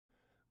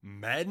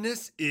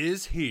Madness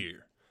is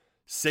here.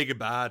 Say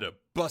goodbye to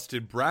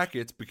busted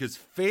brackets because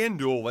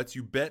FanDuel lets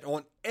you bet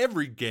on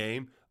every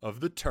game of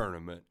the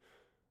tournament.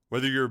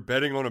 Whether you're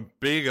betting on a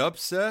big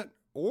upset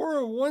or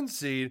a one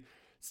seed,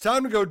 it's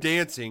time to go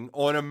dancing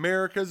on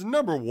America's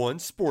 #1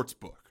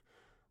 sportsbook.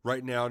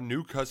 Right now,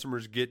 new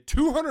customers get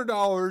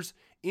 $200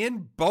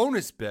 in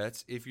bonus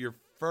bets if your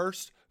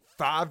first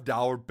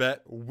 $5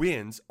 bet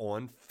wins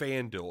on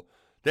FanDuel.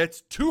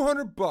 That's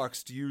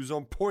 $200 to use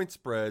on point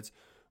spreads,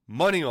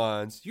 money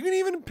lines. You can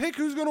even pick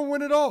who's going to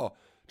win it all.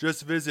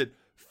 Just visit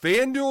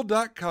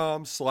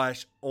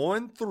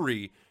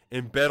FanDuel.com/on3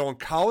 and bet on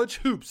college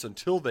hoops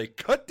until they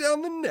cut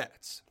down the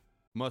nets.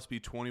 Must be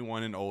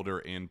 21 and older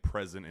and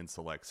present in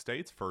select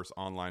states. First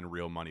online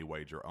real money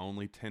wager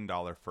only.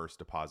 $10 first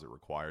deposit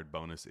required.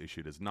 Bonus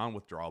issued as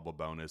non-withdrawable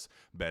bonus.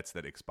 Bets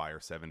that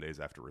expire 7 days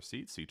after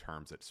receipt. See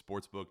terms at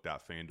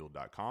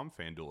sportsbook.fanduel.com.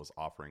 FanDuel is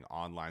offering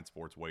online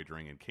sports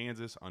wagering in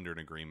Kansas under an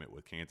agreement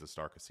with Kansas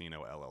Star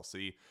Casino,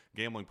 LLC.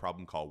 Gambling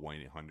problem? Call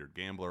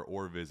 1-800-GAMBLER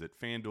or visit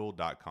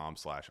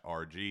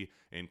fanduel.com/RG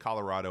in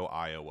Colorado,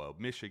 Iowa,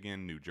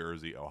 Michigan, New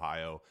Jersey,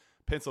 Ohio,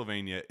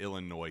 Pennsylvania,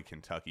 Illinois,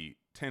 Kentucky,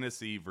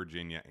 Tennessee,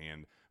 Virginia,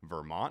 and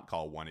Vermont.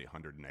 Call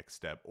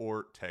 1-800-NEXT-STEP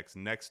or text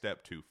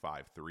NEXT-STEP to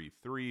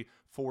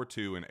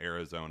 53342 in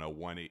Arizona,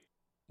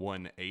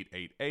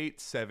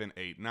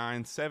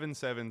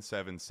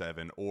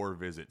 1-888-789-7777 or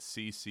visit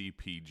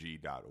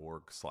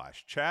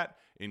ccpg.org/chat.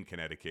 In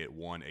Connecticut,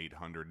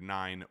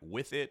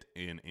 1-800-9-WITH-IT.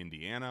 In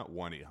Indiana,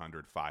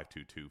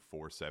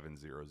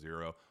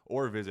 1-800-522-4700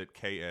 or visit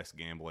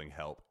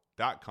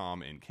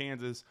ksgamblinghelp.com. In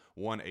Kansas,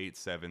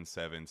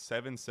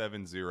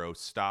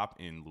 1-877-770-STOP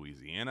in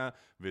Louisiana.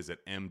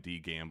 Visit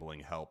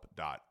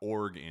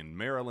mdgamblinghelp.org in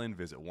Maryland.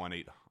 Visit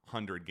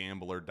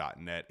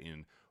 1-800-gambler.net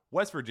in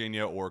West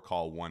Virginia or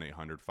call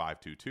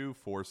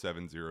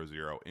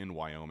 1-800-522-4700 in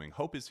Wyoming.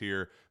 Hope is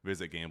here.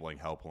 Visit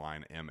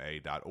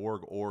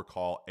gamblinghelplinema.org or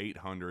call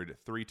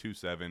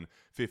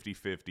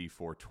 800-327-5050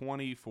 for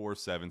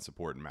 24/7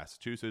 support in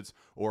Massachusetts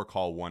or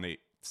call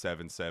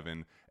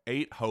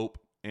 1-877-8-HOPE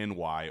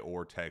NY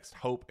or text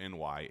Hope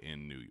NY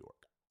in New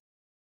York.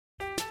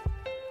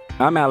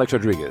 I'm Alex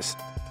Rodriguez.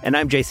 And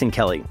I'm Jason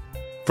Kelly.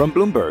 From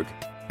Bloomberg,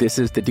 this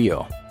is The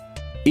Deal.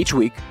 Each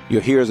week,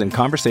 you'll hear us in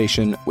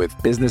conversation with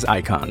business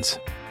icons.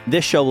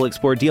 This show will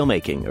explore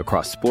deal-making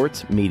across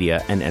sports,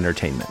 media, and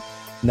entertainment.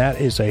 That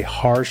is a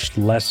harsh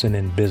lesson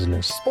in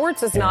business.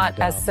 Sports is not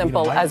as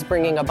simple as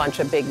bringing a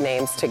bunch of big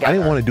names together. I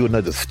didn't want to do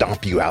another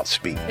stomp you out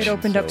speech. It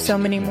opened up so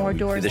many more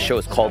doors. The show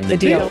is called The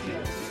Deal.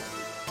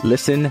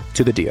 Listen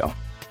to The Deal.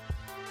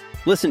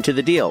 Listen to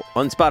The Deal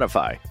on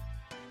Spotify.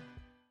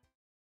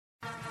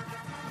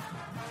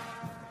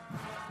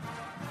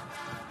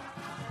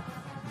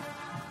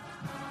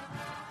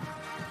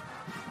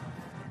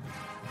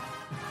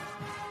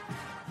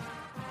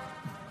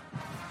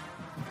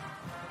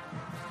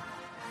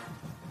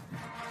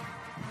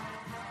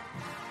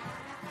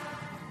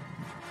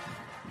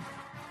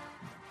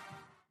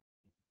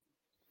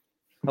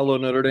 Hello,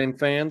 Notre Dame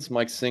fans.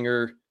 Mike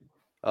Singer,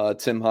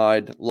 Tim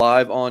Hyde,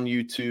 live on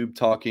YouTube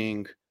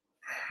talking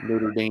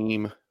Notre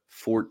Dame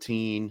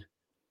 14,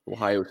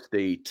 Ohio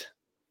State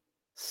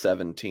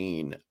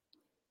 17.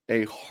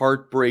 A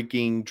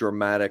heartbreaking,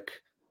 dramatic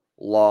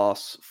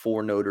loss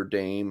for Notre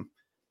Dame.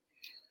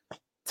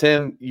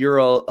 Tim, you're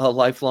a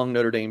lifelong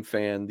Notre Dame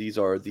fan. These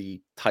are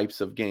the types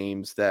of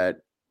games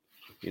that,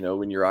 you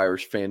know, in your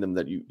Irish fandom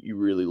that you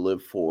really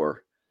live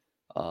for.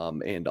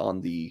 And on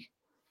the,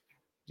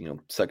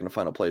 second and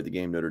final play of the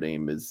game, Notre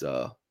Dame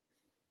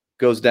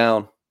goes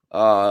down.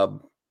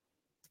 How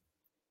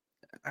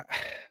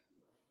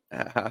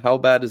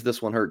bad does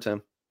this one hurt,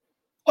 Tim?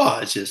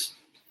 Oh, it's just,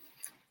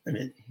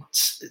 it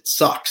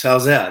sucks.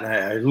 How's that?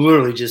 I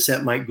literally just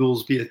sent Mike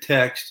Goolsby a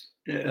text.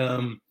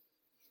 It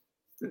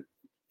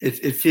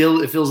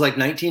feels like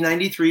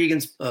 1993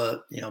 against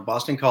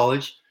Boston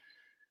College.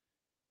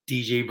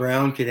 DJ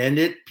Brown could end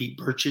it. Pete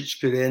Burchich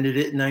could have ended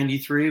it in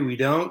 93. We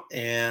don't.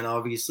 And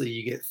obviously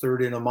you get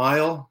third and a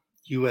mile.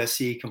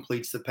 USC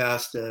completes the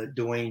pass to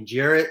Dwayne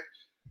Jarrett.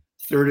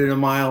 Third and a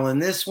mile in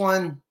this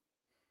one.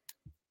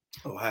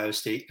 Ohio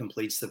State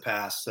completes the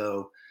pass.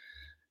 So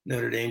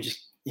Notre Dame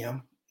just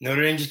can't,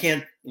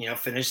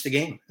 finish the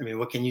game. I mean,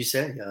 what can you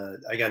say?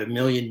 I got a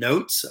million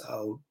notes.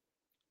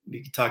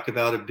 We could talk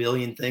about a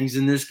billion things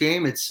in this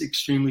game. It's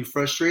extremely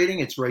frustrating.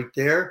 It's right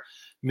there.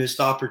 Missed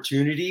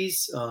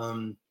opportunities.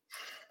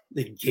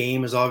 The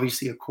game is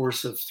obviously a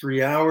course of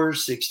 3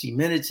 hours, 60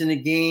 minutes in a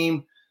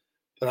game.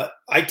 But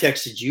I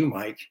texted you,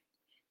 Mike.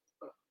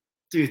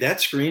 Dude, that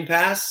screen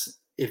pass,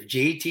 if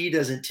JT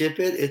doesn't tip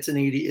it, it's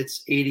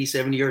 80,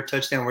 70-yard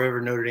touchdown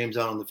wherever Notre Dame's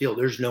out on the field.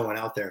 There's no one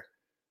out there.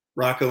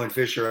 Rocco and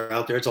Fisher are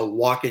out there. It's a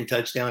walk-in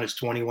touchdown. It's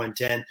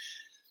 21-10.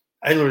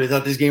 I literally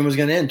thought this game was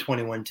going to end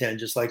 21-10,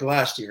 just like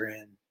last year.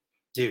 And,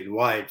 dude,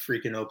 wide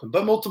freaking open.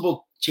 But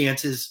multiple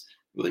chances.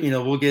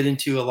 We'll get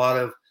into a lot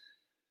of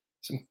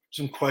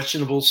some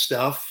questionable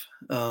stuff.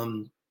 I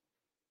don't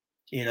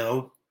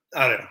know.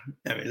 I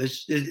mean,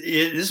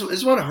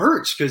 this one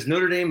hurts because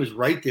Notre Dame is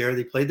right there.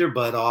 They played their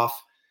butt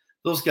off.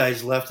 Those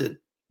guys left it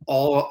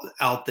all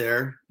out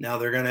there. Now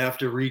they're going to have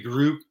to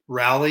regroup,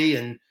 rally,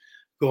 and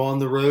go on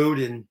the road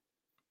and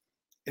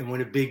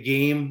win a big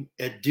game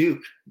at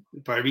Duke.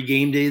 It'll probably be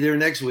game day there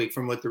next week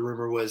from what the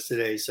rumor was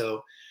today.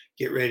 So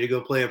get ready to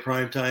go play a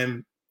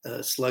primetime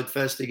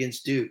slugfest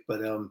against Duke.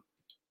 But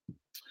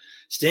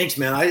stinks,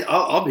 man.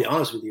 I'll be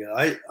honest with you.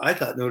 I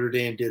thought Notre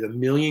Dame did a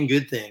million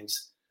good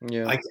things.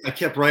 Yeah. I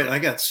kept writing. I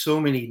got so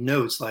many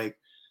notes like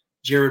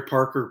Jared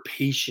Parker,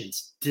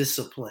 patience,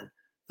 discipline,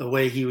 the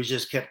way he was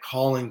just kept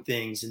calling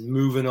things and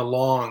moving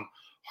along.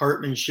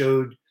 Hartman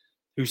showed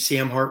who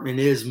Sam Hartman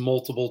is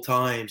multiple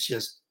times,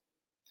 just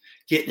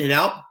getting it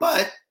out.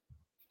 But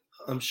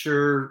I'm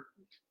sure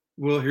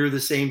we'll hear the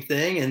same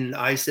thing. And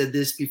I said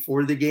this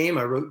before the game.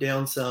 I wrote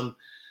down some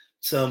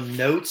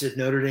notes if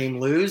Notre Dame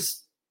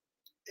lose,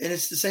 and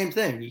it's the same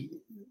thing.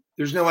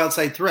 There's no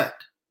outside threat.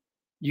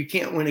 You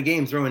can't win a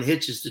game throwing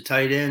hitches to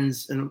tight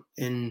ends and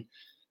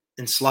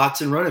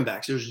slots and running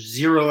backs. There's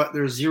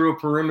zero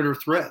perimeter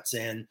threats,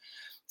 and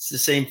it's the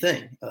same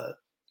thing.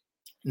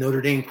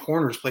 Notre Dame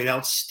corners played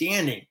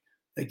outstanding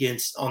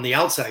on the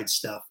outside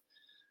stuff.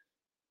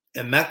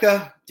 And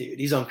Mecca, dude,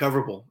 he's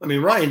uncoverable. I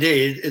mean, Ryan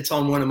Day, it's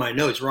on one of my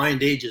notes. Ryan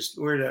Day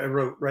I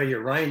wrote right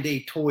here, Ryan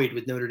Day toyed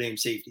with Notre Dame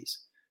safeties.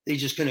 They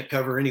just couldn't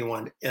cover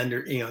anyone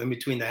in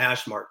between the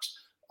hash marks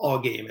all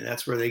game, and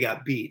that's where they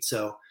got beat.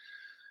 So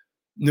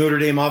Notre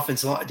Dame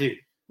offensive line, dude,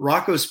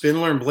 Rocco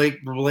Spindler and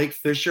Blake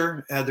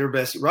Fisher had their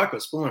best. Rocco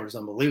Spindler was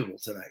unbelievable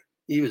tonight.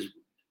 He was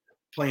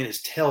playing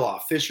his tail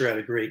off. Fisher had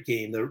a great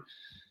game. The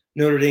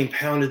Notre Dame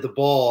pounded the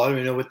ball. I don't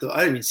even know I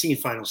haven't even seen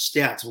final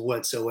stats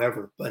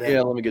whatsoever. But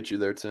yeah, let me get you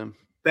there, Tim.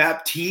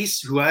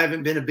 Baptiste, who I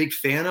haven't been a big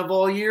fan of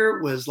all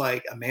year, was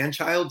like a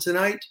man-child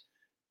tonight.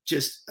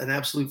 Just an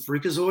absolute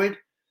freakazoid.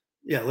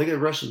 Yeah, look at the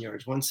rushing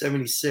yards,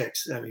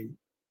 176. I mean,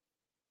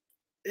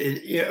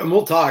 and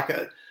we'll talk.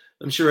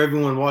 I'm sure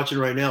everyone watching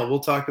right now, we'll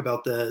talk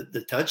about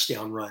the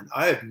touchdown run.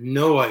 I have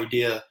no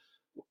idea.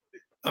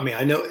 I mean,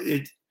 I know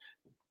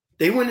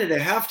they went at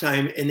a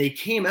halftime and they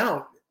came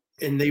out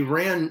and they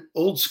ran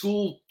old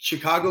school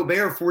Chicago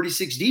Bear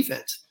 46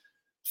 defense.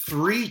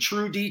 3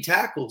 true D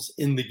tackles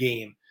in the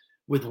game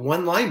with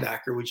 1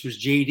 linebacker, which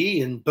was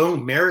JD, and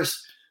boom,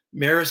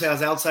 Maris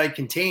has outside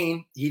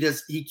contain. He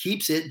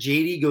keeps it.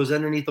 JD goes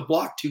underneath the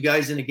block, 2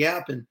 guys in a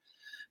gap, and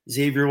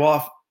Xavier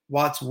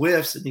Watts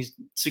whiffs, and he's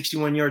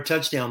 61-yard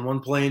touchdown, 1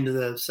 play into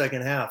the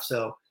second half.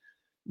 So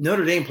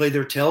Notre Dame played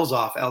their tails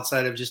off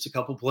outside of just a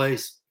couple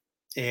plays,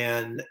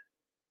 and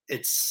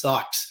it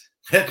sucks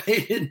that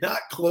they did not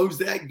close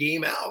that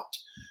game out.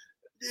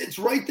 It's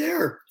right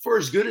there for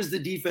as good as the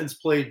defense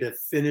played to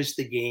finish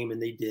the game,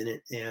 and they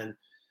didn't. And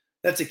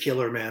that's a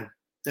killer, man.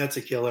 That's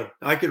a killer.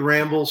 I could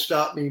ramble.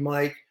 Stop me,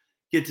 Mike.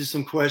 Get to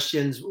some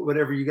questions,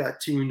 whatever you got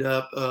tuned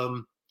up.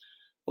 A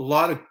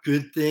lot of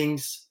good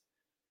things.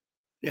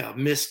 Yeah,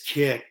 missed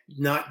kick,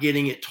 not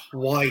getting it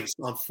twice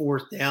on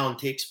 4th down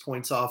takes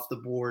points off the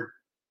board.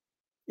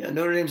 Yeah,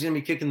 Notre Dame's going to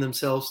be kicking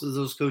themselves so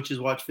those coaches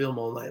watch film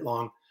all night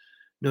long.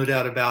 No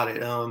doubt about it.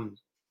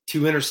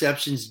 2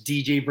 interceptions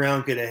DJ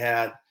Brown could have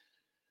had,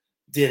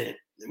 didn't,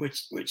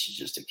 which is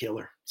just a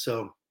killer.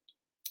 So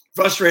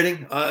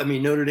frustrating. I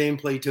mean, Notre Dame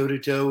played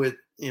toe-to-toe with,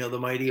 the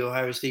mighty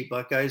Ohio State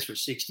Buckeyes for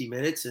 60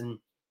 minutes, and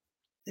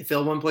they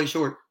fell 1 play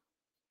short.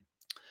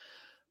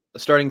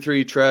 Starting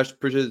 3, trash,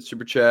 appreciate the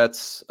super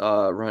chats.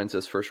 Ryan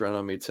says first round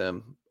on me,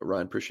 Tim.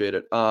 Ryan, appreciate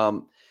it. Yeah.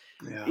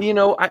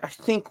 I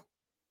think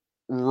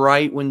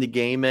right when the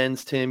game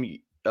ends, Tim,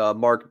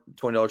 Mark,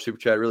 $20 super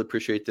chat. Really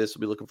appreciate this.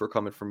 We'll be looking for a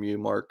comment from you,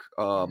 Mark.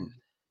 I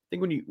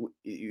think when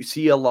you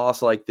see a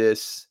loss like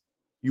this,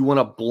 you want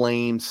to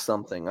blame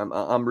something.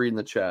 I'm reading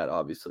the chat,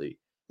 obviously.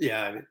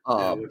 Yeah.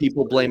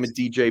 People blaming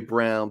DJ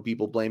Brown,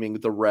 people blaming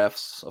the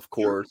refs, of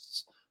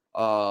course.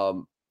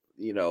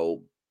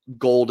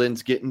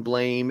 Golden's getting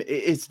blame.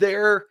 Is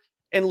there?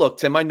 And look,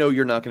 Tim, I know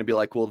you're not going to be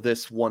like, well,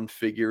 this one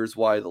figures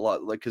why a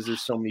lot, like, because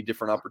there's so many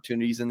different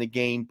opportunities in the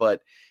game.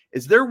 But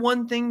is there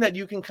one thing that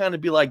you can kind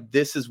of be like,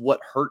 this is what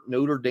hurt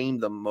Notre Dame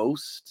the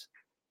most?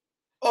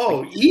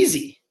 Oh,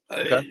 easy.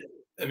 Okay.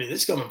 I mean,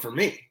 this is coming from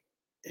me,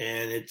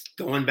 and it's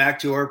going back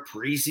to our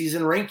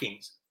preseason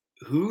rankings.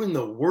 Who in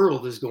the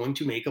world is going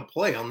to make a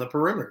play on the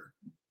perimeter?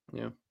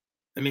 Yeah.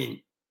 I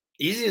mean,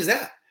 easy as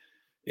that.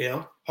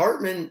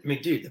 Hartman,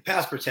 dude, the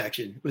pass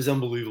protection was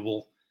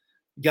unbelievable.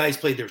 Guys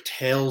played their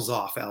tails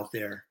off out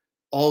there.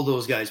 All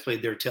those guys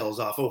played their tails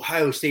off.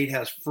 Ohio State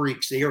has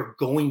freaks. They are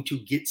going to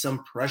get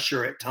some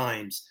pressure at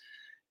times.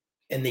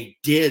 And they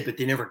did, but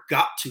they never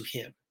got to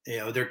him.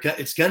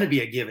 It's going to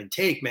be a give and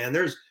take, man.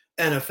 There's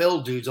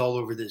NFL dudes all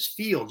over this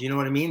field. You know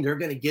what I mean? They're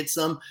going to get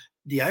some.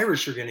 The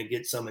Irish are going to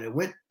get some. And it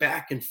went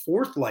back and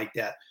forth like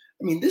that.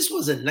 I mean, this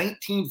was a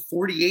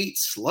 1948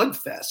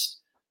 slugfest.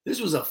 This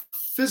was a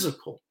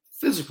physical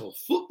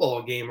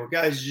football game where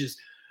guys are just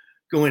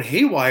going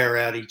haywire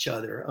at each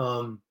other.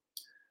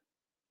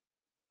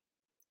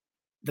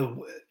 The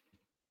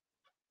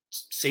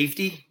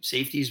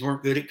safeties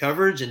weren't good at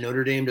coverage, and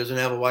Notre Dame doesn't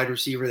have a wide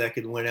receiver that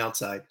could win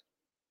outside.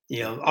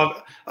 And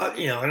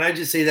I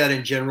just say that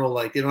in general,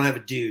 like they don't have a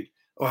dude.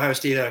 Ohio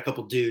State had a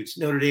couple dudes.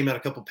 Notre Dame had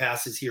a couple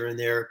passes here and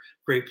there,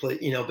 great play,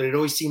 but it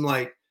always seemed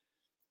like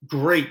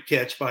great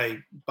catch by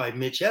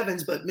Mitch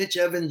Evans. But Mitch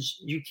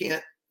Evans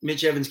can't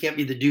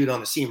be the dude on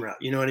the seam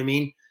route. You know what I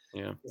mean?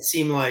 Yeah. It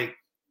seemed like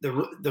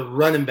the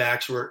running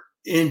backs were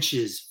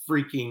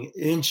freaking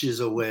inches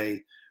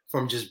away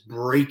from just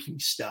breaking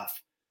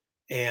stuff.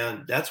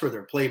 And that's where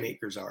their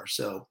playmakers are.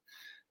 So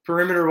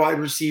perimeter wide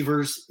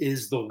receivers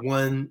is the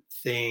one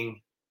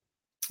thing,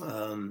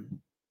 the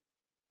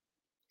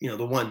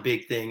one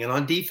big thing. And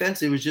on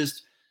defense, it was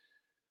just,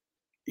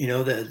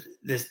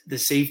 the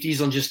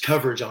safeties on just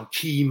coverage on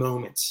key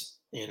moments,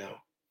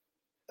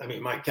 I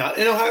mean, my God,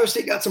 and Ohio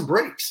State got some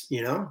breaks,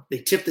 they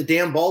tipped the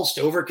damn ball.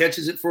 Stover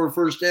catches it for a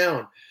first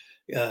down.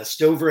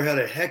 Stover had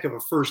a heck of a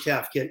first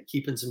half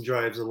keeping some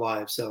drives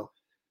alive. So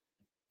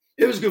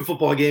it was a good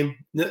football game.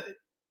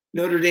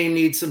 Notre Dame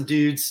needs some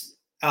dudes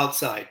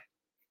outside.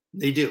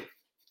 They do.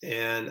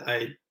 And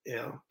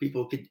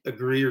people could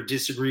agree or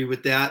disagree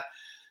with that.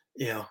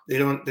 They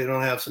don't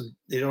have some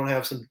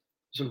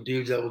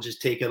dudes that will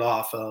just take it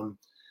off.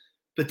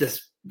 But the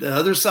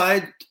other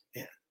side,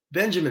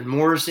 Benjamin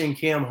Morrison,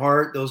 Cam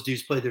Hart, those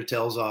dudes played their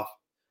tails off.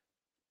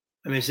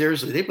 I mean,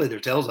 seriously, they played their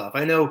tails off.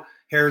 I know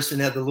Harrison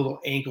had the little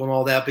ankle and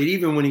all that, but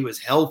even when he was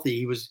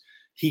healthy,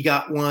 he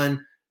got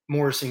one.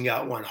 Morrison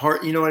got one.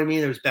 Hart, you know what I mean?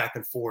 There was back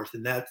and forth,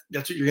 and that's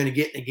what you're going to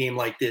get in a game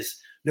like this.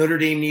 Notre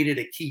Dame needed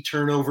a key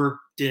turnover,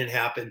 didn't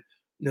happen.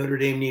 Notre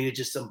Dame needed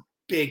just some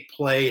big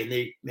play,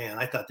 and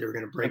I thought they were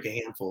going to break a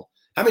handful.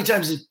 How many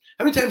times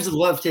did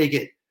Love take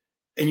it,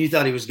 and you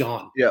thought he was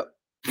gone? Yeah,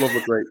 Love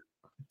looked great.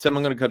 Tim,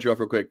 I'm going to cut you off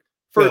real quick.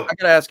 First, I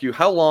got to ask you,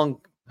 how long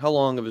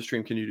of a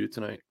stream can you do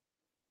tonight?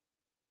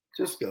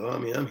 Just go. I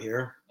mean, I'm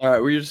here. All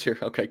right, we're just here.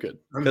 Okay, good.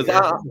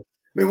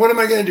 What am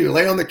I going to do?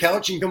 Lay on the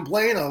couch and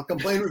complain? I'll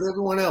complain with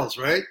everyone else,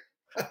 right?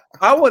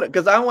 I want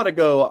to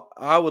go.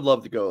 I would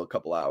love to go a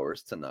couple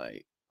hours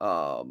tonight.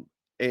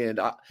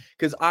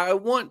 Because I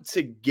want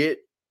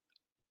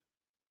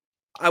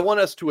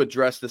us to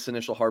address this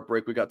initial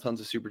heartbreak. We got tons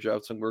of super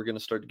chats, and we're going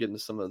to start getting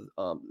to some of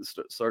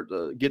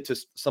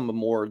some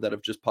more that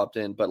have just popped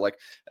in. But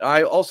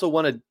I also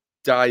want to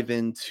dive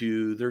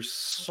into. There's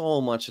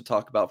so much to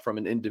talk about from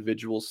an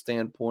individual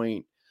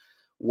standpoint.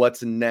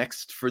 What's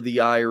next for the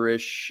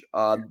Irish?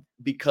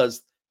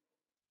 Because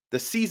the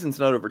season's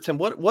not over. Tim,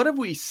 what have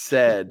we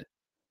said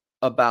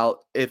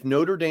about if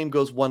Notre Dame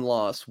goes one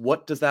loss?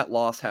 What does that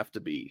loss have to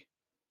be?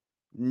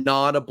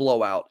 Not a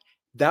blowout.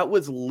 That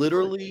was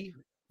literally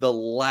the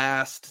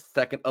last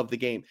second of the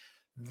game.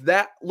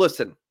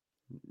 Listen,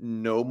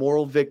 no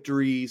moral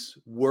victories.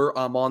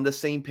 I'm on the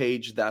same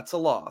page. That's a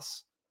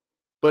loss.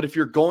 But if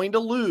you're going to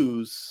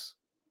lose,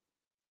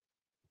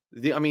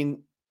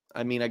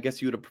 I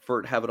guess you would have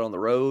preferred to have it on the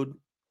road,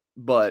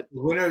 but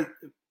when are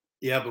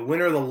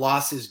the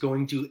losses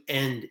going to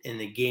end in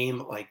a game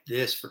like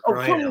this, for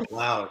crying out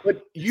loud?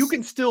 But you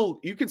can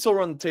still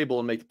run the table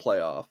and make the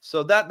playoff.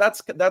 So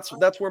that's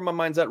where my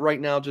mind's at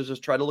right now.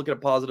 Just try to look at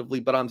it positively,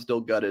 but I'm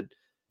still gutted.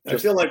 I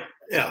feel like,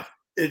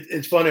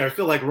 it's funny. I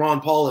feel like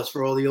Ron Paulus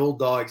for all the old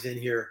dogs in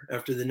here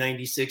after the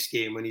 96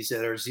 game when he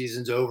said our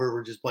season's over.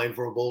 We're just playing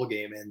for a bowl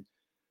game. And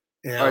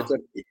all right, so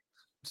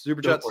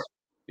super chats.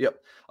 Yep.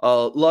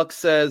 Luck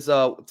says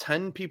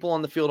 10 people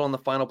on the field on the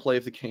final play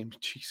of the game.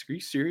 Jeez, are you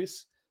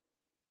serious?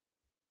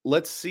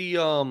 Let's see.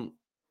 I'm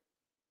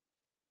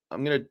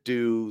gonna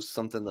do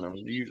something that I'm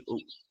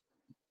usually.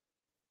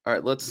 All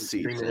right, let's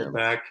see. It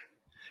back.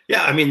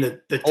 Yeah, I mean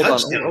the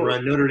touchdown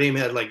run. Notre Dame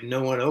had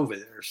no one over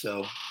there,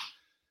 so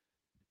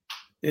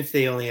if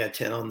they only had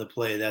 10 on the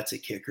play, that's a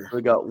kicker.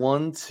 We got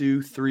 1,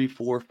 2, 3,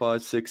 4,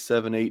 5, 6,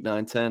 7, 8,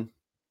 9, 10.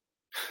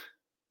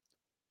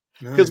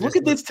 Because look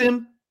at this,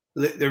 Tim.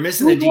 They're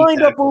missing the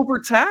lined up over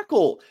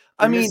tackle.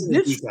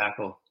 This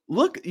tackle.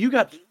 Look, you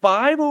got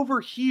 5 over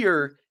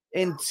here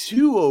and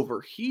 2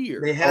 over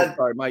here. They had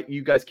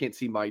you guys can't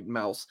see my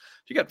mouse.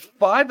 You got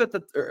 5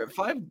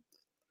 5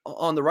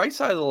 on the right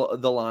side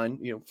of the line,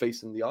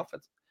 facing the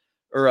offense,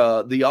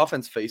 or the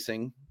offense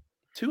facing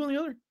 2 on the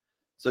other.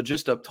 So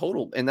just a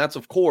total, and that's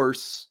of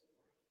course,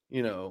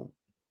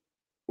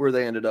 where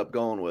they ended up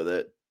going with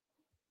it.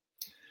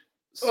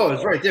 So,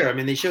 it's right there. I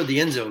mean, they showed the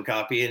end zone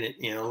copy, and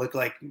it looked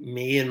like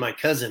me and my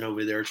cousin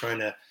over there trying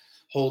to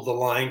hold the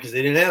line because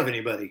they didn't have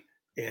anybody.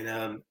 And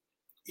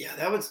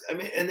that was. I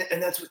mean,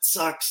 and that's what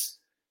sucks.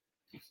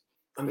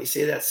 Let me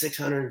say that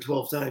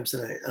 612 times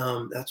tonight.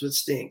 That's what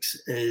stinks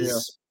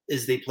is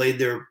they played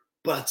their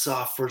butts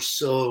off for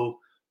so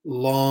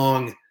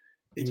long,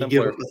 and you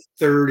give up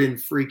a 3rd and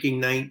freaking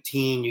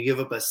 19. You give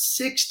up a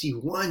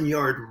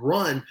 61-yard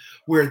run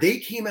where they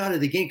came out of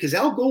the game because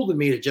Al Golden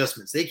made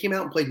adjustments. They came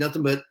out and played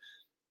nothing but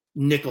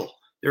nickel.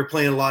 They were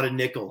playing a lot of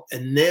nickel.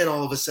 And then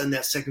all of a sudden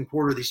that second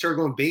quarter, they started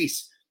going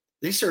base.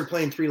 They started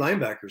playing 3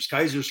 linebackers.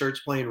 Kaiser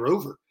starts playing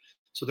rover.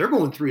 So they're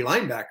going 3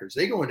 linebackers.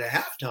 They go into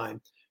halftime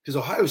because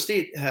Ohio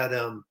State had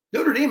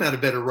Notre Dame had a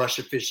better rush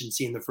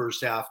efficiency in the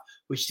first half,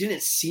 which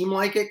didn't seem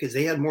like it because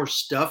they had more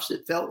stuffs,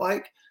 it felt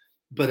like.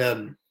 But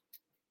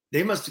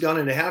they must have gone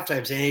into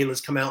halftime saying, hey,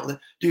 let's come out.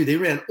 Dude, they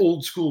ran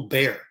old school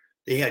bear.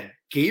 They had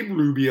Gabe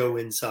Rubio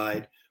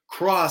inside,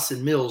 Cross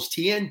and Mills,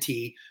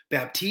 TNT.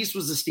 Baptiste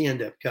was a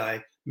stand-up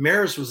guy.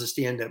 Maris was a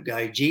stand-up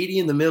guy. JD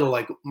in the middle,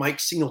 like Mike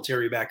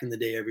Singletary back in the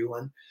day,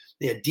 everyone.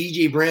 They had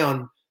DJ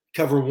Brown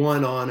cover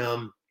one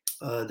on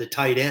the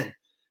tight end.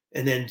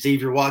 And then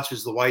Xavier Watts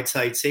was the wide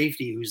side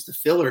safety, who's the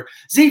filler.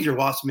 Xavier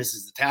Watts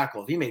misses the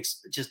tackle.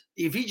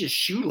 If he just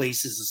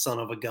shoelaces the son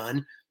of a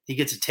gun, he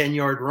gets a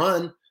 10-yard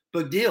run.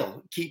 Big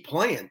deal. Keep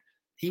playing.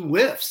 He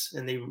whiffs,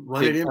 and they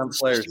run it in for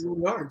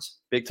 61 yards.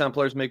 Big time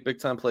players make big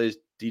time plays.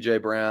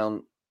 DJ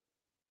Brown.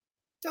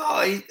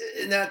 Oh,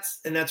 and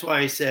that's why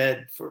I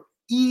said for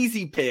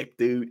easy pick,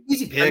 dude.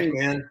 Easy pick,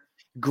 man.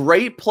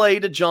 Great play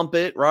to jump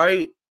it,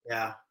 right?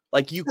 Yeah.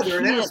 Like you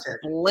can't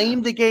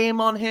blame the game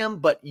on him,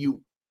 but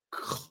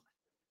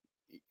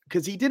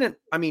because he didn't.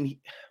 I mean,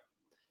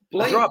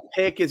 a drop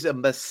pick is a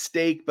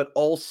mistake, but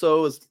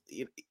also is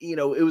it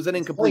was an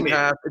incomplete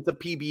pass. It's a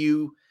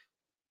PBU.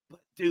 But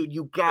dude,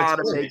 you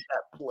gotta make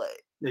that play.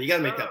 No, you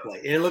gotta make that play.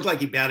 And it looked like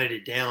he batted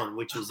it down,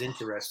 which was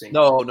interesting.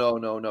 No.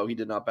 He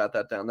did not bat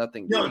that down. That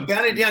thing. No, he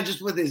batted it down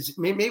just with his.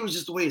 Maybe it was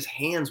just the way his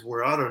hands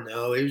were. I don't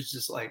know. It was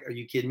just like, are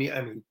you kidding me?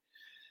 I mean.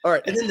 All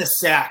right. And then the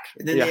sack.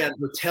 And then they had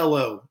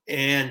Rotello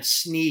and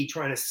Snee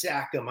trying to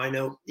sack him. I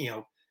know,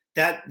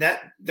 that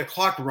the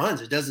clock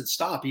runs. It doesn't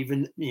stop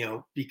even, they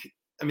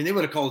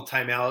would have called a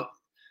timeout.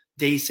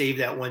 They saved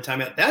that one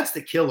timeout. That's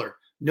the killer.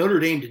 Notre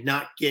Dame did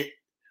not get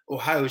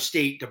Ohio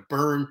State to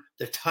burn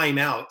the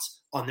timeouts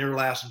on their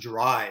last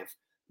drive.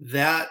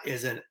 That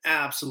is an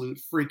absolute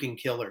freaking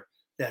killer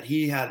that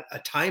he had a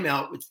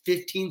timeout with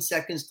 15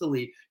 seconds to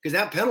leave because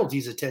that penalty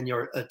is a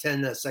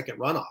 10-second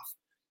runoff.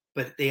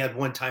 But they had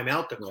one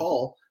timeout to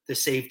call to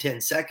save 10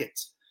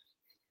 seconds.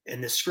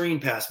 And the screen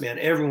pass, man,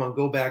 everyone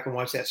go back and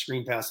watch that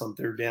screen pass on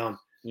third down.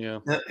 Yeah.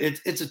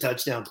 It's a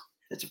touchdown.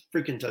 It's a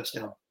freaking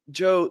touchdown.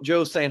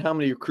 Joe's saying, how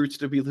many recruits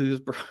did we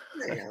lose, bro?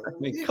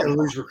 You gotta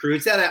lose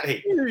recruits.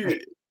 That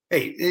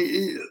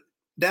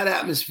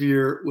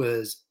atmosphere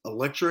was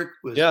electric,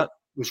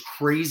 was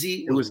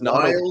crazy. It was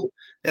wild.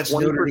 That's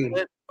Notre Dame.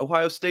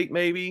 Ohio State,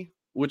 maybe,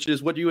 which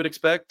is what you would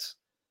expect.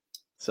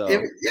 So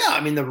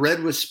the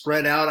red was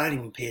spread out. I didn't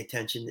even pay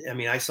attention.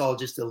 I saw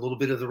just a little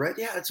bit of the red.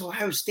 Yeah, it's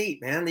Ohio State,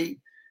 man.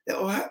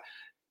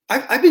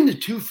 I've been to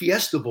 2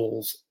 Fiesta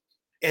Bowls,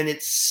 and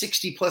it's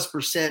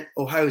 60+%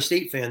 Ohio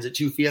State fans at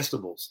 2 Fiesta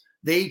Bowls.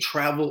 They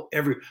travel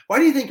Why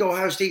do you think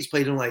Ohio State's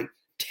played in like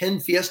 10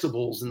 Fiesta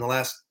Bowls in the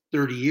last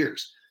 30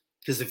 years?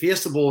 Because the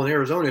Fiesta Bowl in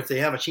Arizona, if they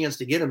have a chance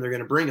to get them, they're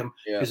going to bring them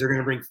because they're going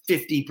to bring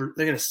 50.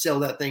 They're going to sell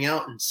that thing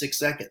out in 6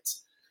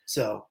 seconds.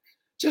 So.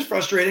 Just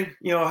frustrating,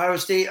 Ohio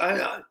State.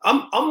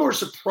 I'm more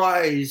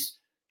surprised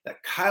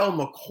that Kyle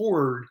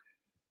McCord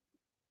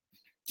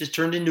just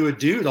turned into a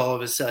dude all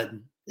of a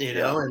sudden,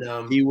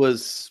 and he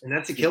was, and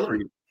that's a killer.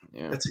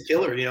 That's a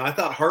killer. I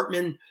thought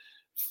Hartman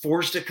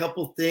forced a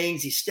couple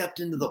things. He stepped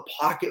into the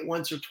pocket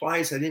once or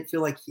twice. I didn't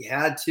feel like he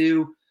had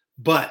to,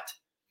 but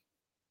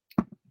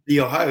the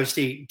Ohio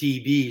State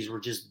DBs were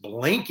just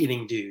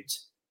blanketing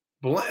dudes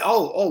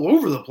all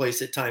over the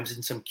place at times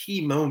in some key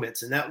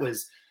moments, and that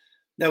was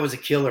a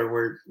killer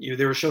where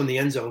they were showing the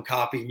end zone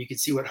copy and you could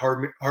see what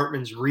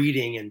Hartman's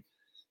reading, and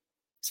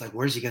it's like,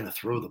 where's he going to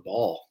throw the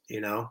ball? I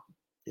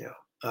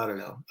don't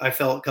know. I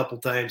felt a couple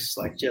times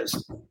like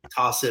just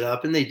toss it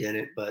up, and they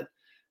didn't, but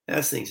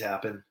as things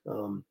happen.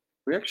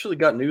 We actually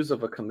got news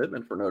of a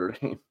commitment for Notre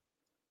Dame.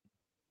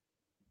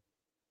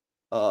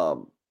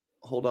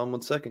 Hold on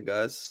one second,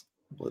 guys.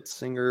 Let's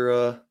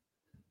singer.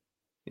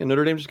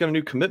 Notre Dame just got a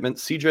new commitment.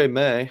 CJ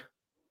May.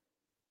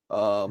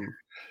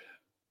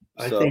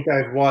 I think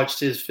I've watched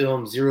his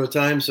film 0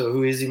 times. So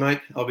who is he,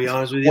 Mike? I'll be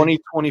honest with you.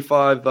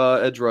 2025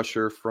 edge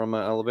rusher from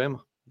Alabama.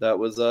 That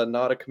was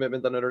not a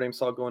commitment that Notre Dame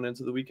saw going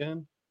into the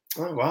weekend.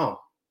 Oh, wow.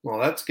 Well,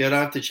 that's good.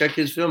 I have to check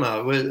his film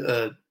out.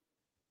 It's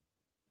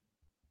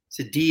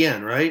a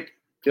DN, right?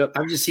 Yep.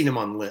 I've just seen him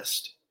on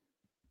list.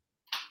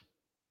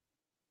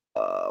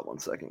 1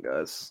 second,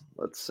 guys.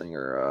 Let's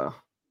singer.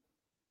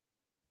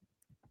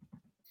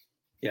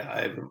 Yeah,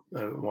 I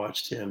haven't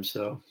watched him,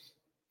 so.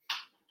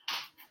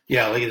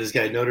 Yeah, look at this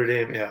guy, Notre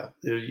Dame. Yeah,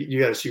 you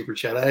got a super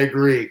chat. I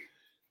agree.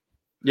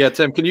 Yeah,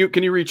 Tim, can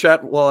you reach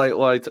out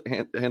while I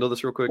handle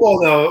this real quick?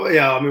 Well, no,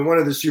 yeah. One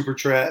of the super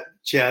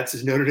chats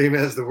is Notre Dame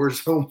has the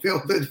worst home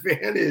field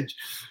advantage.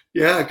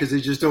 Yeah, because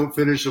they just don't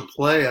finish a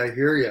play. I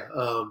hear you.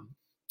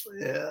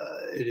 Yeah,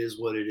 it is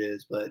what it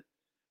is. But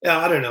yeah,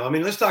 I don't know.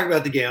 Let's talk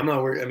about the game. I'm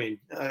not worried.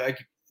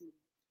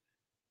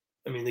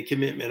 The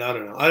commitment. I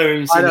don't know. I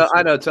don't even.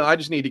 I know. So I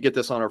just need to get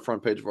this on our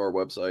front page of our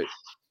website.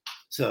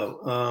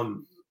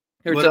 So.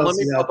 Here, Tim, let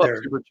me pop up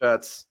super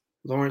chats.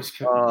 Lawrence,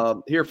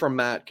 here from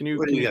Matt.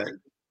 What do you got?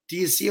 Do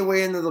you see a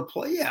way into the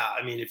play? Yeah,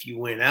 if you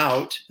win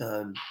out,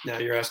 now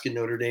you're asking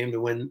Notre Dame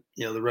to win,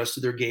 the rest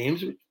of their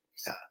games.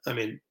 Yeah,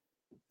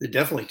 they're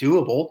definitely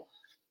doable.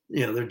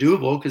 They're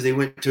doable because they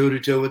went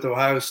toe-to-toe with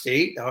Ohio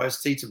State. Ohio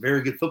State's a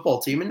very good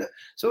football team, and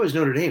so is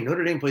Notre Dame.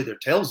 Notre Dame played their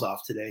tails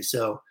off today.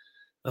 So,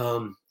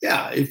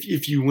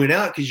 if you win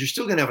out, because you're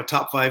still going to have a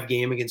top 5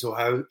 game against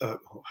Ohio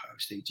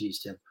State,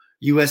 Tim,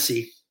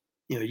 USC.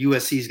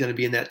 USC is going to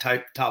be in that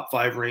top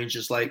 5 range,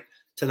 just like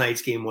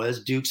tonight's game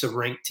was. Duke's a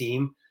ranked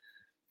team.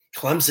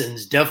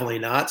 Clemson's definitely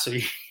not, so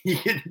you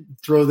can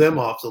throw them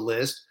off the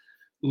list.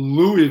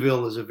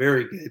 Louisville is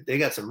they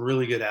got some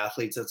really good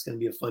athletes. That's going to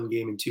be a fun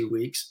game in 2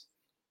 weeks.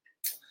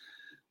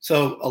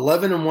 So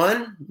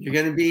 11-1, you're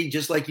going to be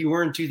just like you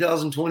were in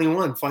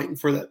 2021, fighting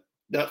for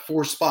that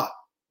 4th spot.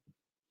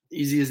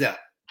 Easy as that.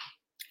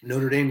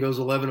 Notre Dame goes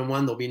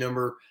 11-1, they'll be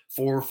number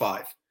 4 or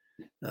 5.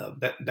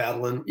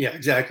 Battling, yeah,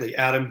 exactly.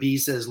 Adam B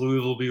says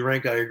Louisville will be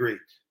ranked. I agree.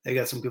 They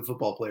got some good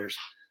football players,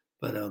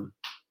 but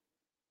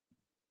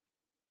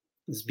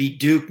let's beat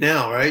Duke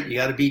now, right? You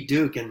got to beat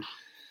Duke, and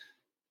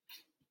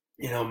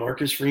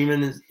Marcus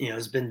Freeman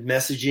has been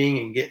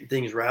messaging and getting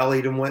things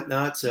rallied and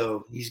whatnot.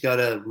 So he's got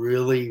to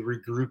really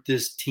regroup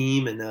this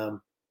team and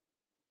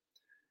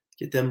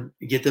get them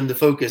to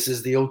focus,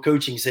 as the old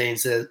coaching saying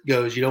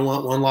goes. You don't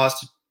want one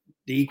loss to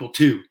equal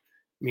 2,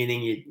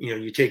 meaning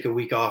you take a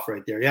week off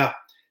right there. Yeah,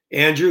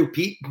 Andrew,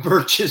 Pete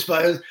Burch's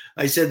bio.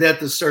 I said that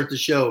to start the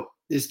show.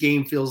 This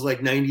game feels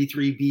like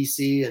 93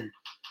 BC and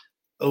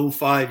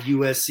 05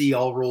 USC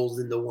all rolls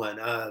into one.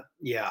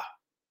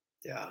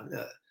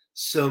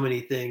 So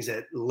many things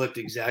that looked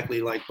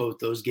exactly like both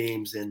those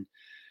games and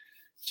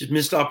just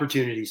missed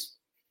opportunities.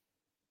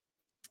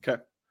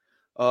 Okay.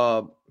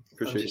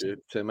 Appreciate you,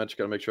 Tim. I just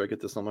got to make sure I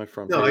get this on my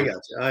front page. No,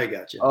 I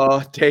got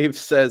you. Dave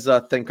says,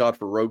 thank God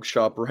for Rogue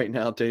Shop right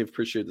now. Dave,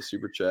 appreciate the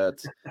super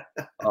chats.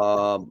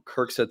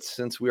 Kirk said,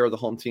 since we are the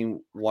home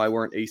team, why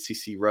weren't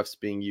ACC refs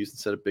being used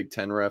instead of Big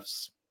Ten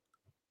refs?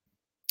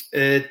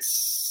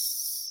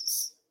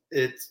 It's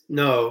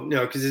no,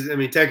 because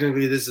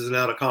technically this is an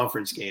out of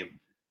conference game.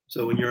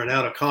 So when you're an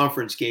out of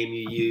conference game,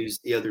 you use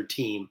the other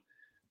team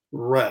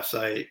refs.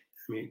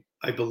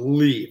 I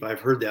believe I've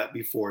heard that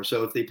before.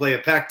 So if they play a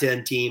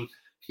Pac-10 team,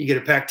 you get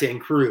a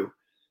Pac-10 crew.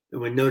 And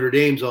when Notre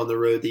Dame's on the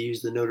road, they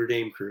use the Notre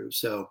Dame crew.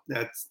 So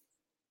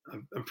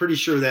I'm pretty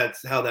sure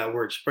that's how that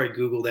works. Probably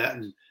Google that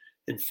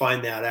and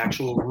find that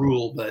actual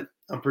rule, but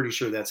I'm pretty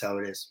sure that's how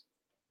it is.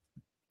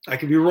 I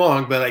could be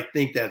wrong, but I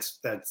think that's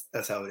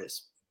how it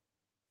is.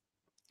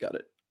 Got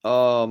it.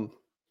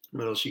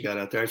 What else you got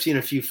out there? I've seen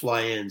a few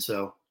fly in,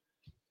 so.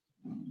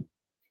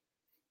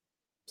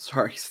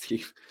 Sorry,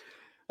 Steve.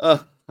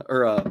 The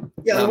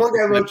one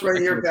guy wrote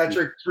right here,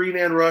 Patrick,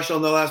 3-man rush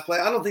on the last play.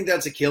 I don't think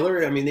that's a killer.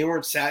 They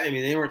weren't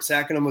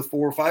sacking them with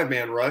 4 or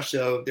 5-man rush,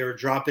 so they were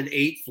dropping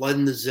 8,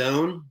 flooding the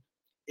zone,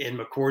 and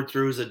McCord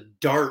throws a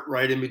dart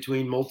right in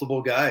between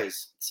multiple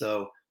guys.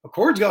 So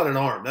McCord's got an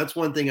arm. That's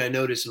one thing I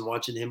noticed in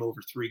watching him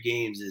over 3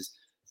 games is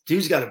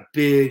dude's got a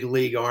big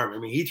league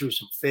arm. He threw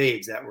some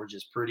fades that were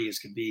just pretty as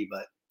could be,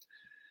 but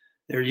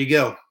there you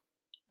go.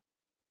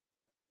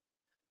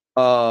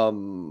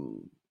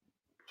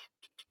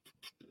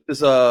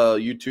 This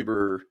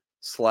YouTuber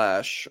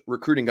 /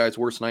 recruiting guy's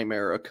worst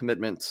nightmare,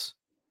 commitments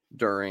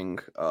during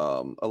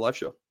a live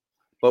show.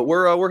 But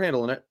we're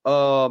handling it.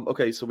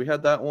 Okay, so we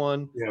had that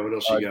one. Yeah, what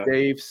else you got?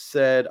 Dave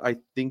said, I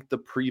think the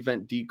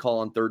prevent D call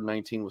on 3rd and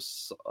 19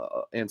 was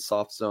and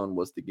soft zone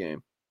was the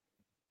game.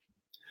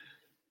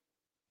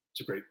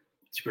 It's a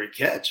great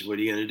catch. What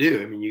are you going to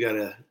do? You got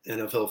an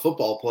NFL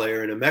football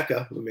player in a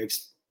Mecca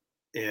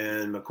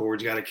and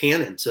McCord's got a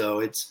cannon. So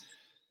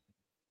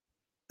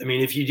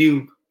if you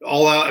do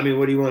all out,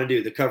 what do you want to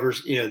do? The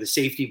covers, the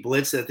safety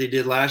blitz that they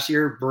did last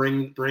year,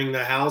 bring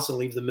the house and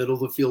leave the middle of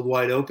the field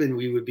wide open.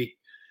 We would be,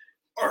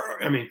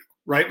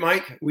 right,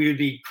 Mike? We would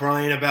be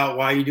crying about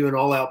why you do an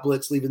all out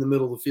blitz, leaving the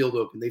middle of the field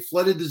open. They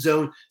flooded the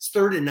zone. It's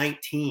 3rd and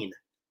 19.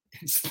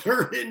 It's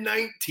 3rd and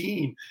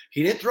 19.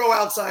 He didn't throw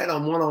outside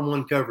on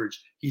one-on-one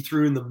coverage. He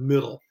threw in the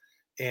middle.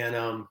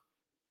 And,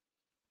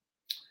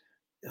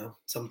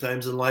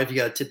 sometimes in life you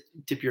got to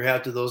tip your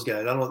hat to those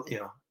guys.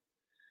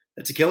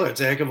 That's a killer.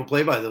 It's a heck of a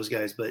play by those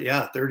guys. But,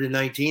 yeah, 3rd and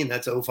 19,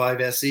 that's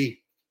 05 SC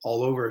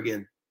all over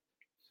again.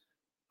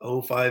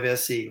 05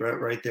 SC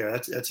right there.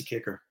 That's a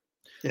kicker.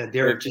 Yeah,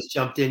 Derek just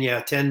jumped in.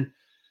 Yeah, 10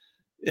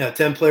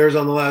 players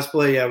on the last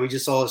play. Yeah, we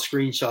just saw a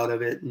screenshot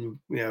of it, and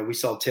we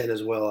saw 10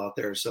 as well out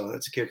there. So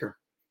that's a kicker.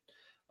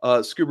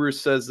 Scuba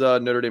says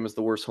Notre Dame is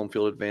the worst home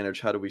field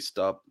advantage. How do we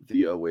stop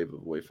the wave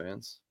of away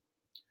fans?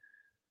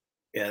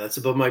 Yeah, that's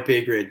above my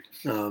pay grade.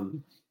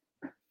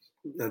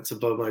 That's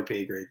above my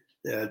pay grade.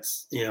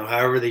 That's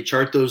however they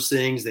chart those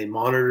things, they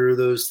monitor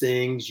those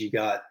things. You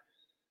got.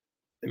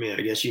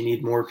 I guess you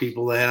need more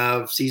people to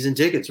have season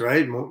tickets,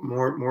 right?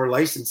 More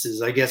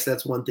licenses. I guess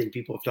that's one thing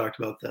people have talked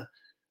about, the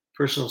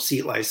personal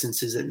seat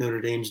licenses that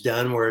Notre Dame's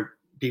done, where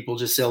people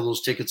just sell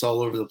those tickets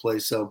all over the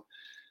place. So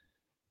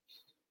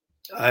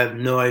I have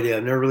no idea.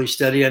 I've never really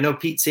studied. I know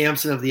Pete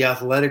Sampson of The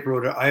Athletic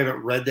I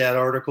haven't read that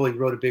article. He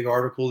wrote a big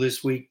article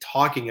this week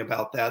talking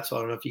about that. So I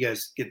don't know if you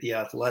guys get The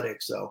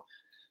Athletic. So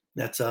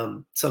that's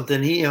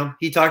something he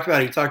talked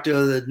about. He talked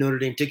to the Notre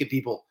Dame ticket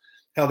people,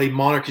 how they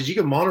monitor, because you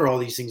can monitor all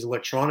these things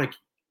electronically,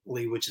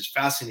 which is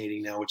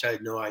fascinating now, which I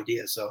had no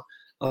idea. So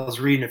I was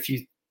reading a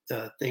few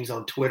things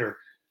on Twitter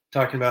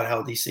talking about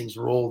how these things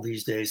roll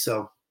these days.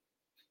 So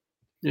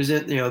there's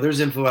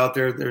info out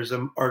there. There's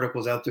some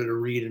articles out there to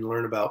read and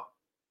learn about.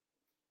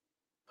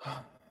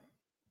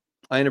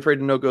 I ain't afraid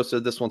to no go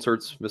said this one's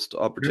hurts. Missed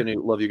opportunity.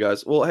 Love you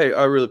guys. Well, hey,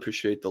 I really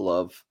appreciate the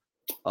love.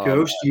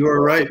 Ghost, you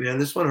are right, man.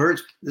 This one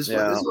hurts. This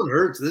one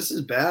hurts. This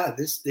is bad.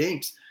 This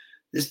stinks.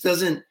 This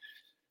doesn't.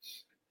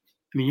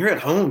 I mean, you're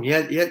at home. You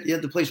had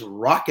the place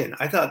rocking.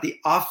 I thought the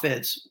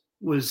offense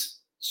was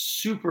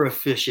super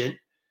efficient.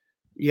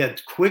 You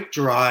had quick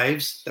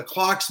drives. The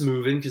clock's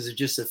moving because of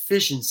just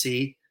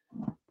efficiency,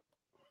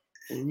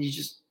 and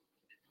you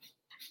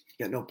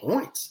got no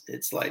points.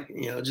 It's like,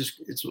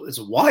 it's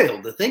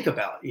wild to think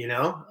about.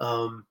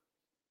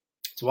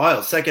 It's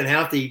wild. Second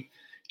half, they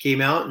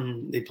came out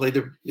and they played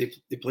their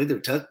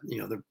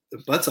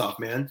butts off,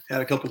 man.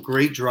 Had a couple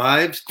great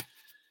drives.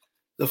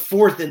 The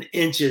 4th and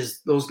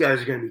inches, those guys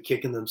are going to be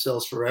kicking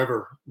themselves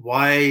forever.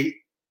 Why?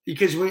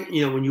 Because when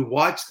you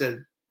watch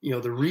the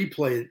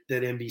replay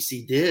that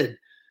NBC did,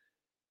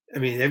 I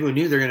mean, everyone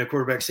knew they're going to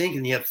quarterback sink,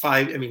 and you have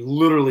 5. I mean,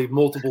 literally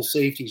multiple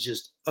safeties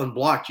just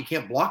unblocked. You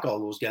can't block all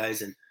those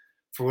guys, and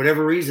for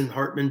whatever reason,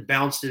 Hartman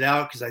bounced it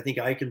out because I think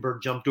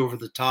Eichenberg jumped over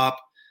the top.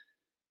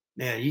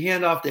 Man, you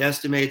hand off to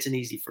Estime, it's an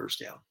easy first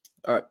down.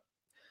 All right.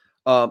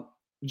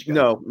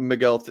 No,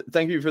 Miguel,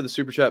 thank you for the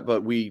super chat,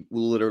 but we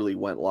literally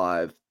went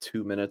live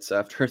 2 minutes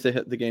after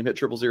the game hit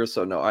 000.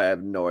 So no, I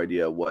have no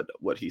idea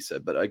what he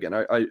said. But again,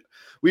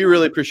 we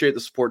really appreciate the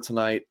support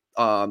tonight.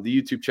 The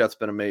YouTube chat's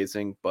been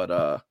amazing,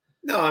 but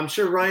no, I'm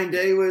sure Ryan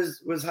Day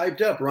was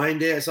hyped up. Ryan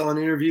Day, I saw an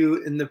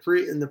interview in the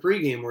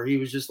pregame where he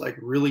was just like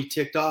really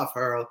ticked off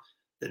how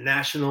the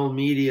national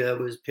media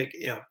was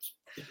picking.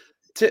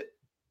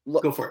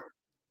 Go for it.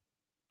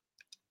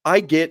 I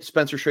get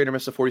Spencer Schrader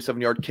missed a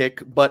 47-yard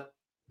kick, but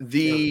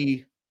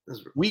the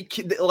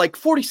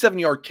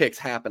 47-yard kicks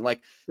happen.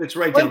 Like, it's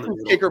right down the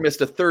middle. Kicker missed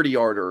a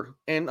 30-yarder,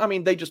 and I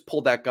mean they just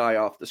pulled that guy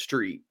off the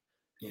street.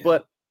 Yeah.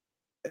 But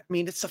I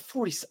mean it's a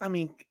 40. I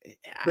mean,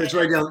 but it's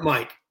right down,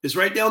 Mike. It's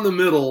right down the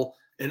middle,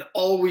 and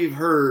all we've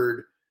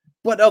heard.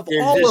 But of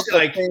all this of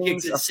guy the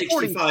things, kicks at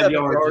 65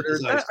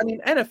 yards. I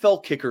mean,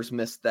 NFL kickers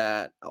miss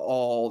that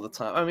all the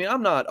time. I mean,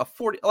 I'm not a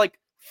 40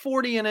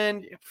 and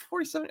then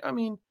 47. I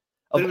mean.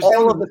 Of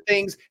all of the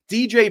things,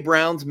 DJ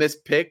Brown's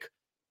missed pick,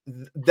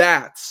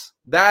 that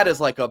is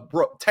like a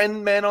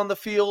 10 men on the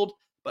field,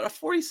 but a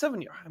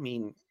 47-yard. I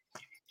mean,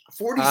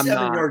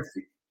 47-yard,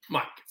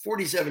 Mike.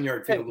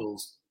 47-yard field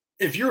goals.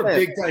 If you're a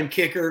big time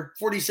kicker,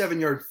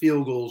 47-yard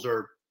field goals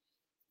are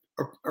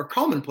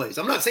commonplace.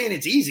 I'm not saying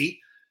it's easy.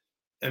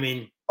 I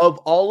mean, of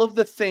all of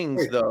the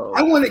things, though,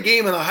 I won a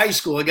game in a high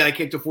school. A guy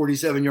kicked a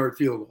 47-yard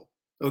field goal.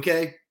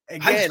 Okay,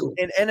 again,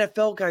 and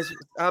NFL guys.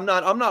 I'm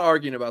not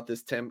arguing about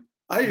this, Tim.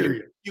 I hear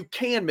you. You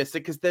can miss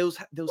it because those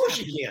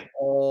you can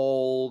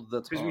all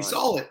the time. Because we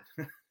saw it.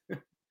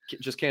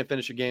 Just can't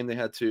finish a game. They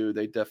had to.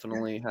 They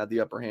definitely had the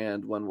upper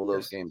hand. When will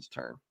those games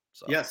turn?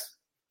 So. Yes,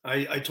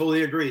 I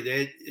totally agree.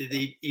 They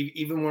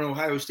even when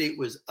Ohio State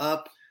was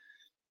up,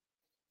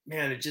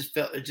 man, it just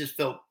felt like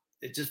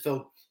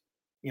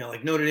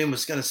Notre Dame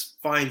was going to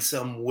find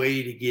some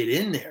way to get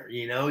in there.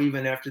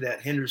 Even after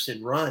that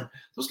Henderson run,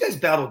 those guys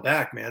battled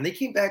back. Man, they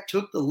came back,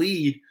 took the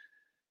lead,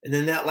 and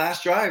then that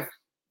last drive.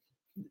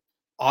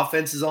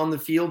 Offense is on the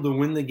field to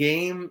win the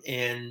game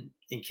and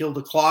kill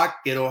the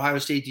clock, get Ohio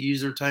State to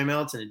use their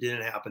timeouts, and it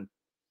didn't happen.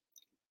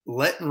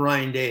 Letting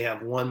Ryan Day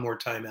have one more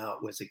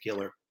timeout was a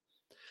killer.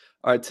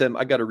 All right, Tim,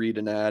 I got to read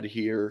an ad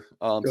here.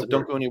 So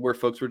don't go anywhere,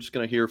 folks. We're just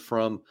going to hear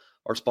from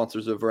our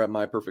sponsors over at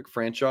My Perfect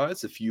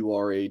Franchise. If you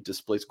are a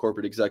displaced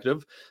corporate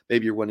executive,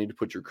 maybe you're wanting to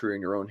put your career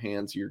in your own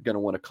hands, you're going to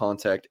want to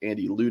contact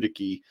Andy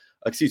Ledecky.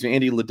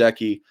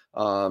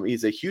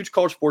 He's a huge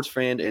college sports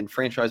fan and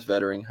franchise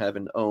veteran,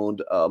 having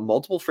owned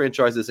multiple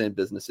franchises and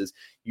businesses.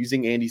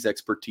 Using Andy's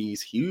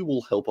expertise, he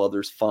will help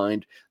others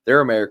find their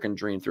American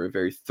dream through a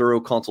very thorough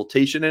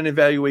consultation and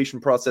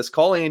evaluation process.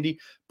 Call Andy,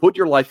 put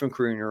your life and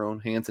career in your own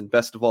hands, and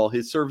best of all,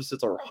 his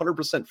services are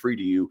 100% free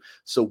to you.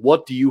 So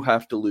what do you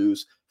have to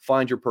lose?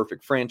 Find your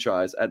perfect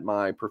franchise at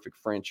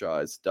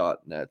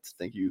myperfectfranchise.net.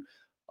 Thank you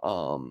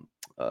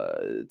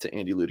to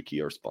Andy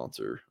Ledecky, our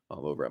sponsor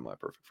over at My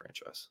Perfect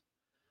Franchise.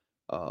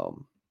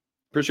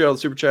 Appreciate all the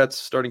super chats.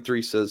 Starting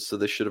 3 says, so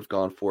they should have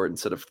gone for it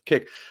instead of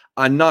kick.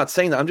 I'm not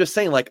saying that. I'm just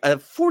saying, like, a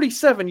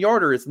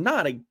 47-yarder is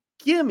not a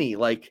gimme.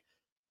 Like,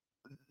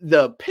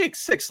 the pick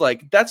 6,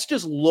 like, that's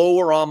just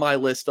lower on my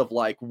list of,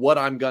 like, what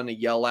I'm going to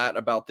yell at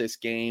about this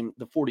game.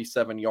 The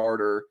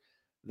 47-yarder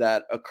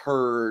that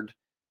occurred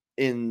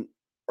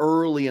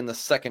early in the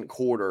second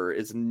quarter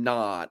is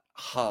not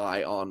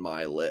high on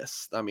my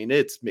list. I mean,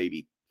 it's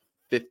maybe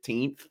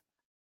 15th.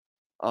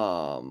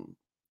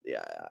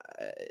 Yeah.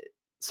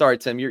 Sorry,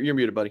 Tim, you're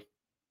muted, buddy.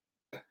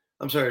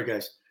 I'm sorry,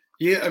 guys.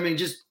 Yeah,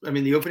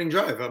 the opening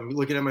drive. I'm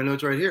looking at my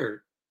notes right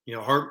here.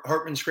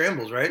 Hartman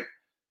scrambles, right?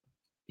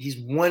 He's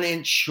 1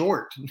 inch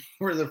short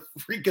where the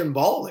freaking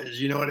ball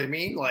is. You know what I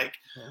mean? Like,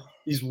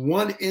 he's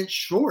 1 inch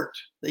short.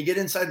 They get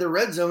inside the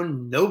red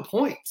zone, no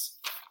points.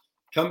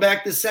 Come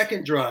back the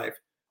second drive,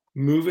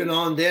 moving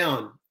on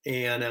down.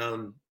 And,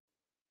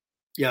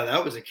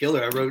 that was a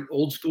killer. I wrote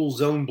old school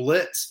zone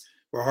blitz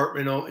where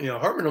Hartman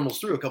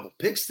almost threw a couple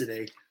picks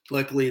today.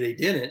 Luckily, they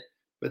didn't,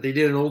 but they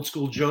did an old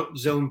school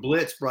zone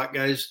blitz, brought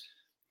guys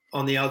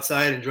on the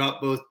outside and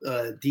dropped both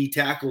D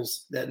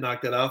tackles that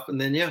knocked it off. And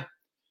then,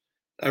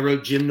 I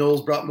wrote Jim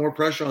Knowles brought more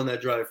pressure on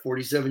that drive.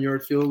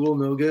 47-yard field goal,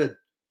 no good.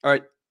 All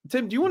right,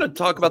 Tim, do you want to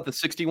talk about the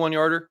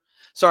 61-yarder?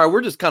 Sorry,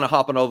 we're just kind of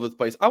hopping all over the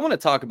place. I want to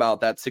talk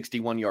about that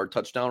 61-yard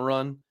touchdown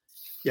run.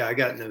 Yeah, I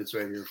got notes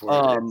right here for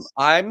you.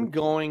 I'm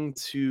going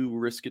to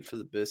risk it for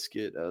the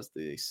biscuit, as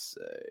they say.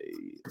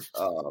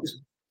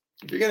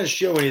 If you're going to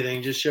show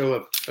anything, just show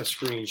a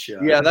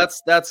screenshot. Yeah,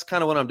 that's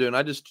kind of what I'm doing.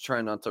 I just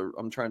try not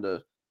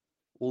to.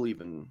 We'll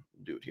even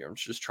do it here. I'm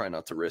just trying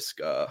not to risk.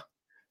 No,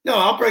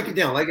 I'll break it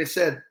down. Like I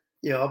said,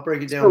 I'll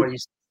break it down.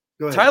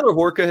 Go ahead. Tyler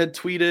Horka had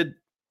tweeted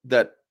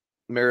that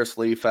Maris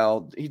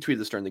Leafow. He tweeted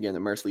this during the game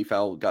that Maris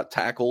Leafow got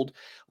tackled.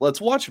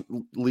 Let's watch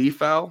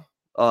Leafow.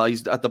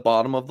 He's at the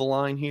bottom of the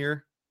line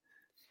here.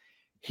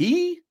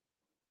 He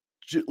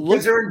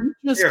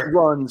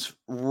runs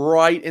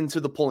right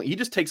into the pulling. He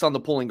just takes on the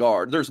pulling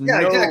guard. There's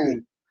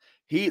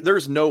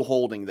there's no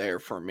holding there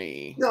for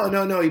me.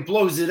 No. He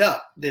blows it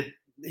up.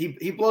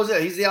 He blows it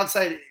up. He's the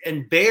outside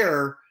and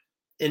bear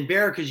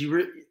because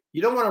you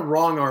don't want to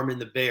wrong arm in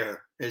the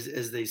bear,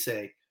 as they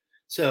say.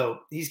 So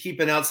he's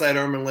keeping outside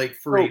arm and leg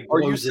free.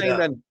 Are you saying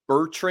that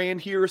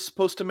Bertrand here is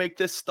supposed to make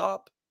this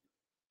stop?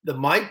 The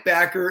Mike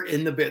backer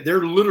in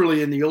they're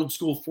literally in the old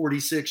school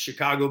 46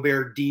 Chicago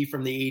Bear D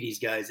from the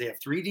 80s, guys. They have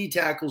 3 D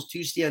tackles,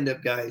 2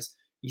 stand-up guys.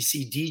 You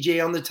see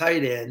DJ on the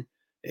tight end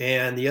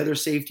and the other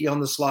safety on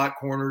the slot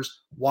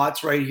corners.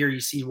 Watts right here.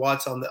 You see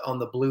Watts on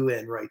the blue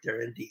end right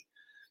there in D.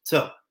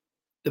 So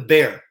the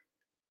Bear,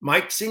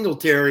 Mike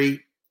Singletary,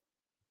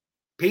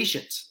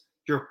 patience.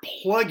 You're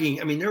plugging.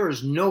 I mean, there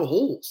is no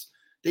holes.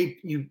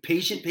 You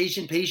patient,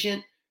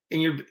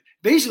 and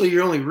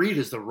your only read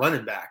is the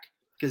running back.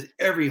 Because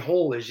every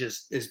hole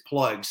is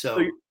plugged.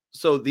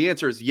 So the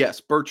answer is yes.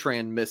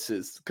 Bertrand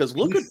misses because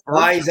he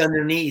flies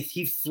underneath.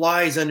 He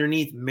flies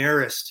underneath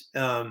Marist,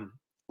 and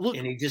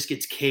he just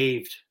gets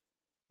caved.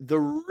 The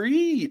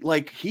read,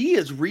 he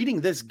is reading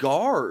this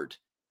guard,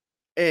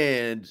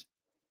 and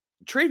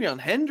Travion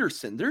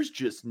Henderson. There's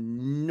just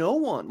no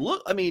one.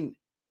 Look, I mean,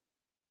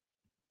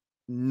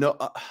 no.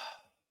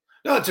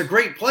 No, it's a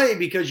great play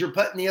because you're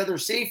putting the other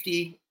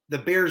safety. The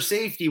Bears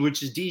safety,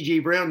 which is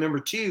DJ Brown, number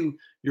 2,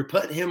 you're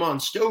putting him on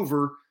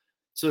Stover.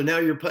 So now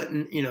you're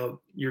putting,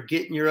 you're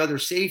getting your other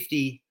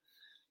safety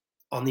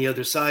on the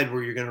other side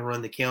where you're going to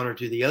run the counter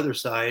to the other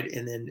side.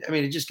 And then, I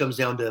mean, it just comes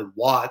down to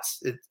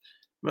Watts.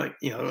 I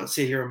don't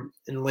sit here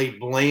and lay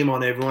blame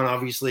on everyone.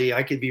 Obviously,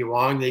 I could be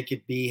wrong. They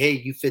could be, hey,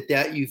 you fit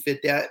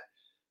that.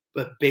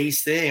 But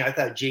base thing, I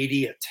thought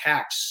JD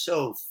attacked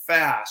so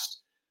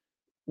fast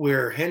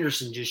where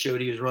Henderson just showed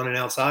he was running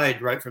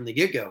outside right from the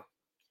get-go.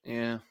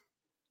 Yeah.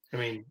 I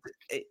mean,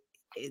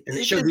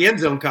 it showed the end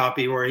zone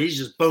copy where he's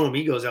just boom,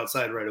 he goes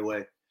outside right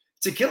away.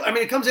 It's a kill. I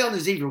mean, it comes down to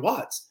Xavier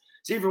Watts.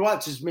 Xavier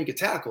Watts just make a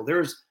tackle.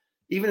 There's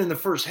even in the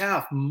first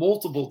half,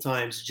 multiple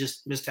times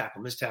just missed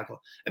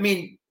tackle. I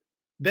mean,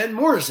 Ben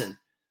Morrison,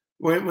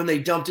 when they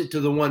dumped it to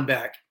the one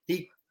back,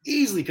 he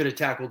easily could have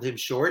tackled him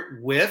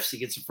short, whiffs, he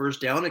gets a first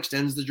down,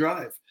 extends the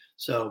drive.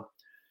 So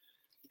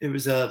it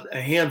was a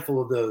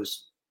handful of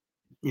those.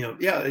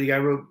 The guy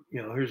wrote,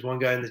 here's one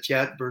guy in the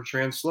chat,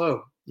 Bertrand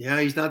slow.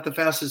 Yeah, he's not the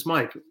fastest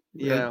Mike.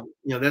 Yeah.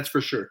 That's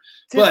for sure.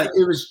 But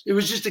it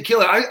was just a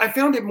killer. I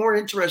found it more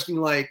interesting,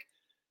 because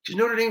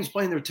Notre Dame's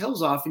playing their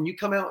tails off, and you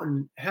come out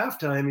in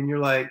halftime and you're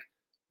like,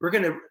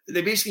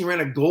 they basically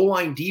ran a goal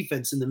line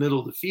defense in the middle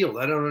of the field.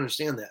 I don't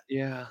understand that.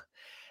 Yeah.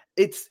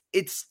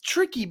 It's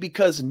tricky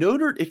because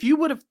if you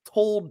would have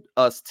told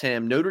us,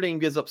 Tim, Notre Dame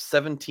gives up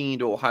 17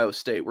 to Ohio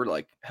State, we're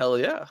like, hell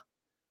yeah.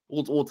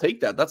 We'll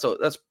take that. That's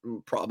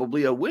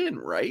probably a win,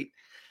 right?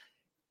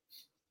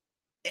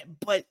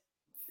 But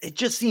it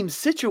just seems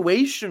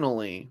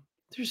situationally,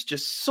 there's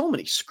just so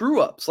many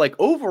screw ups.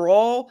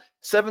 Overall,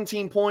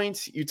 17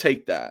 points, you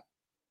take that,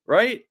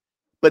 right?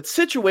 But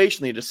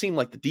situationally, it just seemed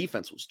like the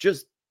defense was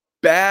just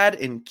bad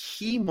in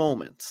key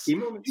moments. Do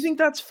you think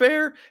that's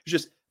fair? It's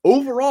just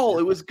overall,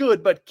 it was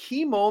good, but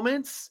key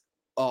moments,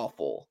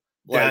 awful.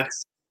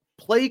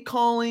 Play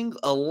calling,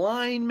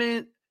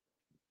 alignment,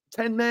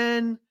 10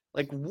 men.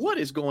 What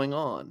is going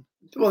on?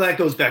 Well, that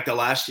goes back to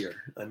last year.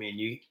 I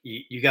mean,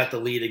 you got the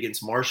lead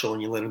against Marshall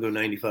and you let him go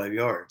 95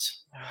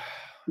 yards.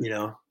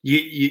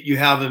 You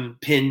have him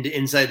pinned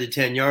inside the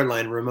 10-yard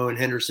line. Ramon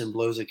Henderson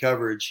blows a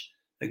coverage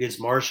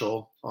against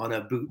Marshall on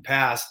a boot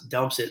pass,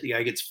 dumps it. The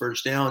guy gets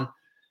first down,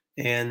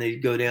 and they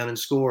go down and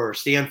score.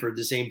 Stanford,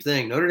 the same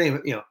thing. Notre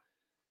Dame,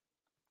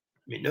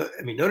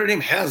 Notre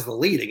Dame has the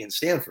lead against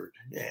Stanford,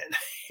 and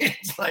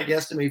it's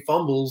estimate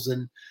fumbles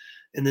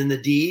and then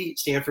the D,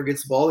 Stanford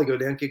gets the ball, they go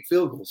down, kick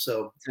field goal.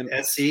 So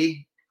SC,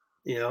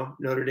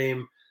 Notre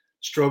Dame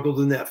struggled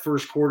in that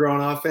first quarter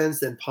on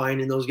offense. Then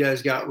Pine and those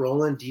guys got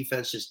rolling.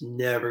 Defense just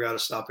never got to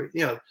stop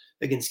it.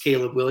 Against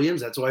Caleb Williams,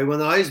 that's why he won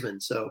the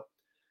Heisman. So,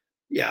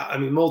 yeah, I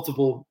mean,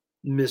 multiple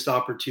missed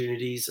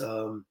opportunities.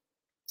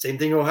 Same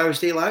thing Ohio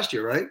State last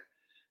year, right?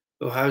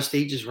 Ohio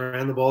State just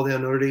ran the ball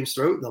down Notre Dame's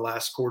throat in the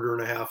last quarter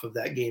and a half of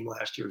that game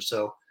last year.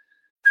 So,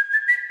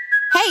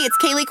 Hey, it's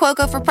Kaylee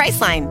Cuoco for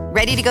Priceline.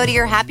 Ready to go to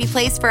your happy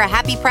place for a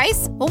happy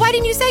price? Well, why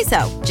didn't you say so?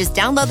 Just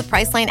download the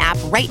Priceline app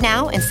right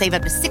now and save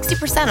up to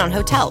 60% on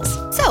hotels.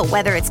 So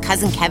whether it's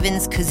Cousin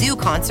Kevin's Kazoo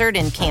Concert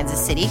in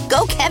Kansas City,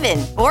 go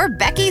Kevin, or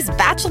Becky's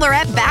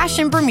Bachelorette Bash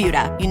in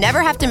Bermuda, you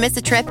never have to miss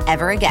a trip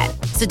ever again.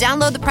 So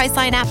download the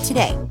Priceline app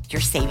today. Your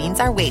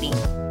savings are waiting.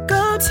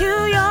 Go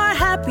to your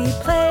happy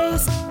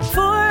place for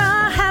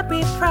a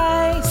happy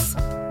price.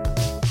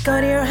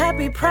 Go to your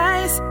happy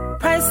price,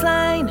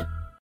 Priceline.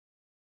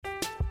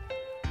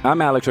 I'm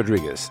Alex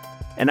Rodriguez.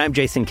 And I'm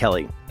Jason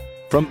Kelly.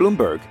 From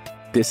Bloomberg,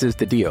 this is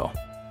The Deal.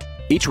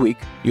 Each week,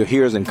 you'll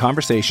hear us in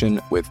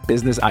conversation with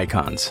business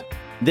icons.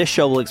 This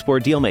show will explore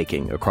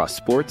deal-making across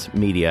sports,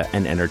 media,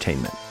 and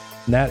entertainment.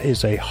 That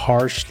is a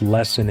harsh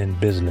lesson in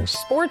business.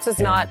 Sports is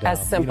not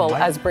as simple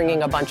as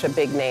bringing a bunch of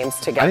big names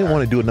together. I didn't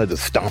want to do another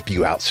stomp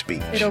you out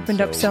speech. It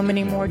opened up so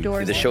many more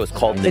doors. The show is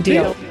called The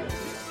Deal.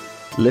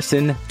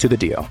 Listen to The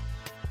Deal.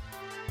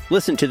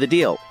 Listen to The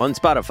Deal on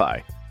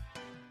Spotify.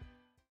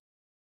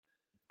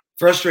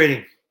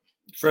 Frustrating.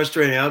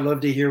 I'd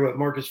love to hear what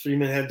Marcus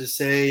Freeman had to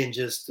say, and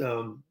just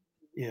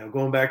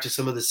going back to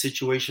some of the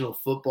situational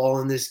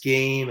football in this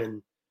game,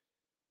 and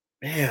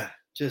man,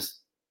 dude,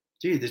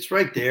 it's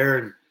right there.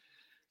 And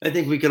I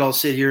think we could all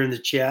sit here in the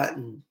chat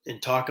and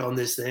talk on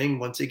this thing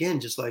once again,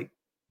 just like,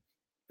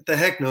 what the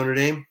heck, Notre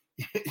Dame?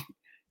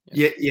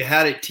 you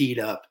had it teed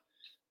up.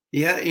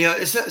 Yeah,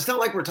 it's not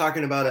like we're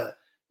talking about a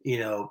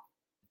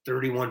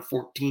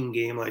 31-14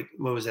 game, like,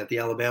 what was that, the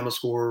Alabama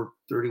score,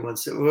 31,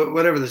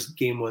 whatever this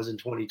game was in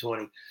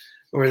 2020,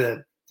 or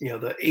the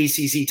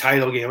ACC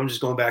title game. I'm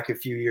just going back a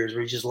few years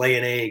where you just lay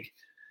an egg,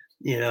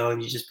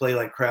 and you just play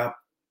like crap.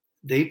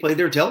 They played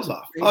their tails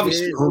off.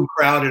 Obviously, home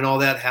crowd and all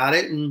that had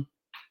it and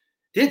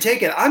didn't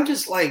take it. I'm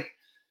just like,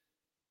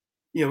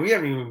 we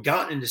haven't even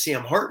gotten into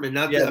Sam Hartman.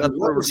 What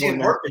were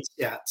Sam Hartman's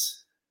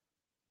stats?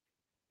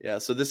 Yeah,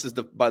 so this is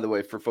by the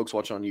way, for folks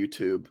watching on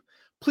YouTube,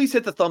 please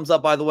hit the thumbs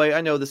up, by the way.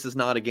 I know this is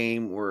not a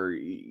game where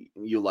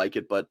you like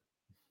it, but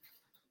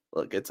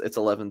look, it's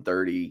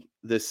 11:30.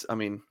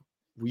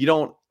 We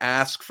don't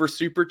ask for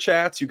super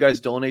chats. You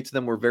guys donate to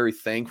them. We're very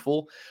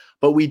thankful.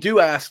 But we do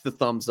ask the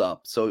thumbs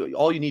up. So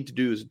all you need to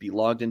do is be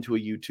logged into a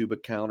YouTube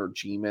account or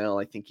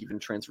Gmail. I think even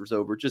transfers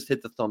over. Just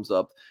hit the thumbs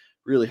up.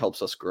 Really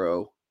helps us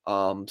grow.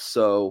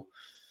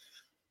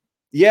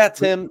 Yeah,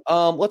 Tim,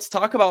 let's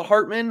talk about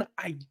Hartman.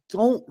 I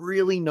don't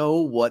really know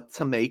what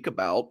to make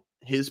about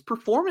his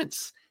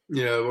performance.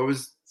 Yeah, what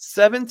was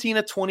 17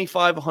 of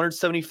 25,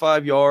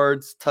 175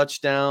 yards,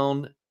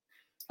 touchdown.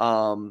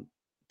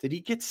 Did he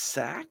get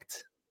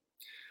sacked?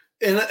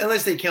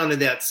 Unless they counted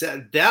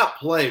that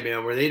play,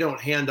 man, where they don't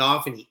hand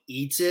off and he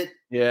eats it.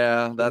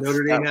 Yeah, that's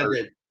Notre Dame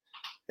had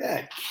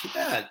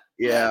that.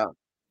 Yeah,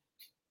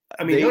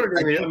 I mean, Notre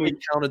Dame. They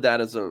counted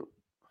that as a.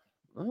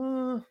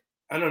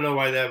 I don't know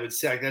why that would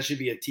sack. That should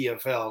be a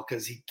TFL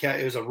because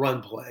it was a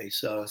run play,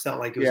 so it's not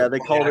like it was. Yeah, they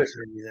called it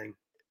or anything.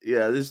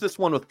 Yeah, there's this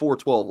one with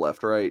 4:12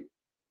 left, right?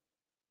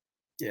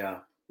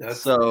 Yeah,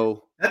 that's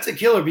a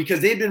killer because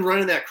they've been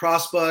running that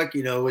crossbuck,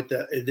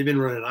 they've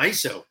been running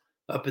ISO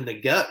up in the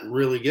gut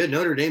really good.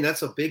 Notre Dame,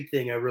 that's a big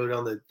thing I wrote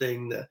on the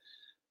thing.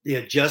 The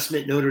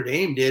adjustment Notre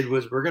Dame did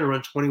was we're going to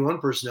run 21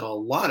 personnel a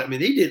lot. I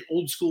mean, they did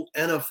old school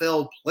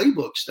NFL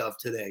playbook stuff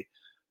today.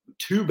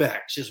 2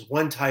 backs, just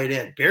 1 tight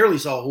end. Barely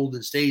saw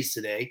Holden Stays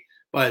today,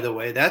 by the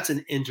way. That's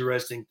an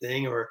interesting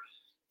thing, or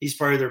he's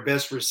probably their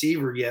best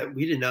receiver yet.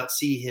 We did not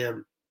see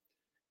him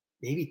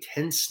maybe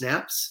 10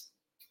 snaps,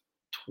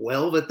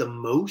 12 at the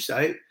most.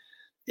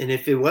 And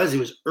if it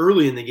was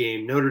early in the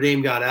game. Notre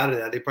Dame got out of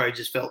that. They probably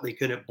just felt they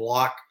couldn't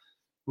block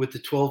with the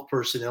 12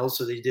 personnel,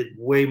 so they did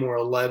way more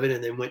 11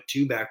 and then went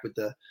 2 back with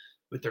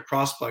their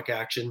crossbuck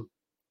action.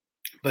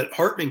 But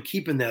Hartman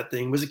keeping that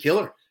thing was a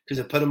killer because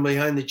it put him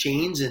behind the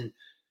chains and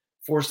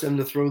forced them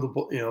to throw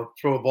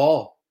a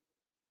ball.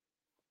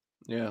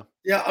 Yeah.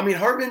 Yeah, I mean,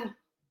 Hartman,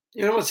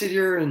 I'm going to sit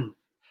here and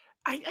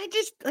I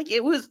just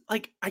it was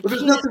like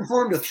there's nothing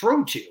for him to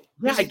throw to.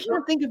 Yeah, I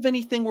can't think of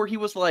anything where he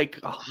was like,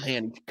 oh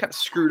man, he kind of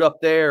screwed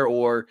up there,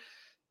 or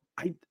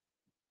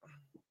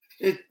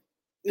it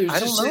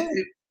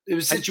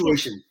was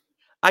situation.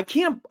 I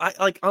can't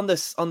on the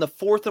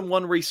 4th and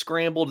 1 where he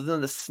scrambled and then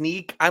the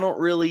sneak. I don't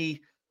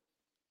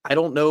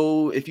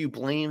know if you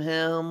blame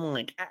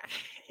him.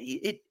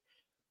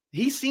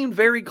 He seemed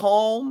very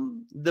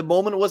calm. The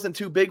moment wasn't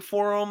too big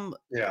for him.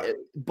 Yeah,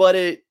 but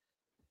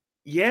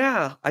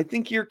I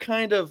think you hit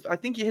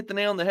the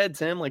nail on the head,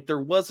 Tim. Like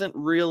there wasn't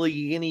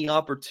really any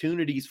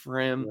opportunities for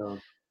him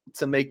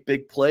to make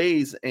big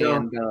plays.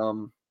 And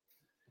go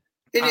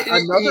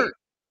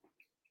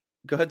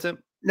ahead,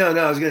 Tim. No,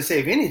 I was going to say,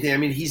 if anything, I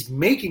mean, he's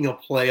making a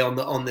play on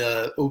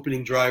the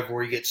opening drive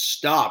where he gets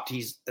stopped.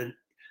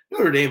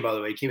 Notre Dame, by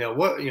the way, came out.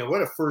 What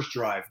a first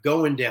drive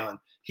going down.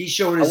 He's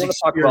showing his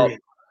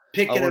experience,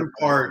 picking it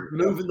apart,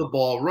 moving the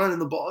ball, running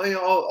the ball,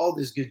 all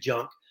this good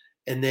junk,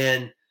 and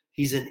then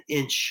he's an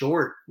inch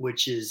short,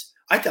 which is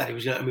I thought he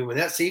was going to. I mean, when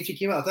that safety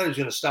came out, I thought he was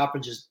going to stop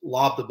and just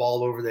lob the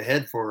ball over the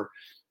head for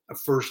a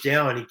first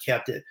down, and he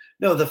kept it.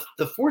 No, the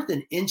 4th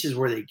and inches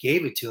where they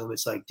gave it to him,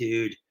 it's like,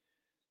 dude.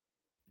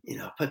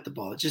 put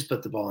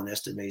the ball in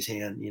Estime's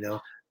hand.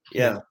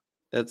 Yeah,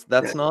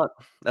 that's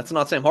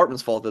not Sam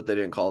Hartman's fault that they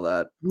didn't call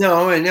that.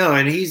 No, I know,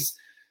 and he's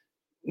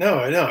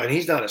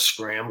not a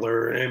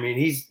scrambler. I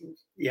mean,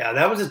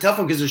 that was a tough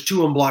one because there's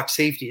two unblocked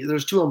safety.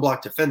 There's two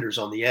unblocked defenders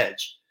on the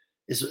edge,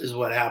 is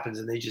what happens,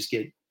 and they just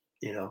get,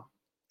 and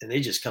they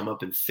just come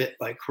up and fit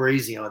like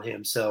crazy on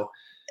him. So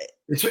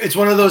it's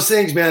one of those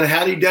things, man.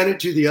 Had he done it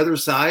to the other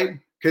side,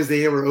 because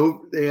they had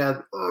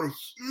a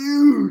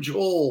huge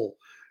hole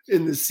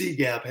in the C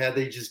gap, had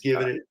they just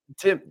given it.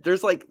 Tim,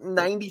 there's like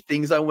 90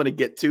 things I want to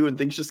get to, and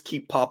things just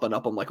keep popping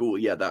up. I'm like, oh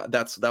yeah,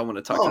 that I want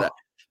to talk to that.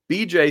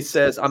 BJ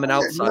says, I'm an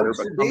outsider,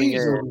 but coming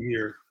in over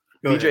here.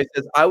 BJ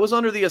says, I was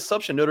under the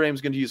assumption Notre Dame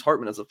is going to use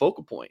Hartman as a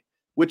focal point,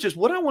 which is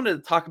what I wanted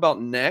to talk about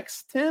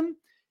next, Tim.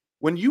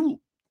 When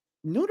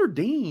Notre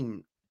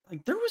Dame,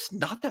 like, there was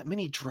not that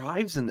many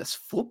drives in this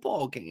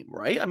football game,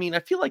 right? I mean, I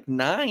feel like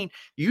 9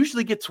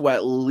 usually get to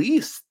at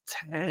least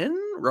 10,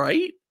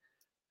 right?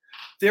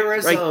 There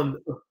is,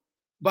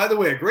 by the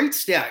way, a great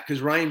stat,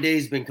 because Ryan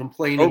Day's been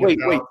complaining. Oh, wait,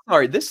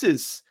 sorry.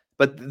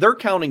 But they're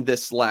counting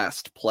this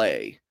last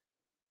play,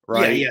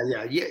 right?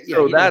 Yeah.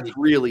 So that's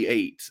really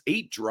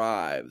 8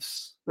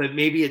 drives. But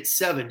maybe it's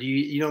 7.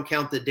 You don't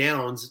count the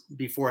downs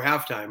before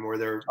halftime where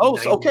they're. Oh,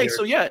 okay.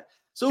 So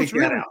it's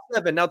really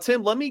 7. Now,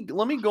 Tim, let me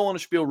go on a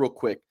spiel real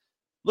quick.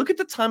 Look at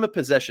the time of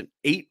possession.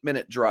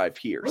 8-minute drive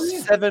here,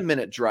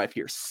 7-minute drive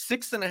here,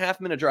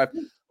 6.5-minute drive.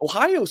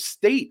 Ohio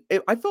State,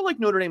 I felt like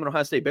Notre Dame and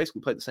Ohio State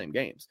basically played the same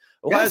games.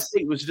 Ohio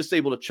State was just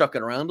able to chuck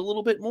it around a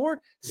little bit more.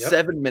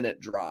 7-minute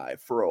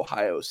drive for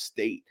Ohio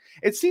State.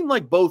 It seemed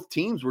like both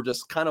teams were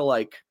just kind of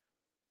like,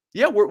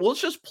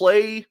 let's just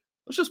play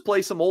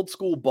some old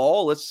school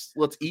ball. Let's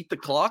eat the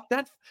clock.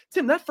 That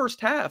first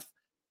half,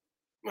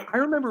 I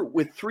remember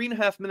with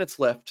 3.5 minutes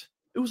left,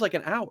 it was like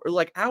an hour.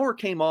 Hour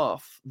came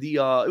off the.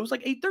 It was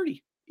like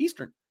 8:30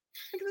 Eastern.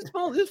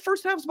 This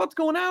first half was about to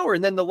go an hour,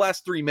 and then the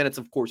last 3 minutes,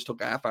 of course,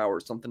 took a half hour or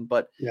something.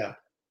 But yeah.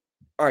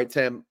 All right,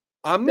 Tim.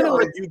 I'm gonna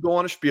let you go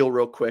on a spiel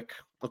real quick.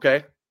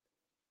 Okay.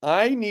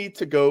 I need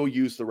to go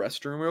use the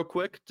restroom real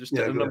quick. Just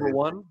number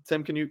one.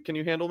 Tim, can you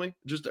handle me?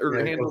 Just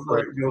handle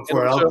go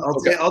for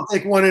it. I'll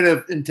take one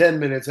in 10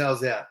 minutes. How's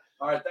that?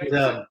 All right. Thank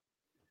you.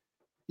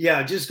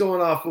 Yeah, just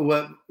going off of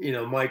what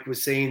Mike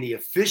was saying, the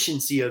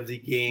efficiency of the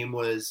game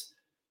was.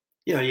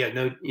 You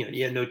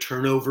had no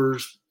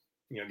turnovers.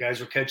 Guys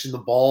were catching the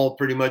ball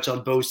pretty much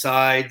on both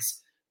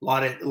sides. A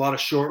lot of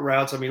short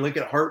routes. I mean, look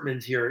at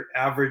Hartman's here.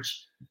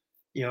 Average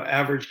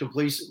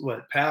completion,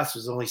 pass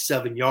was only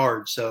 7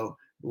 yards. So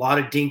a lot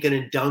of dinking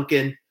and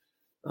dunking,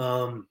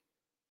 rolling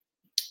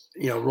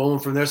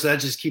from there. So that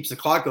just keeps the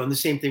clock going. The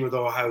same thing with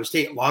Ohio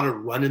State. A lot of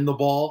running the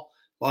ball,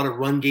 a lot of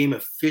run game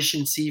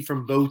efficiency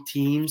from both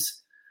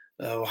teams.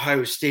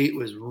 Ohio State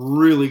was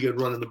really good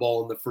running the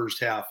ball in the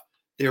first half.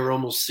 They were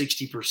almost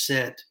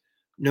 60%.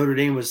 Notre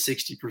Dame was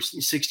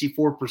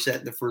 64%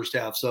 in the first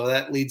half. So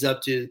that leads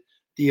up to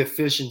the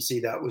efficiency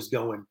that was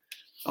going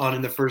on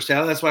in the first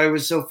half. That's why it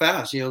was so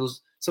fast.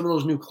 Some of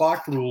those new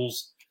clock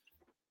rules,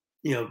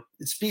 it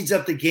speeds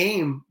up the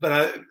game.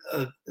 But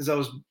as I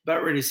was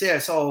about ready to say, I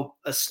saw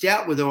a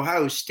stat with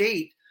Ohio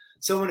State.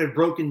 Someone had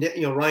broken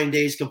down, Ryan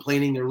Day's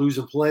complaining they're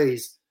losing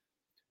plays.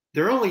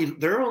 They're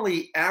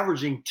only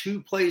averaging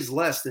 2 plays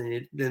less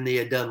than they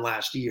had done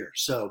last year.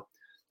 So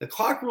the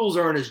clock rules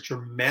aren't as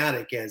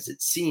dramatic as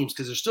it seems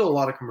because there's still a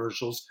lot of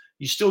commercials.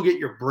 You still get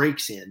your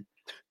breaks in.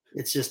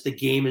 It's just the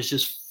game is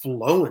just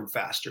flowing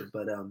faster.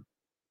 But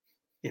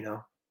I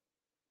know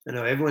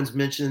everyone's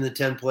mentioning the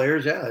 10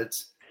 players. Yeah,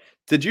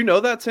 Did you know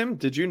that, Tim?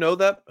 Did you know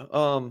that?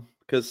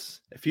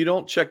 Because if you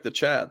don't check the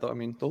chat,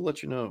 they'll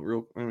let you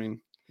know.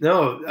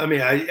 No, I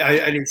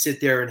didn't sit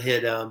there and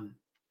hit.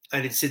 I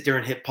didn't sit there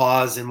and hit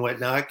pause and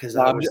whatnot because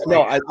I was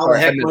how the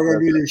heck am I going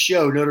to do this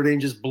show? Notre Dame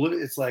just blew.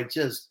 It's like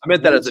just. I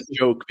meant that as a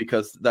joke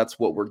because that's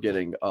what we're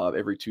getting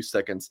every 2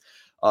 seconds.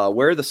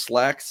 Wear the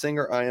Slack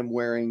singer. I am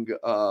wearing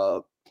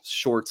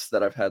shorts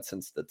that I've had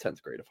since the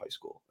 10th grade of high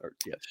school.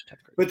 10th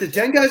grade. But the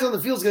 10 guys on the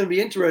field is going to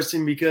be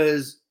interesting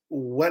because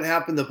what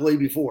happened the play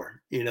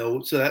before?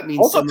 So that means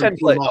also 10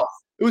 plays.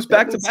 It was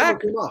back to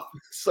back.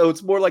 So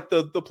it's more like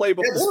the play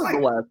before the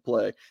last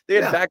play. They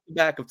had back to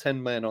back of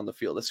 10 men on the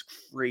field. That's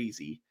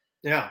crazy.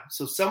 Yeah,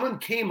 so someone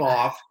came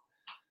off.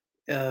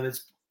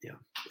 It's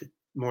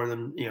more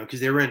than because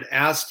they were in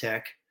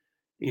Aztec,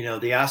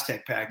 the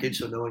Aztec package,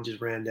 so no one just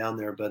ran down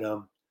there. But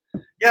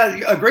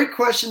a great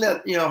question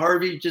that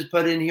Harvey just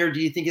put in here. Do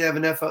you think you have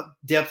enough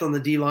depth on the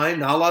D line?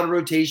 Not a lot of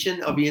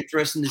rotation. I'll be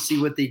interested to see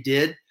what they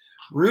did.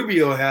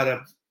 Rubio had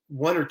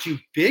 1 or 2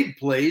 big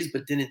plays,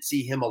 but didn't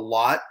see him a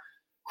lot.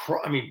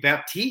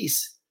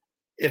 Baptiste,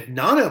 if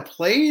Nana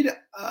played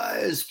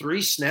his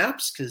 3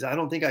 snaps, because I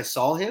don't think I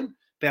saw him.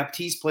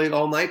 Baptiste played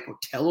all night.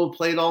 Portello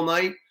played all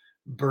night.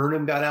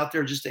 Burnham got out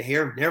there just a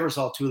hair. Never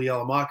saw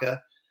Tulialamaka.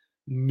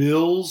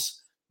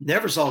 Mills,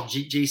 never saw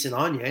Jason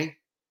Anye.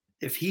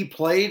 If he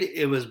played,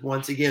 it was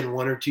once again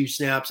 1 or 2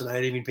 snaps, and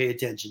I didn't even pay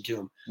attention to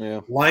him.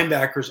 Yeah.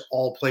 Linebackers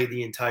all played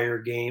the entire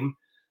game,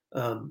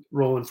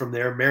 rolling from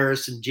there.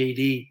 Maris and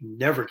JD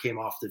never came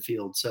off the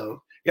field.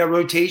 So Yeah,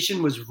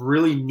 rotation was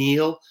really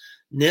nil.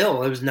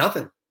 It was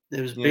nothing.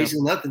 It was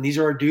basically nothing. These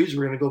are our dudes.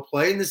 We're going to go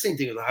play. And the same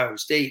thing with Ohio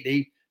State.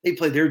 They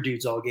played their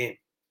dudes all game.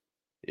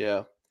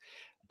 Yeah.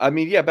 I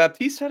mean, yeah,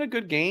 Baptiste had a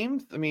good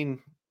game. I mean,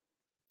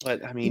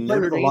 he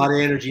played with a lot of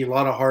energy, a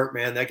lot of heart,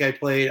 man. That guy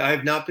played. I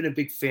have not been a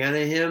big fan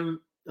of him.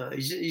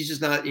 He's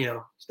just not, he's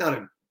not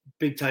a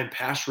big time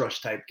pass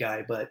rush type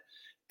guy, but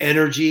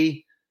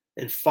energy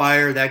and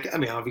fire.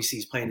 Obviously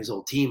he's playing his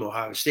old team,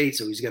 Ohio State,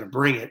 so he's going to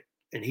bring it.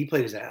 And he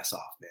played his ass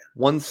off, man.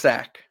 1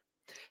 sack.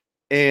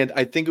 And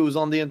I think it was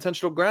on the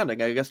intentional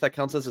grounding. I guess that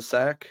counts as a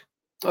sack.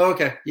 Oh,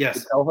 okay.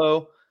 Yes.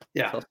 Elho.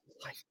 Yeah. Damn.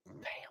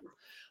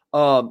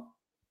 All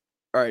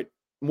right.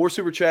 More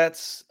super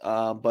chats,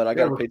 but I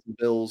got to pay some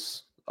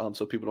bills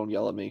so people don't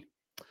yell at me.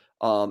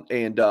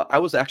 I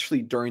was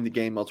actually, during the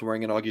game, I was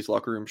wearing an Augie's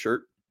Locker Room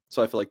shirt,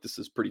 so I feel like this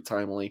is pretty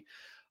timely.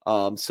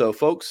 So,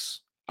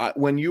 folks,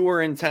 when you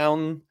are in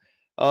town,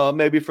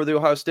 maybe for the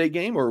Ohio State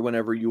game or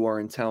whenever you are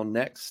in town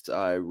next,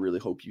 I really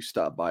hope you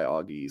stop by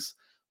Augie's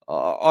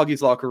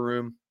Locker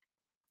Room.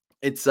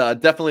 It's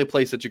definitely a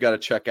place that you got to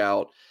check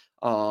out.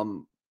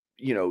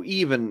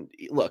 Even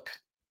look,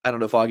 I don't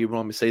know if Augie would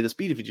want me to say this,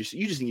 but if you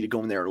just need to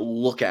go in there and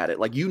look at it.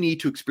 Like, you need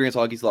to experience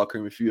Augie's Locker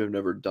Room if you have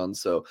never done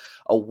so.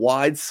 A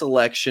wide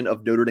selection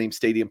of Notre Dame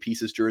Stadium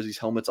pieces, jerseys,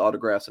 helmets,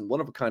 autographs, and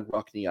one-of-a-kind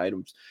Rockney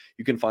items.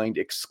 You can find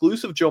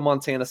exclusive Joe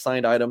Montana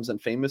signed items and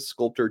famous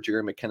sculptor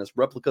Jerry McKenna's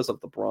replicas of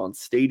the bronze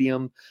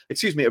statues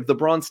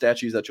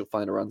that you'll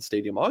find around the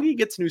stadium. Augie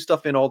gets new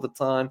stuff in all the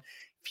time.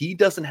 If he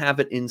doesn't have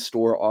it in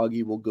store,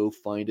 Augie will go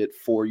find it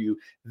for you.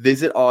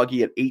 Visit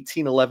Augie at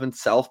 1811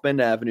 South Bend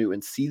Avenue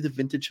and see the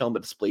vintage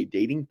helmet display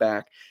dating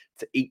back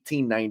to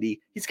 1890.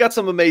 He's got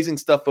some amazing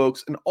stuff,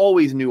 folks, and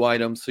always new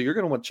items, so you're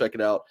going to want to check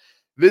it out.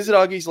 Visit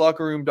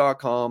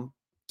augieslockerroom.com.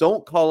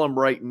 Don't call him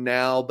right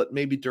now, but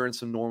maybe during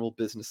some normal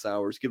business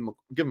hours. Give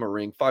him a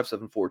ring,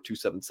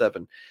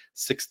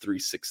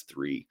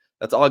 574-277-6363.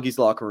 That's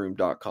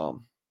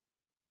augieslockerroom.com.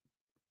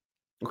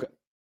 Okay.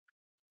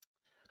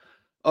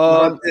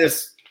 About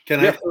this,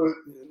 I?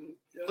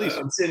 Please.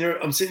 I'm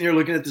sitting here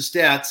looking at the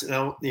stats, and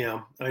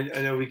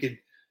I know we could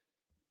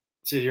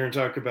sit here and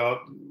talk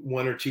about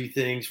one or two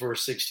things for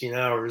 16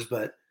 hours,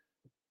 but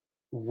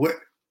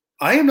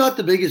I am not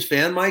the biggest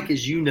fan, Mike,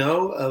 as you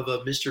know,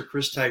 of Mr.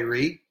 Chris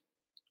Tyree.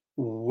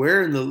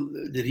 Where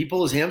did he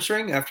pull his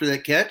hamstring after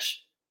that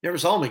catch? Never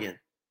saw him again.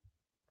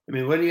 I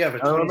mean, what do you have? A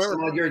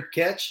 25-yard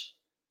catch,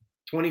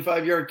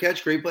 25-yard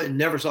catch, great play.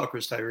 Never saw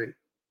Chris Tyree.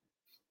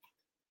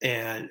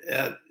 And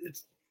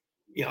it's,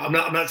 I'm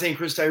not saying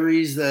Chris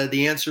Tyree's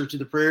the answer to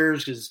the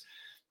prayers because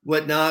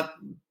whatnot,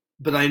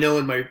 but I know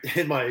in my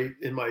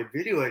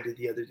video I did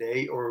the other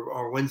day or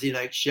our Wednesday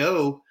night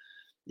show,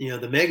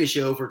 the mega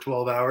show for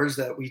 12 hours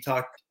that we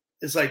talked.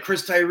 It's like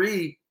Chris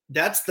Tyree.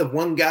 That's the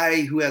one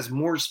guy who has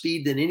more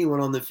speed than anyone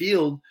on the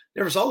field.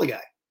 Never saw the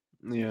guy.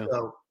 Yeah.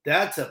 So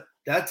that's a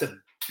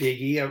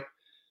biggie.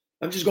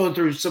 I'm just going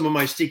through some of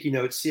my sticky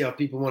notes, see how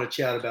people want to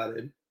chat about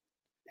it.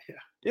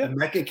 Yeah.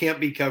 Mecca can't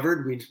be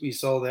covered. We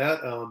saw that.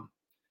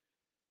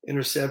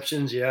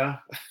 Interceptions, yeah.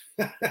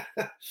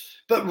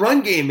 But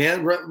run game,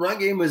 man. Run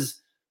game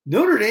was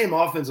Notre Dame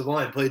offensive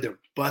line played their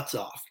butts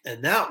off,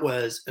 and that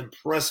was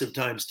impressive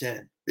times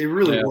 10. They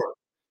really were.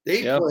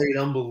 They played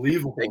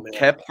unbelievable, they man.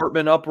 Kept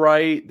Hartman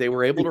upright. They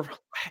were able to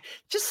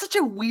 – just such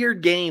a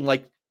weird game.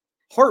 Like,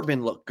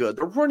 Hartman looked good.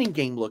 The running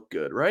game looked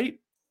good, right?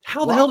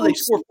 How the hell did they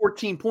score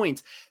 14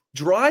 points?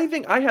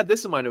 Driving – I had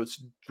this in my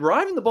notes.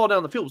 Driving the ball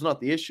down the field was not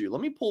the issue.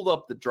 Let me pull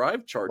up the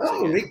drive charts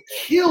again. They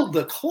killed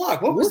the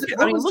clock. What was the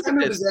time of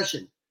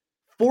possession?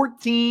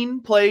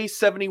 14 plays,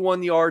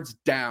 71 yards,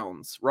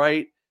 downs,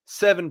 right?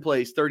 7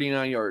 plays,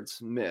 39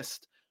 yards,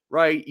 missed,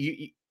 right?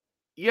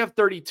 You have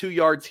 32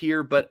 yards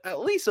here, but at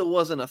least it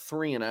wasn't a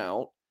 3 and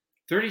out.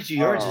 32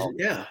 yards,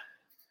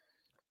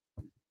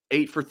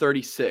 8 for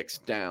 36,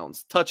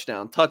 downs,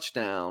 touchdown.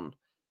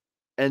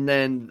 And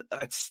then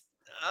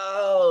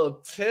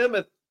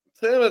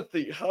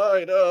Timothy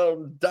Hyde,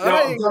 I'm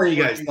dying. I'm telling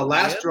you guys, the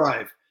last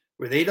drive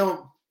where they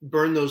don't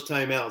burn those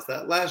timeouts,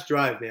 that last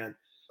drive, man,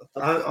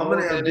 I'm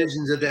going to have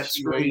visions of that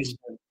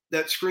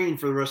screen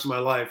for the rest of my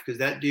life because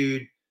that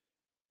dude,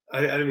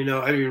 I don't even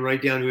know. I didn't even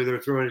write down who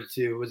they're throwing it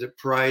to. Was it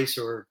Price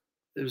or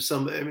it was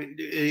some? I mean,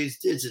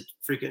 it's a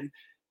freaking.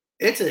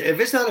 If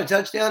it's not a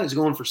touchdown, it's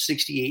going for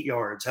 68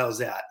 yards. How's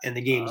that? And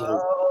the game's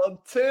over.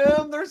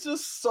 Tim, there's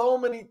just so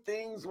many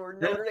things where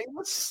Notre Dame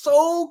was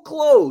so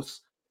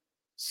close,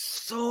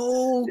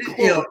 so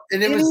close.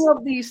 And any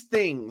of these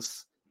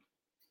things,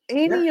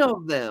 any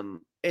of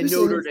them, and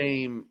Notre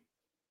Dame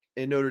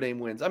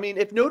wins. I mean,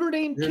 if Notre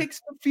Dame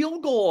kicks the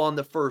field goal on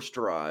the first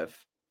drive.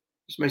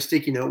 It's my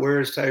sticky note. Where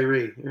is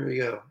Tyree? There we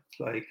go.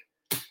 Like,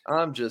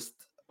 I'm just.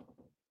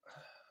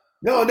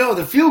 No,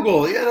 the field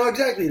goal. Yeah, no,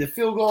 exactly. The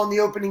field goal on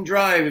the opening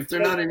drive. If they're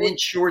not an inch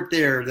short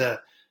there, the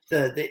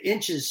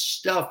inches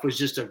stuff was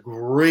just a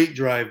great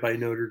drive by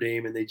Notre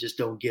Dame, and they just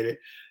don't get it.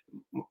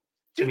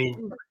 I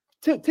mean,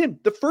 Tim,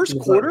 the first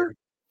quarter,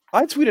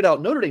 I tweeted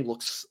out Notre Dame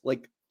looks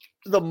like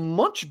the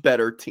much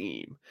better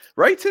team,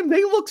 right, Tim?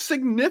 They look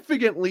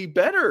significantly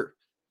better,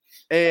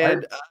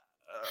 and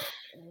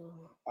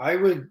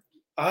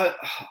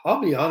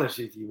I'll be honest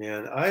with you,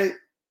 man.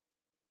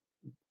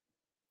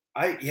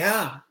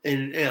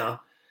 And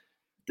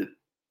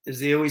as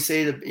they always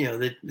say,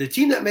 the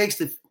team that makes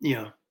the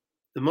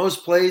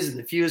most plays and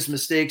the fewest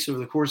mistakes over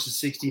the course of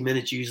 60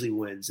 minutes usually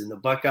wins. And the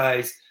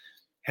Buckeyes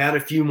had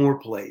a few more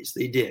plays.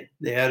 They did.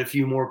 They had a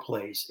few more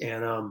plays,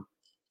 and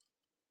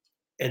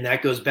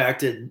that goes back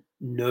to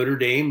Notre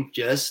Dame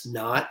just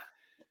not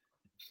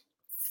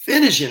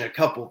finishing a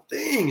couple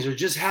things, or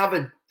just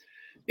having,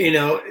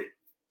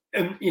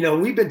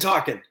 we've been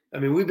talking. I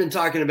mean, we've been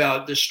talking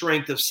about the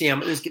strength of Sam.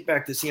 Let's get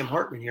back to Sam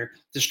Hartman here.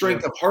 The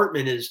strength of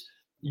Hartman is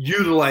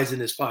utilizing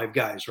his 5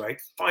 guys, right?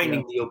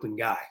 Finding the open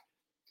guy.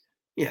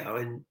 And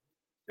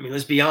I mean,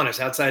 let's be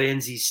honest, outside of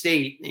NC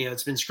State,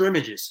 it's been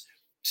scrimmages.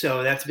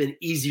 So that's been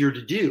easier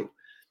to do.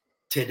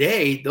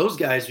 Today, those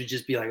guys would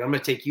just be like, I'm going to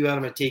take you out.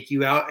 I'm going to take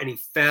you out. And he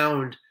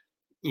found,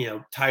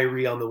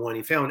 Tyree on the one.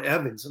 He found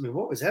Evans. I mean,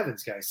 what was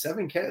Evans, guys?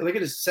 Look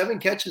at his 7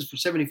 catches for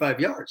 75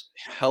 yards.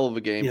 Hell of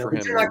a game for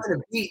him. You're not going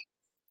to beat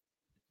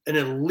an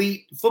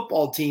elite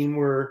football team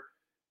where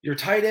your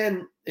tight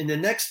end and the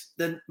next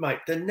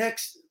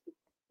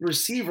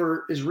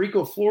receiver is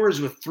Rico Flores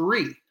with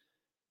 3.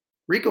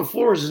 Rico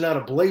Flores is not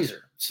a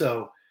Blazer.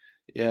 So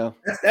yeah,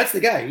 that's the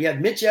guy. He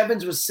had Mitch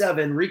Evans with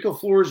 7, Rico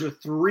Flores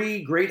with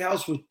 3,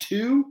 Greathouse with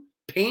 2,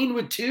 Payne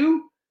with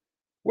 2.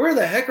 Where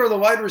the heck are the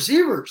wide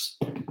receivers?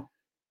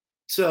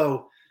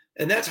 So,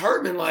 and that's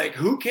Hartman. Like,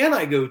 who can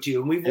I go to?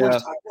 And we've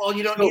always talked, well,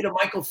 you don't need a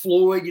Michael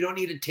Floyd, you don't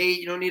need a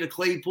Tate, you don't need a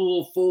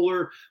Claypool,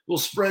 Fuller. We'll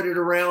spread it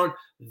around.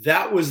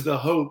 That was the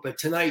hope. But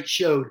tonight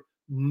showed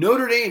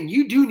Notre Dame,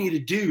 you do need a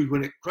dude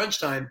when at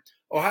crunch time.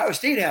 Ohio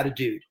State had a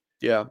dude.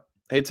 Yeah.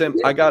 Hey, Tim,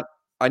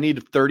 I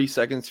need 30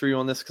 seconds for you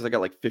on this because I got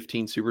like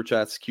 15 super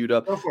chats queued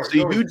up. So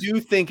you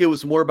do think it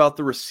was more about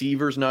the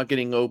receivers not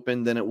getting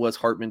open than it was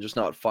Hartman just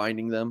not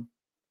finding them?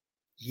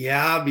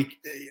 Yeah,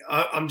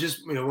 I'm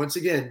just, once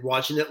again,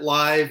 watching it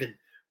live and,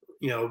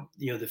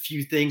 the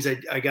few things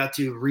I got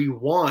to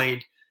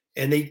rewind,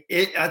 and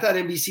I thought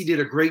NBC did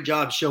a great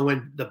job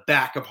showing the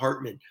back of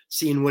Hartman,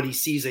 seeing what he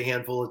sees a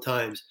handful of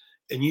times.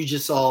 And you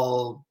just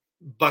saw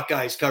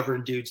Buckeyes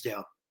covering dudes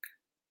down.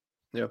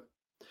 Yeah.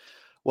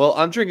 Well,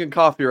 I'm drinking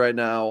coffee right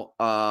now.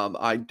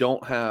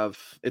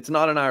 It's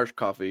not an Irish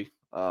coffee.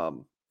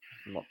 Well,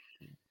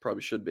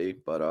 probably should be,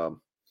 but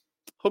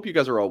hope you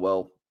guys are all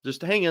well.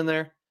 Just hang in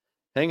there.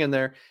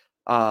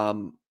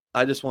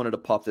 I just wanted to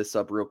pop this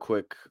up real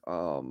quick.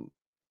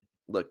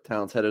 Look,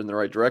 Talent's headed in the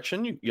right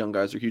direction. You young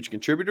guys are huge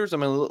contributors. I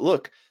mean,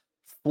 look,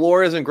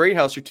 Flores and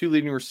Greathouse, your 2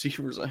 leading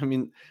receivers. I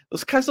mean,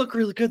 those guys look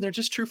really good. They're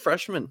just true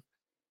freshmen.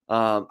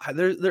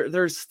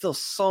 There's still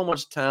so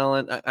much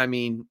talent. I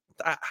mean,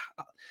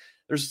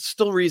 there's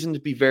still reason to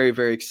be very,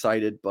 very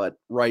excited, but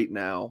right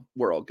now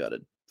we're all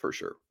gutted for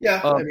sure. Yeah.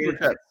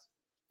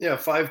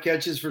 5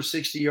 catches for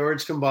 60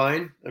 yards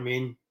combined. I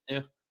mean,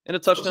 yeah. And a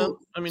touchdown.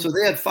 So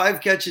they had 5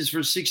 catches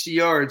for 60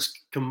 yards.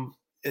 And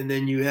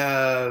then you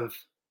have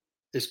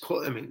this.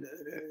 Colsey.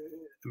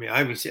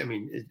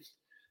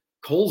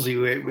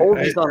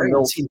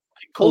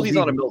 Colsey's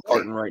on a milk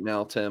carton right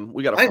now, Tim.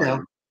 We got to find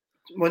him.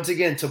 Once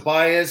again,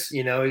 Tobias,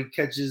 he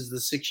catches the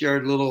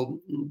 6-yard little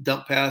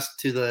dump pass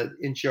to the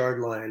inch-yard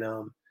line.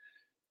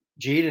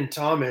 Jaden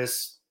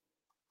Thomas,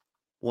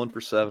 1 for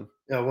 7.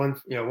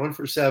 1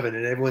 for 7,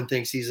 and everyone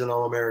thinks he's an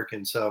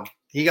All-American. So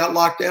he got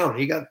locked down.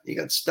 He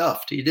got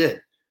stuffed. He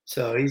did.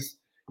 So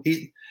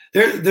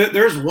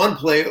there's one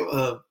play.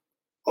 It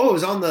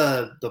was on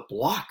the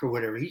block or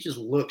whatever. He just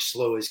looked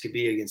slow as could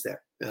be against that.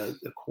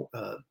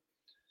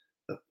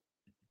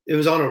 It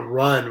was on a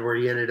run where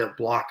he ended up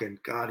blocking.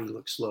 God, he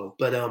looked slow.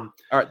 But all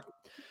right.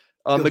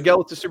 Miguel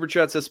with the super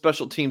chat says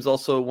special teams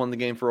also won the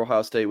game for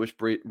Ohio State. Wish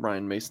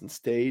Brian Mason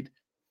stayed.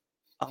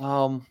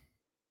 Well,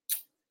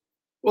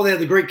 they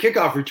had the great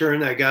kickoff return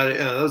that got it.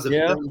 That was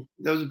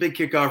a big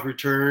kickoff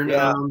return.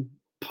 Yeah.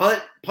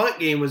 Punt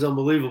game was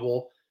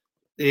unbelievable.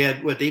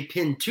 They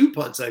pinned 2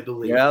 punts, I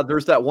believe. Yeah,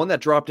 there's that one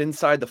that dropped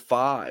inside the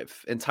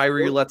 5, and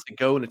Tyree lets it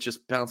go, and it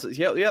just bounces.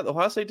 Yeah. The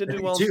Ohio State did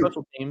do well in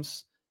special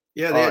teams.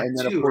 Yeah, they had and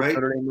then 2, of course, right?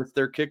 Notre Dame with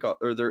their kickoff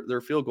or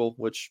their field goal,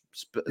 which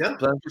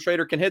Spencer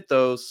Schrader can hit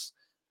those.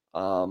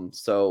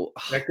 So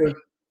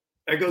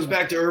that goes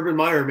back to Urban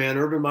Meyer, man.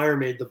 Urban Meyer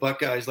made the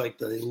Buckeyes like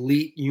the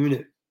elite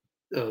unit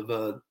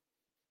of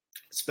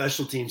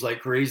special teams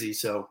like crazy.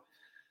 So,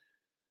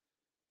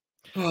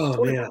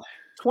 man.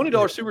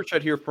 $20 super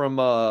chat here from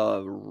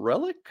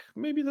Relic.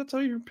 Maybe that's how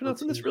you're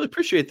pronouncing this. Really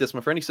appreciate this,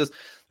 my friend. He says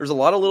there's a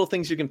lot of little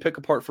things you can pick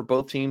apart for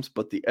both teams,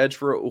 but the edge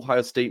for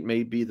Ohio State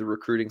may be the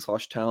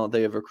recruiting/talent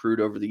they have accrued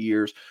over the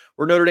years,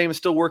 where Notre Dame is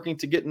still working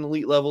to get an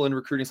elite level in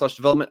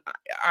recruiting/development.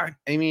 I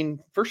mean,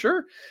 for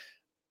sure.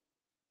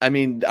 I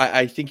mean,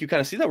 I think you kind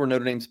of see that where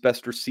Notre Dame's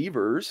best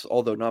receivers,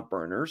 although not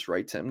burners,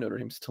 right, Tim? Notre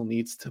Dame still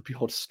needs to be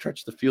able to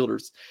stretch the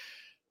fielders.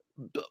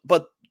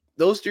 But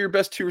those are your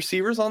best 2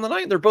 receivers on the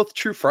night. They're both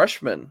true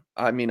freshmen.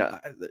 I mean,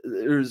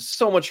 there's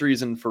so much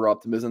reason for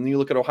optimism. You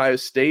look at Ohio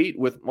State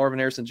with Marvin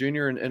Harrison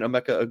Jr. and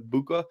Emeka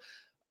Egbuka,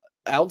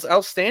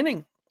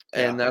 outstanding.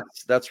 And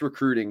that's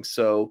recruiting.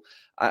 So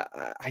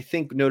I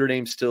think Notre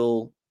Dame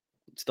still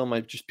Still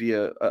might just be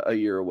a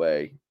year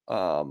away.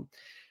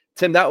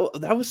 Tim,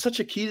 that was such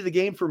a key to the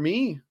game for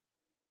me.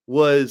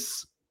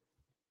 Was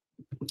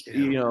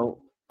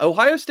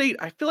Ohio State?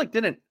 I feel like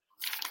didn't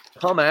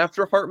come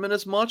after Hartman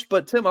as much,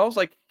 but Tim, I was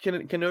like,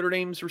 can Notre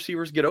Dame's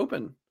receivers get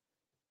open?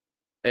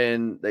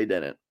 And they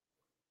didn't.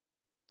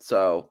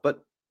 So,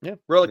 but yeah,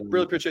 really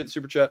appreciate the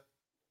super chat.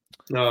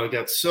 No, I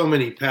got so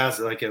many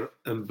passes like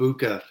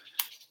Mbuka,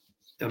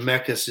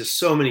 Emeka's, just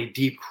so many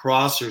deep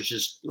crossers,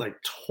 just like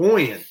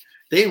toying.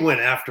 They went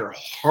after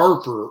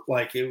Harper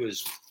like it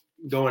was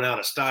going out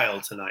of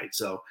style tonight.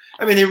 So,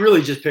 I mean, they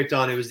really just picked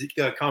on, it was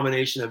a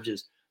combination of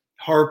just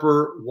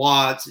Harper,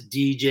 Watts,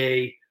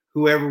 DJ,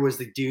 whoever was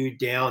the dude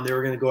down. They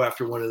were going to go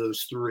after one of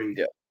those three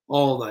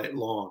all night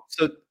long.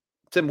 So,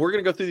 Tim, we're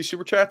going to go through these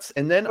super chats,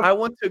 and then I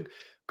want to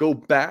go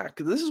back.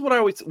 This is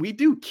what we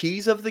do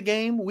keys of the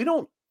game. We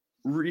don't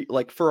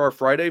like for our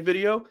Friday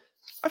video.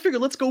 I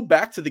figured let's go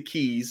back to the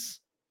keys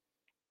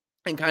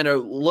and kind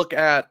of look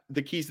at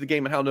the keys to the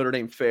game and how Notre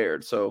Dame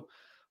fared. So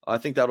I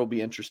think that'll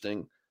be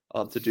interesting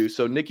to do.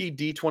 So Nikki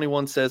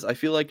D21 says, I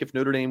feel like if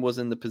Notre Dame was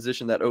in the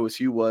position that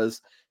OSU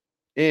was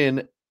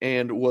in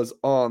and was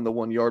on the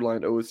 1 yard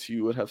line,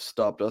 OSU would have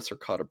stopped us or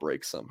caught a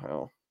break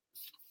somehow.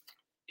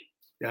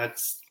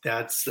 That's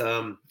that's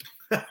a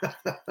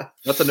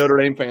Notre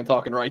Dame fan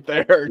talking right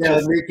there. Yeah,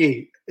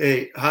 Nikki,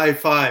 hey, high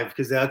five,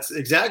 because that's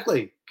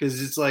exactly,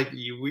 because it's like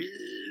we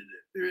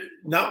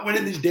not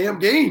winning these damn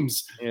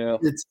games. Yeah,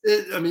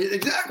 I mean,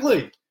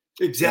 exactly,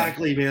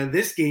 man.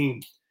 This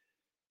game,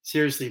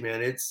 seriously,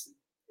 man, it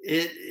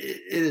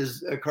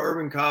is a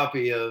carbon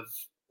copy of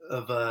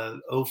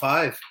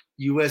 05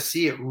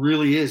 USC. It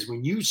really is.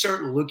 When you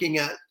start looking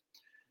at,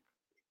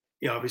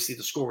 obviously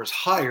the score was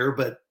higher,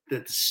 but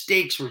that the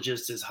stakes were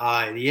just as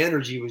high. The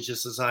energy was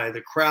just as high.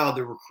 The crowd,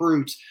 the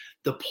recruits,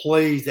 the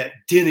plays that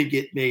didn't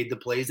get made, the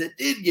plays that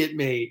did get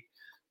made.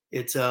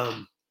 It's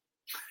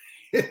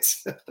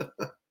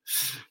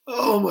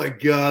oh my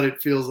God,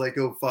 it feels like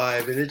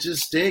 05. And it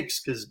just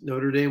stinks because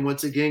Notre Dame,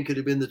 once again, could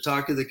have been the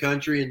talk of the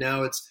country. And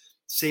now it's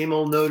same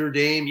old Notre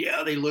Dame.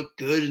 Yeah, they look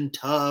good and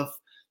tough.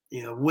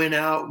 Win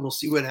out and we'll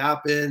see what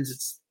happens.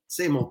 It's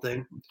same old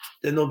thing.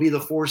 Then they'll be the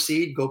 4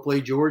 seed, go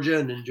play Georgia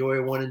and enjoy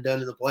a one and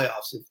done in the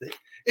playoffs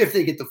if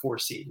they get the 4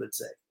 seed, let's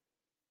say.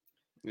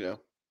 Yeah.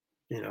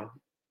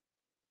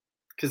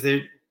 Because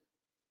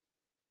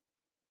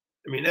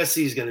SC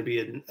is going to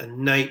be a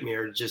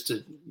nightmare just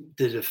to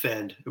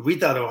defend. If we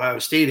thought Ohio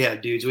State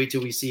had dudes, wait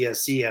till we see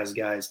SC has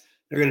guys.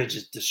 They're going to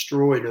just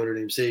destroy Notre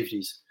Dame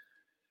safeties.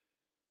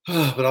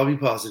 But I'll be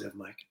positive,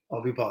 Mike.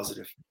 I'll be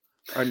positive.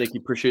 All right, Nikki,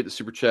 appreciate the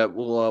super chat.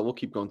 We'll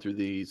keep going through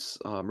these.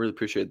 Really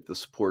appreciate the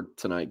support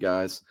tonight,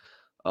 guys.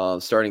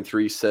 Starting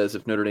 3 says,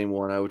 if Notre Dame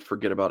won, I would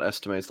forget about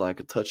Estime's lack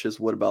of touches.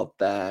 What about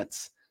that?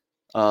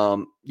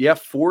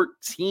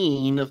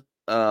 14.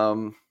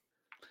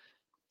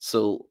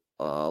 So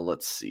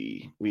let's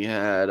see. We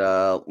had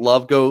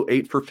Love go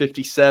 8 for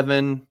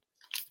 57.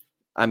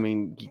 I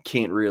mean, you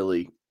can't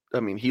really.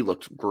 He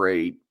looked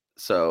great.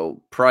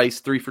 So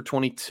Price 3 for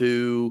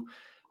 22.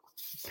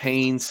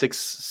 Payne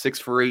 6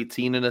 for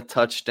 18 and a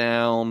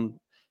touchdown.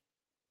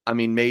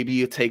 Maybe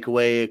you take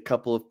away a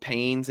couple of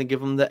Paynes and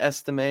give him the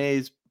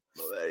estimates,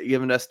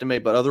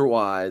 but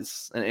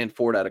otherwise, and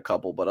Ford had a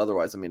couple, but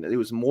otherwise, it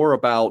was more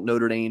about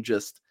Notre Dame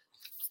just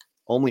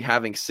only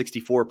having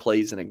 64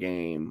 plays in a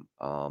game.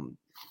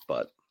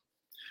 But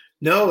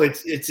no,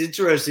 it's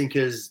interesting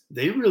because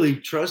they really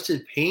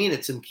trusted Payne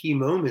at some key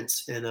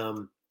moments,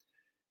 and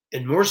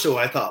more so,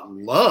 I thought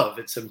Love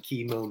at some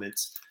key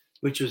moments,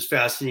 which was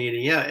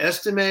fascinating. Yeah,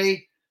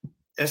 Estime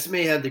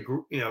had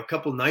a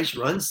couple nice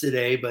runs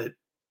today, but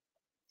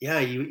yeah,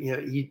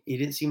 he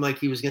didn't seem like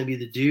he was going to be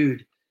the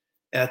dude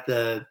at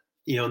the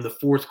in the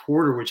fourth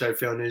quarter, which I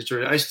found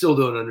interesting. I still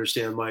don't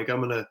understand, Mike.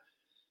 I'm gonna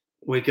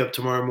wake up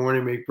tomorrow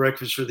morning, make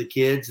breakfast for the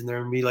kids, and they're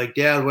gonna be like,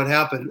 "Dad, what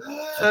happened?"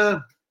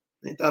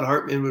 They thought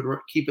Hartman would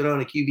keep it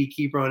on a QB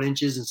keeper on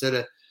inches instead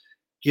of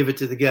give it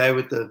to the guy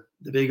with the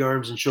big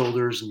arms and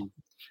shoulders and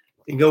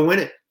go win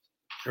it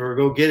or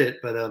go get it.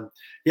 But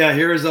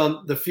here's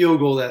the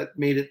field goal that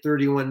made it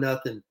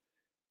 31-0.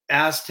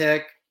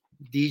 Aztec,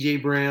 DJ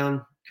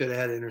Brown could have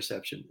had an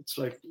interception. It's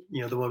like,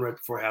 the one right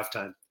before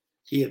halftime.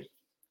 He had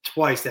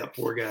twice, that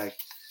poor guy.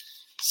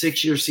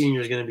 6-year senior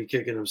is going to be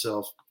kicking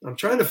himself. I'm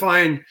trying to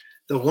find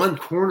the one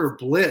corner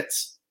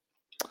blitz.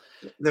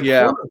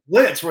 Corner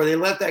blitz where they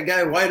left that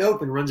guy wide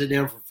open, runs it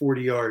down for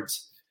 40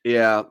 yards.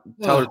 Yeah.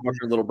 Tyler's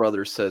little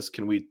brother says,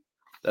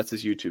 that's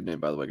his YouTube name,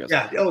 by the way, guys.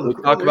 Yeah. We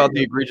talk about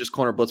the egregious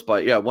corner blitz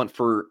by,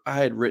 I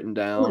had written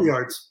down 40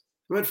 yards.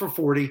 It went for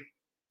 40.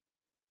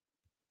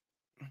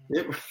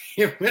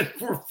 It went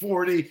for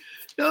 40.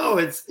 No,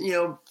 it's,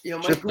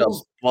 just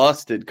a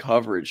busted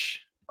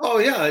coverage. Oh,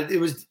 yeah. It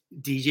was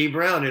DJ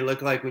Brown. It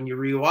looked like when you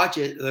rewatch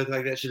it, it looked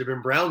like that should have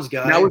been Brown's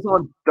guy. That was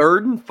on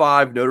 3rd and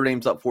 5. Notre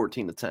Dame's up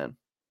 14-10.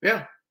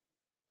 Yeah.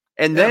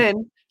 And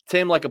then,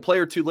 Tim, like a play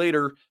or two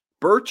later,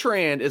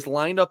 Bertrand is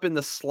lined up in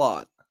the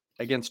slot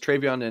against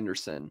Travion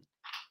Henderson.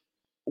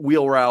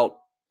 Wheel route,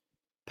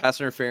 pass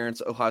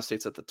interference, Ohio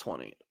State's at the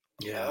 20.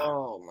 Yeah.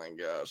 Oh, my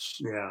gosh.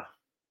 Yeah.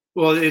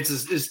 Well,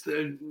 it's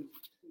the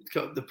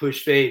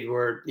push fade,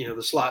 where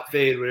the slot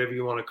fade, whatever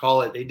you want to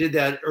call it. They did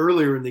that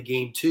earlier in the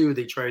game too.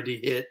 They tried to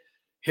hit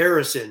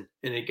Harrison,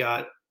 and it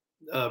got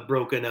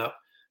broken up.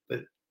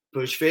 But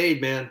push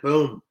fade, man,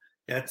 boom.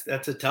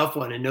 That's a tough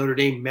one. And Notre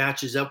Dame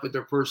matches up with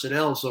their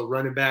personnel, so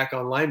running back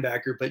on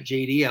linebacker, put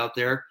JD out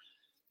there.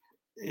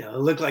 It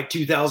looked like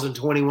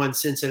 2021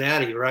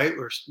 Cincinnati, right,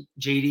 where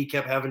JD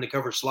kept having to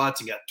cover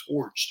slots and got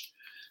torched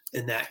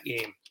in that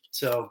game.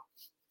 So.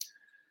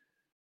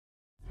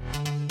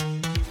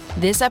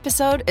 This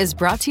episode is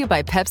brought to you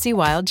by Pepsi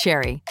Wild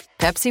Cherry.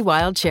 Pepsi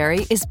Wild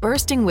Cherry is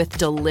bursting with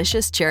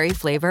delicious cherry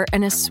flavor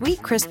and a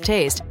sweet, crisp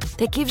taste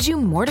that gives you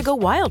more to go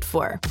wild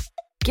for.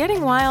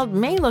 Getting wild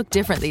may look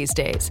different these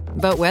days,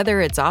 but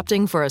whether it's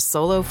opting for a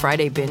solo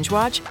Friday binge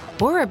watch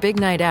or a big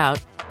night out,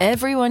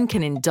 everyone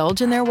can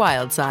indulge in their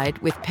wild side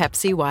with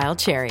Pepsi Wild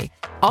Cherry.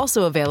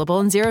 Also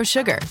available in Zero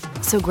Sugar.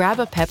 So grab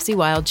a Pepsi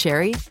Wild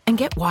Cherry and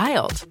get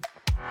wild.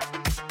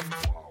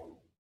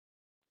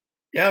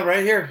 Yeah,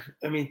 right here.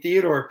 I mean,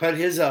 Theodore put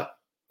his up.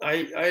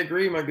 I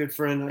agree, my good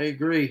friend. I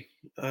agree.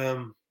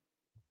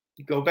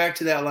 Go back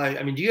to that live.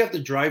 I mean, do you have the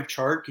drive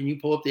chart? Can you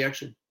pull up the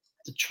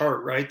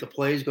chart, right? The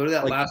plays. Go to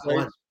that last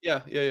one. Yeah.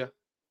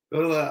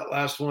 Go to that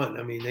last one.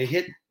 I mean, they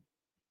hit.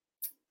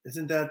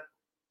 Isn't that?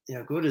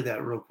 Yeah, go to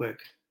that real quick.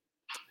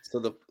 So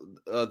the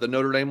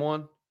Notre Dame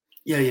one.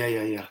 Yeah.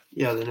 The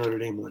Notre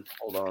Dame one.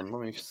 Hold on,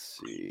 let me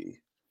see.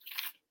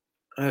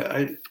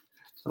 I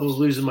was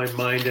losing my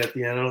mind at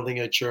the end. I don't think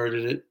I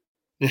charted it.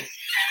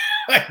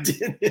 I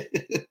didn't.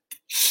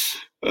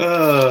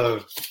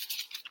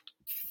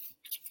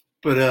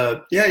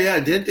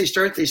 Didn't they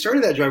start? They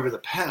started that drive with a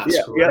pass.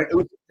 Yeah, it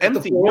was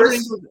empty.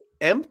 Everything was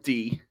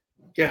empty.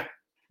 Yeah.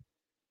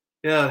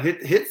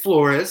 Hit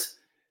Flores,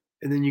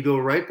 and then you go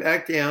right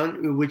back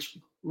down. Which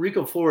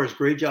Rico Flores,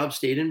 great job,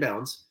 stayed in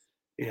bounds.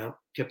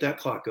 Kept that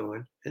clock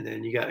going, and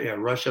then you got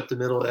rush up the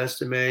middle,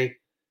 Estime,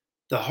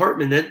 the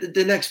Hartman.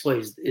 The next play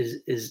is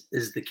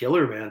the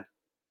killer, man.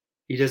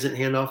 He doesn't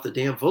hand off the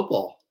damn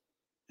football,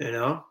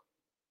 Tim,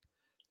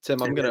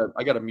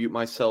 I gotta mute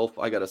myself.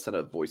 I gotta send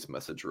a voice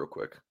message real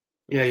quick.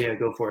 Yeah,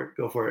 go for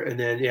it. And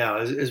then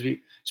as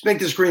we just make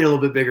the screen a little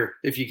bit bigger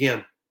if you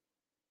can.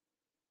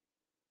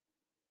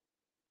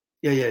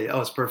 Yeah.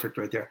 Oh, it's perfect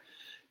right there.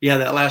 Yeah,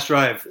 that last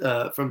drive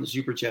from the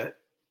super chat.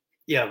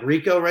 Yeah,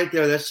 Rico right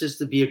there. That's just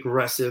to be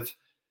aggressive,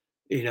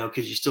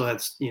 because you still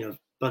had a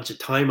bunch of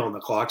time on the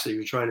clock, so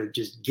you're trying to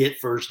just get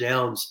first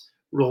downs.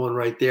 Rolling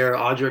right there,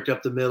 Audric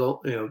up the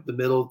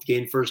middle,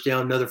 gain first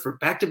down, another for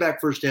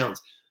back-to-back first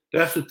downs.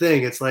 That's the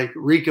thing. It's like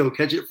Rico,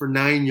 catch it for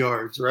 9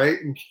 yards,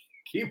 right? And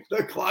keep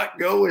the clock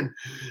going.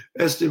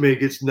 Estimate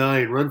gets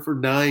 9, run for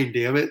 9,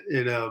 damn it.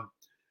 And that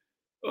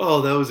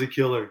was a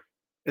killer.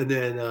 And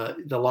then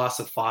the loss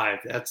of 5.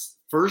 That's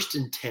 1st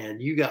and 10.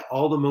 You got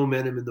all the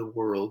momentum in the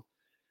world.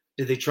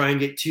 Did they try and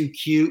get too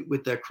cute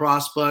with the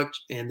crossbuck?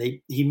 And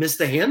he missed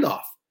the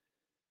handoff.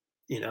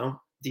 Do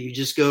you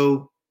just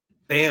go?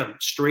 Bam,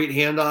 straight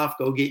handoff,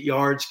 go get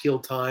yards, kill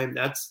time.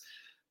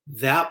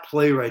 That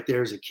play right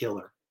there is a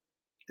killer.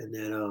 And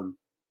then,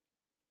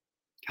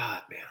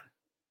 God, man,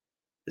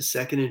 the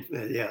second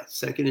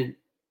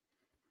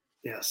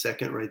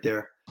right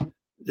there,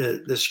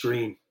 the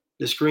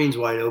screen's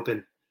wide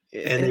open,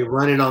 and they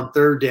run it on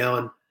 3rd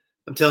down.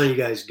 I'm telling you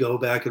guys, go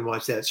back and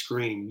watch that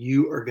screen.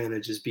 You are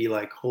gonna just be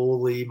like,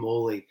 holy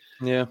moly!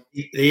 Yeah,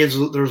 there's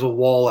a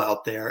wall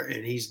out there,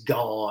 and he's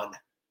gone.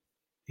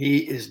 He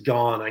is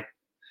gone.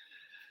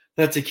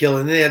 That's a kill.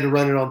 And they had to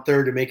run it on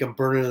 3rd to make them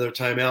burn another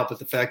timeout. But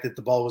the fact that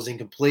the ball was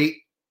incomplete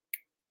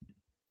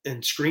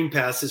and screen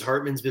passes,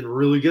 Hartman's been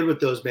really good with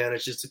those, man.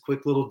 It's just a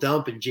quick little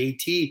dump. And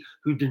JT,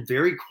 who'd been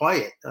very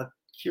quiet. I'm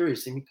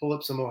curious. Let me pull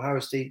up some Ohio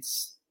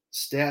State's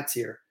stats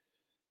here.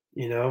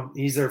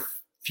 He's their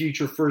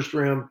future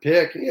 1st-round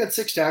pick. He had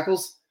 6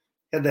 tackles,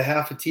 had the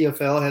half of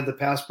TFL, had the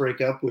pass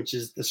breakup, which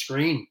is the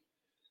screen.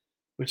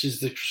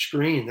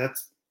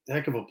 That's a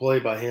heck of a play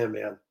by him,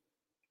 man.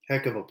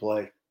 Heck of a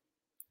play.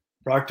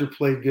 Proctor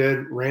played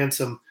good.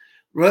 Ransom.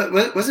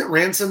 Wasn't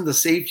Ransom the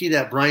safety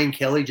that Brian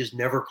Kelly just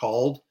never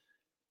called?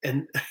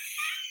 And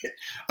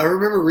I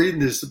remember reading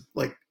this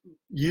like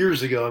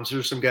years ago. I'm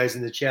sure some guys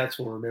in the chats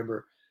will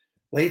remember.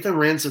 Latham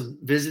Ransom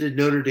visited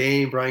Notre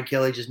Dame. Brian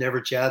Kelly just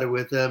never chatted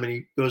with him. And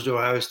he goes to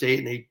Ohio State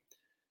and they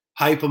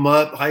hype him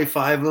up, high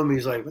five him.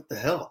 He's like, what the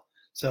hell?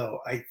 So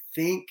I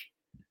think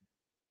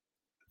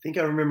I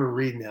remember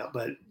reading that,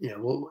 but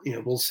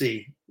we'll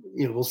see.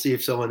 We'll see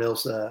if someone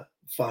else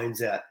finds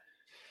that.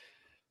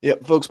 Yeah,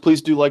 folks,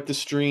 please do like the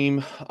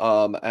stream.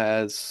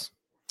 As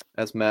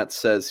Matt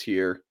says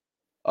here,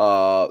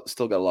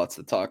 still got lots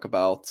to talk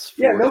about.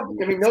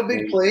 No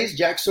big plays.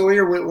 Jack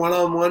Sawyer went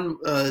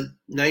 1-on-1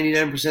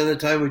 99% of the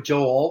time with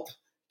Joe Alt.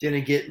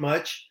 Didn't get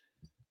much.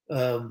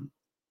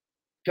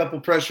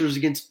 Couple pressures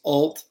against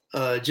Alt,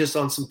 just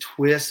on some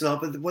twists.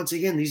 But once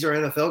again, these are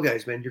NFL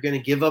guys, man. You're going to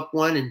give up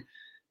one, and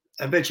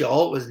I bet you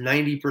Alt was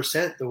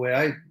 90% the way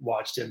I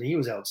watched him. He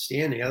was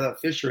outstanding. I thought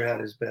Fisher had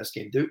his best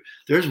game. Dude,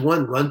 there's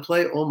one run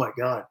play. Oh, my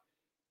God.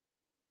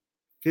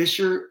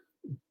 Fisher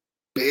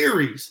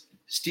buries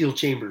Steel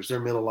Chambers, their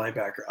middle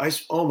linebacker.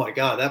 Oh my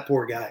God, that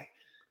poor guy.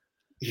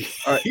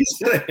 All right. He's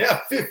going to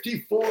have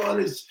 54 on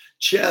his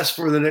chest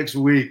for the next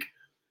week.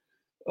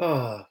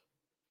 All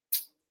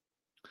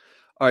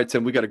right,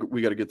 Tim, we got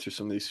to get through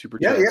some of these super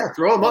chats. Yeah,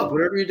 throw them up,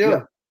 whatever you're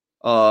doing.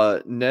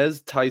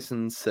 Nez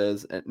Tyson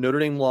says Notre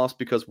Dame lost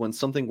because when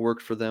something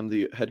worked for them,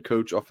 the head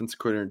coach, offensive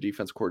coordinator, and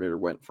defense coordinator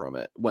went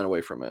away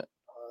from it.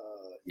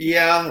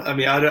 Yeah, I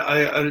mean, I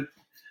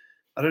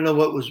don't know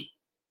what was.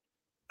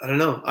 I don't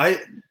know.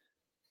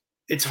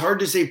 It's hard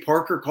to say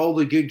Parker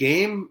called a good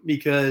game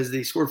because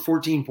they scored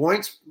 14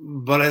 points,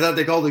 but I thought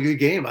they called a good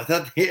game. I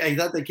thought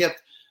they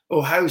kept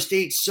Ohio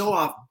State so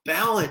off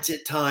balance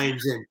at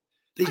times, and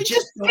they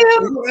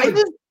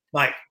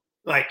Mike,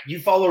 you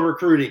follow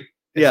recruiting.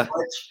 Yeah.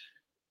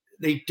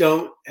 They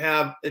don't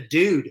have a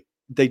dude.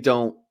 They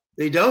don't.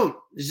 Let's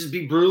just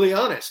be brutally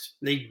honest.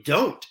 They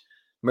don't.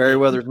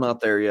 Merriweather's not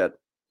there yet.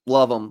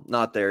 Love him.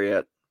 Not there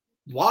yet.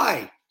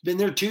 Why? Been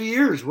there 2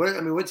 years.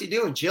 What's he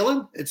doing?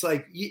 Chilling? It's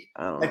like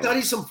I thought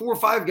he's some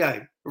 4-5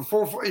 guy or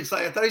 4-4. It's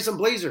like I thought he's some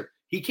blazer.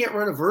 He can't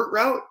run a vert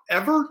route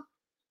ever.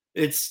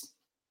 It's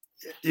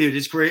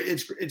great.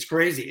 It's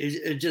crazy.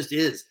 It just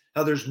is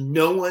how there's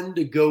no one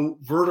to go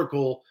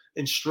vertical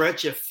and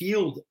stretch a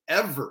field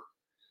ever.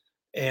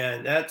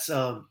 And that's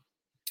I'm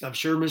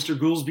sure Mr.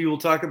 Goolsby will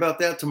talk about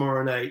that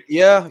tomorrow night.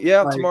 Yeah.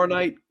 Tomorrow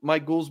night,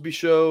 Mike Goolsby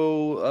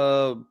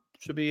show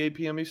should be 8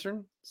 p.m.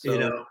 Eastern.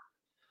 So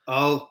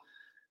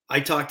I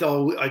talked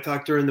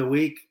during the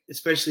week,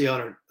 especially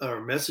on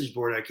our message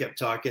board. I kept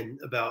talking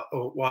about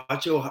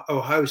watch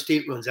Ohio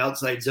State runs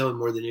outside zone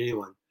more than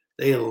anyone.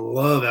 They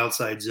love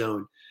outside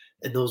zone,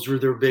 and those were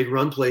their big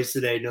run plays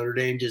today. Notre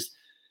Dame just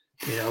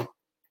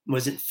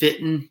wasn't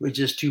fitting with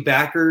just 2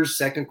 backers.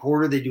 Second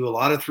quarter, they do a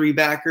lot of 3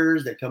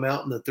 backers. They come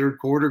out in the third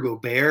quarter, go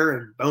bear,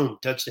 and boom,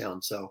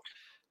 touchdown. So,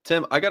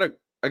 Tim, I got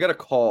a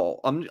call.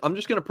 I'm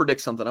just going to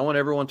predict something. I want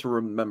everyone to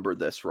remember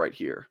this right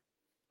here.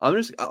 I'm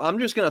just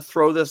going to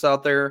throw this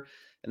out there,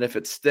 and if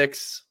it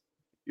sticks,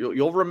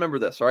 you'll remember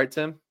this. All right,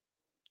 Tim? I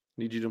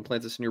need you to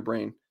implant this in your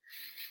brain.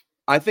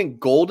 I think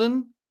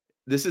Golden,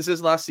 this is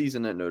his last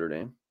season at Notre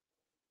Dame.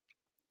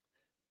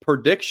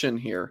 Prediction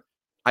here.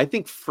 I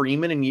think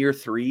Freeman in year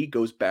 3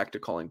 goes back to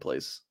calling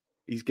plays.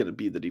 He's going to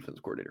be the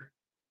defense coordinator.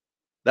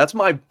 That's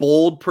my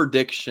bold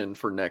prediction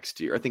for next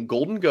year. I think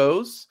Golden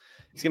goes.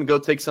 He's going to go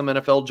take some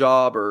NFL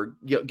job or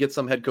get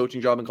some head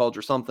coaching job in college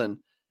or something.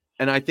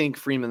 And I think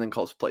Freeman then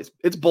calls plays.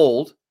 It's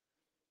bold.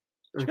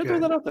 Just going to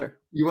throw that out there.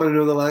 You want to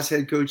know the last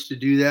head coach to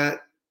do that?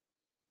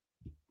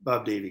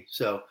 Bob Davie.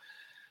 So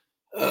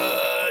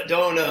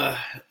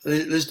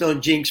let's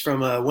don't jinx from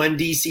one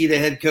DC the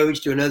head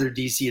coach to another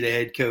DC the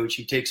head coach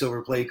who takes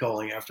over play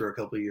calling after a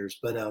couple of years.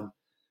 But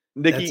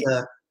Nikki,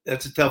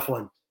 that's a tough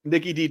one.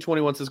 Nikki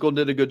D21 says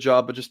Golden did a good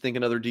job, but just think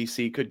another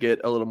DC could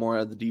get a little more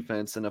out of the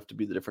defense, enough to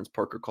be the difference.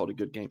 Parker called a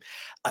good game.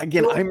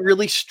 Again, I'm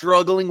really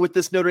struggling with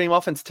this Notre Dame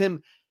offense.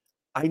 Tim,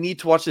 I need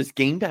to watch this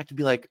game back to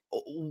be like,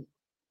 oh,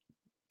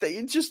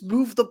 they just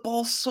moved the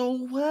ball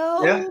so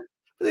well. Yeah.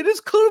 They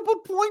just could have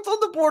put points on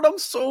the board.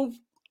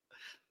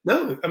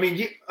 No,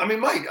 Mike.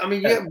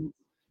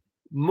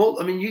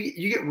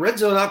 You get red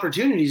zone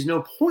opportunities,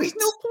 no points.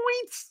 No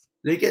points.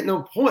 They get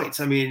no points.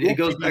 I mean, it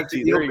goes back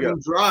to the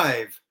opening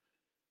drive.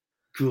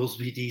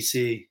 Goolsby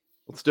DC.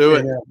 Let's do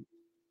it.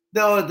 They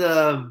got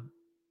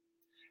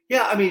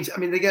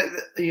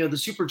the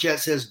super chat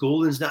says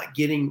Golden's not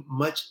getting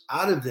much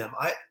out of them.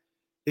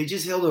 They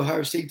just held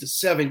Ohio State to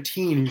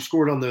 17, who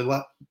scored on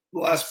the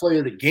last play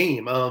of the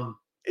game.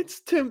 It's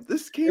Tim.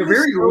 This game they're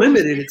very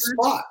limited at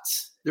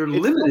spots. They're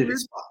limited at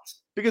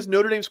spots because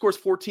Notre Dame scores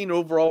 14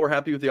 overall. We're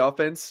happy with the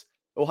offense.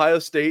 Ohio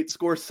State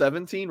scores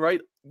 17,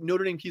 right?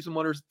 Notre Dame keeps them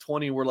under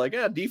 20. We're like,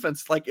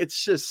 defense. Like,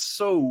 it's just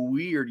so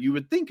weird. You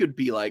would think it'd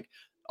be like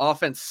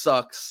offense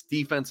sucks,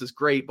 defense is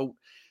great, but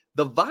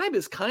the vibe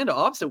is kind of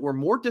opposite. We're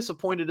more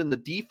disappointed in the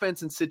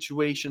defense in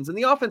situations, and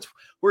the offense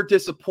we're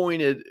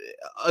disappointed,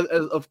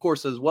 of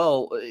course, as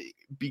well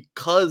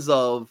because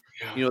of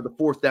the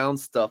fourth down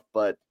stuff.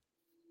 But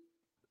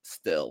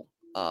still,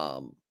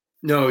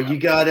 no, you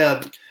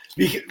gotta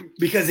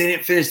because they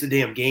didn't finish the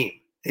damn game.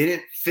 They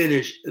didn't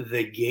finish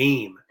the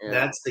game. Yeah.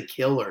 That's the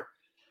killer.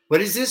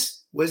 What is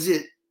this? Was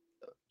it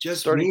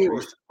just me?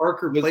 Was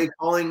Parker play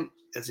calling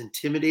as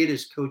intimidated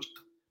as Coach?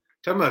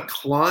 Talking about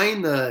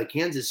Klein, the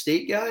Kansas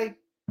State guy?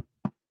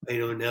 I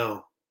don't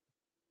know.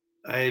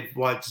 I've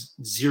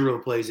watched 0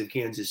 plays of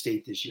Kansas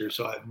State this year,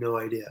 so I have no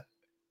idea.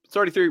 It's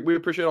already 3. We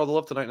appreciate all the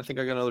love tonight. I think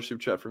I got another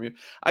super chat from you.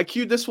 I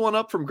queued this one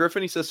up from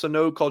Griffin. He says, so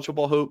no college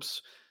football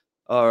hopes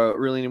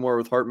really anymore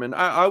with Hartman.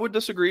 I would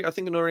disagree. I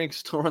think Notre Dame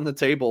still on the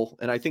table,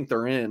 and I think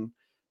they're in.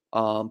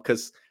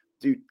 Because,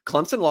 dude,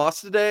 Clemson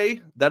lost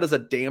today. That is a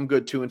damn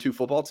good 2-2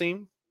 football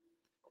team.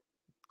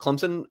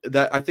 Clemson,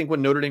 that I think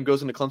when Notre Dame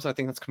goes into Clemson, I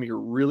think that's going to be a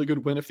really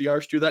good win if the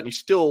Irish do that. And you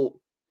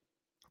still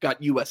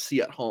got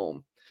USC at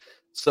home.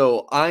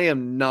 So I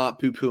am not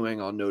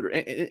poo-pooing on Notre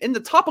Dame. In the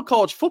top of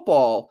college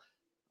football,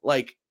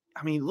 look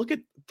at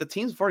the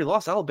teams have already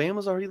lost.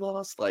 Alabama's already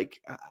lost.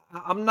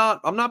 I'm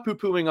not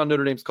poo-pooing on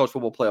Notre Dame's college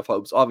football playoff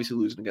hopes. Obviously,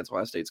 losing against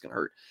Ohio State is going to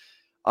hurt.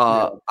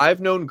 I've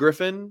known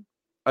Griffin.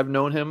 I've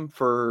known him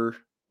for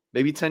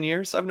maybe 10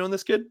 years. I've known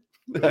this kid.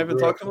 I haven't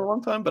talked to him in a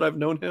long time, but I've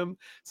known him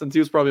since he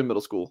was probably in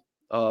middle school.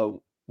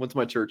 Went to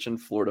my church in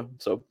Florida.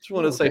 So just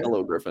wanted to say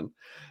hello, Griffin.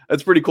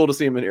 It's pretty cool to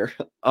see him in here.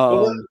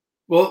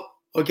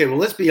 Okay,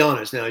 let's be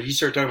honest now. You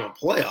start talking about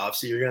playoffs,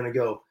 so you're going to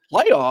go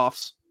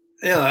playoffs.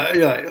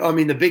 Yeah. I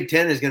mean, the Big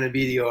Ten is going to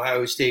be the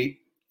Ohio State,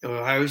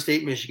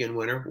 Michigan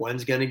winner.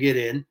 One's going to get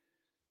in.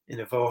 And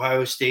if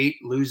Ohio State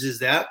loses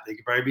that, they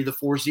could probably be the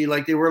 4 seed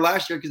like they were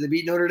last year because they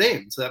beat Notre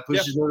Dame. So that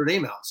pushes Notre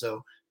Dame out.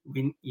 So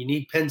you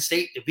need Penn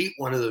State to beat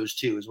one of those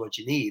two is what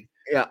you need.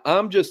 Yeah,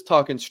 I'm just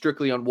talking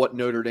strictly on what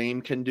Notre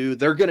Dame can do.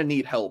 They're going to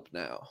need help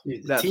now.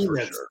 That's for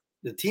sure.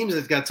 The teams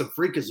that's got some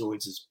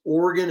freakazoids is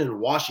Oregon and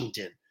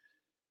Washington.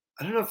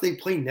 I don't know if they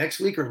play next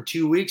week or in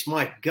 2 weeks.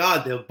 My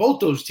God, both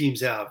those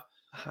teams have.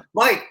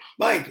 Mike,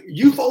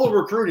 you follow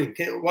recruiting.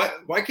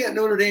 Why can't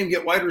Notre Dame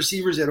get wide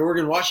receivers that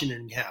Oregon,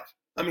 Washington have?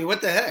 I mean,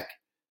 what the heck?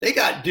 They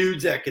got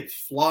dudes that could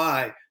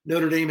fly.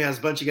 Notre Dame has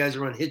a bunch of guys that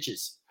run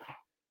hitches.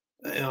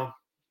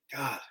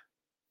 God,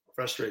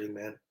 frustrating,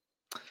 man.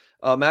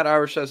 Matt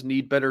Irish says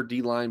need better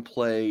D-line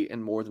play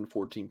and more than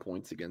 14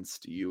 points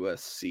against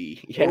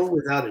USC. Yeah,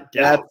 without a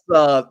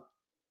doubt.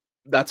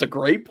 That's a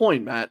great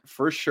point, Matt,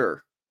 for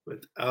sure.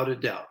 Without a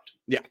doubt.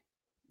 Yeah.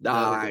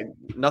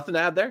 Nothing to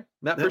add there.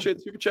 Matt, appreciate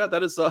the super chat.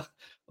 That is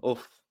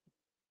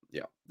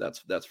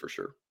that's for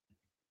sure.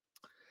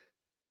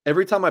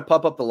 Every time I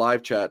pop up the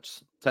live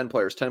chats, 10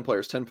 players, 10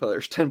 players, 10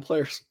 players, 10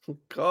 players.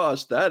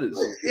 Gosh, that is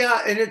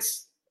and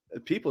it's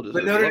people just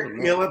but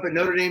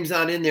Notre Dame's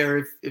not in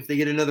there if they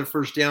get another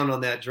first down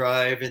on that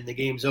drive and the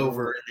game's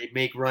over and they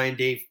make Ryan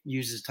Day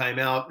use his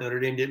timeout. Notre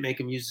Dame didn't make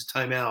him use his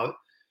timeout.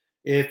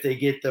 If they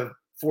get the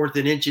 4th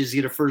and inches,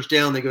 get a first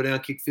down, they go down,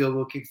 kick field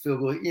goal.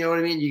 You know what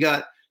I mean? You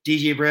got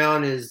DJ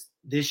Brown is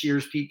this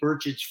year's Pete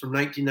Burchich from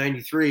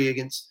 1993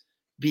 against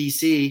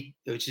BC,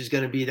 which is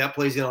going to be that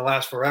play's going to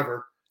last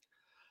forever.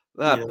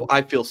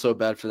 I feel so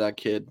bad for that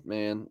kid,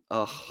 man.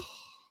 Ugh.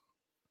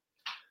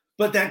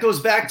 But that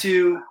goes back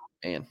to,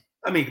 man.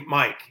 I mean,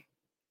 Mike,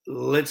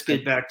 let's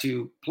get back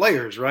to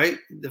players, right?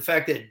 The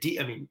fact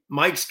that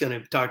Mike's going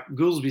to talk,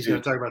 Goolsby's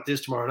going to talk about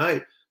this tomorrow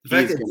night. The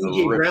fact that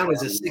DJ Brown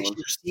is a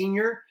 6-year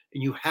senior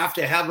and you have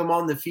to have him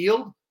on the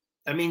field,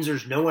 that means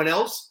there's no one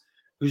else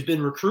who's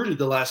been recruited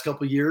the last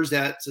couple of years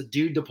that's a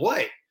dude to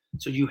play.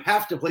 So you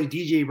have to play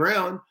DJ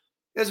Brown,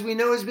 as we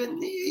know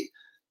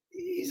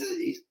he's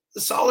a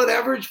solid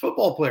average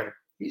football player.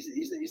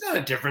 He's not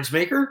a difference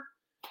maker.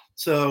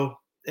 So,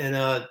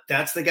 and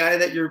that's the guy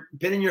that you're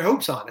pinning your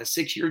hopes on, a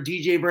 6-year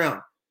DJ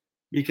Brown.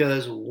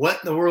 Because what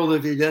in the world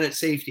have they done at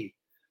safety?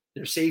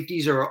 Their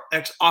safeties are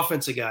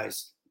ex-offensive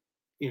guys,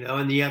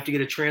 and you have to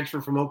get a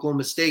transfer from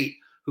Oklahoma State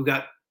who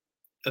got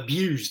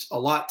abused a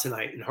lot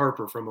tonight in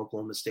Harper from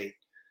Oklahoma State.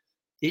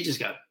 He just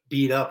got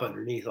beat up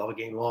underneath all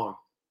game long.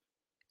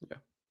 Yeah.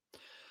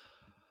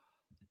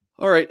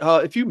 All right.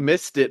 If you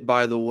missed it,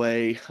 by the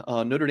way,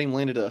 Notre Dame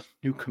landed a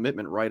new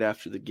commitment right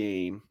after the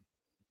game.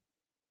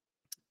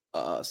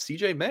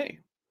 CJ May,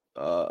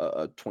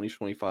 a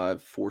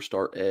 2025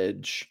 4-star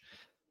edge.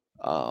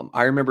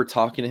 I remember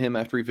talking to him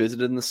after he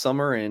visited in the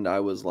summer, and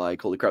I was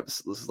like, holy crap,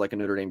 this is like a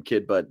Notre Dame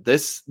kid. But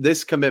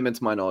this commitment,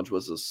 to my knowledge,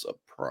 was a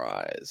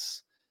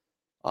surprise.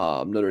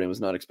 Notre Dame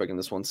was not expecting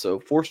this one. So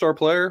 4-star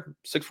player,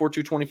 6'4",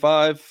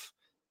 225.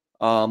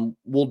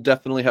 We'll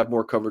definitely have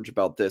more coverage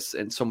about this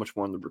and so much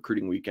more on the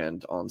recruiting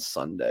weekend on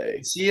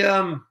Sunday. See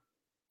a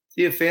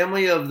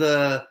family of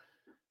the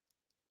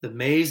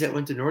Mays that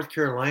went to North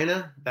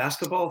Carolina,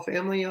 basketball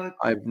family? I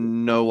have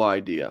no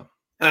idea.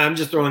 I'm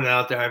just throwing it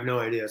out there. I have no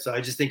idea. So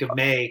I just think of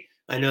May.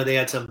 I know they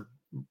had some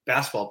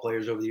basketball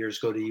players over the years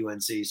go to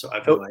UNC, so I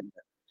have no idea.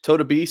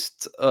 Toda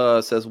Beast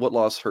says, what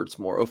loss hurts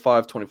more,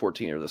 05,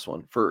 2014 or this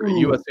one? For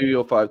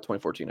USC, 05,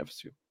 2014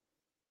 FSU.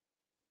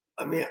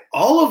 I mean,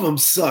 all of them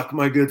suck,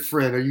 my good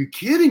friend. Are you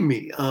kidding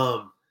me?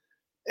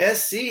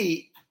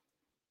 SC's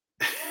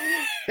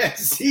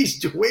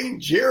Dwayne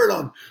Jarrett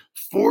on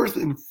 4th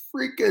and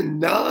freaking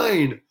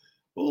 9.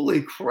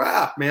 Holy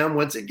crap, man.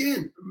 Once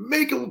again,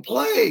 make him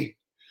play.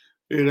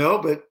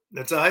 But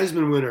that's a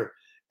Heisman winner.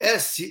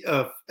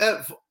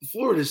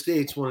 Florida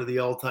State's one of the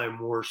all-time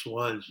worst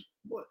ones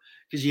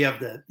because you have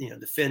the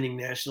defending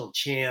national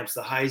champs,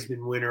 the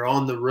Heisman winner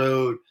on the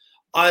road.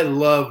 I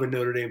love when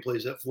Notre Dame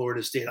plays at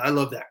Florida State. I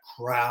love that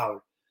crowd.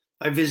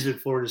 I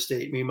visited Florida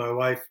State, me and my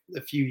wife,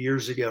 a few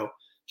years ago,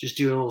 just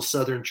doing a little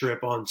southern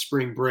trip on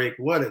spring break.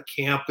 What a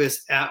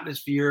campus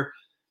atmosphere.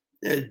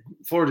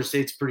 Florida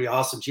State's pretty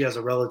awesome. She has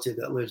a relative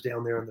that lives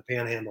down there in the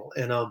Panhandle.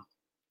 And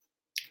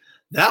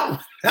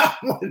that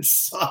one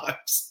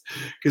sucks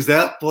because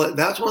that's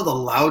one of the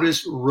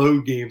loudest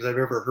road games I've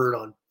ever heard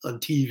on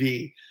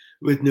TV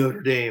with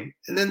Notre Dame.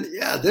 And then,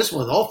 this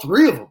one, all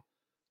 3 of them.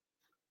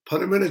 Put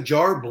them in a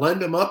jar,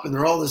 blend them up, and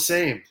they're all the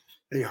same.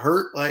 They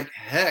hurt like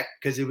heck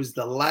because it was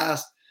the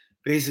last,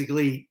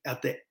 basically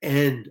at the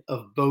end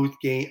of both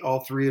games,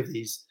 all 3 of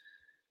these,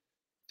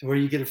 to where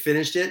you could have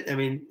finished it. I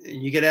mean,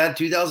 you could add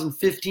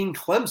 2015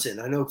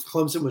 Clemson. I know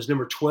Clemson was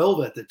number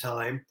 12 at the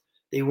time.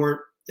 They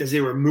weren't as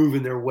they were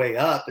moving their way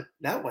up. But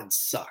that one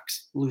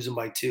sucks, losing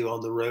by 2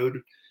 on the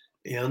road.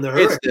 And the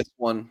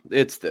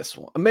It's this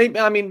one. Maybe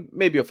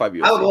 05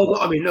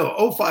 USC.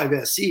 No,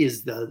 05 SC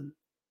is the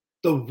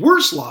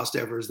worst loss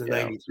ever is the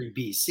 93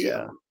 BC.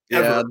 Yeah.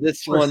 Ever.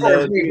 This one.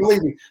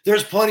 Believe me,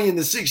 there's plenty in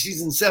the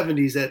 60s and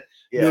 70s that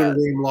Notre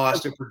Dame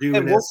lost to Purdue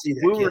and SC.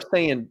 We were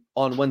saying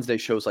on Wednesday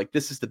shows like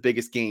this is the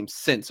biggest game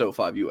since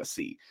 05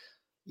 USC.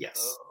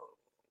 Yes.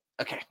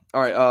 Okay.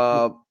 All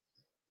right.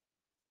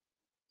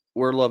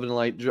 We're loving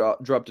light.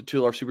 Dropped a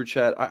 $2 super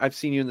chat. I've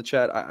seen you in the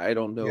chat. I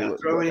don't know. Yeah,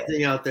 throw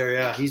anything out there.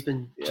 Yeah, he's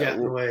been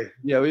chatting away.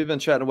 Yeah, we've been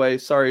chatting away.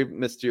 Sorry,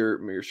 missed your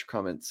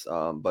comments.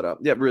 But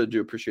really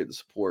do appreciate the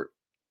support.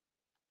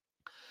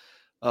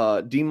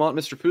 Demont,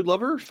 Mr. Food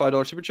Lover,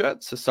 $5 super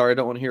chat. Says, sorry, I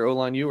don't want to hear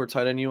O-line you or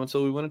tight end you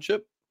until we win a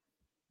chip.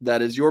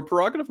 That is your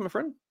prerogative, my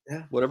friend.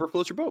 Yeah. Whatever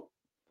floats your boat.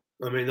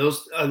 I mean,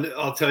 those.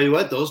 I'll tell you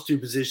what; those 2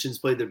 positions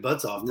played their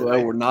butts off tonight.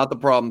 Well, we're not the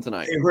problem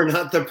tonight. We're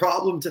not the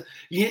problem.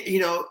 You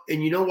know,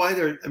 and you know why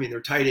they're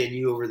tight end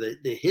you over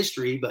the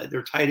history, but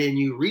they're tight end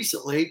you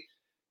recently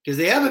because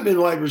they haven't been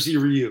wide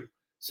receiver you.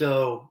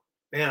 So,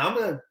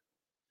 man,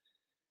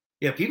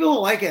 people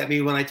don't like at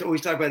me when I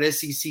always talk about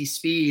SEC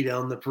speed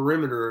on the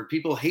perimeter.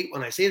 People hate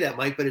when I say that,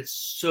 Mike, but it's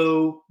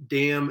so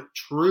damn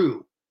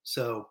true.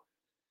 So,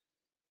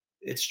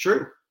 it's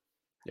true.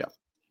 Yeah.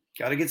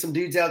 Got to get some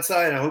dudes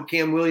outside. I hope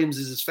Cam Williams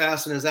is as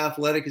fast and as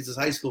athletic as his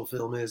high school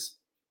film is.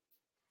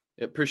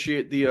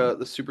 Appreciate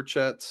the super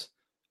chats.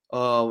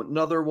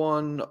 Another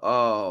one.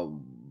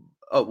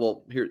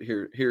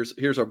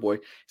 Here's our boy.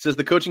 He says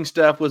the coaching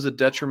staff was a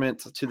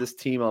detriment to this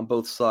team on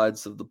both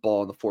sides of the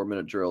ball in the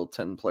 4-minute drill.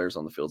 10 players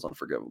on the field is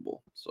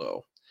unforgivable.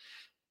 So,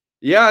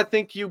 yeah, I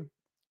think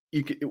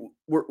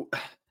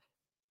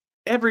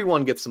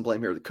everyone gets some blame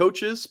here. The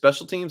coaches,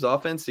 special teams,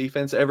 offense,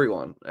 defense,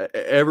 everyone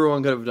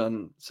could have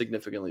done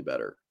significantly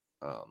better.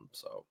 The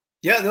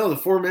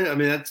 4-minute. I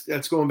mean,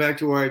 that's going back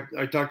to where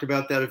I talked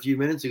about that a few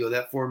minutes ago.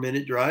 That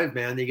 4-minute drive,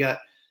 man.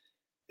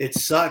 It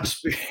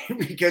sucks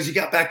because you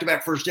got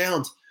back-to-back first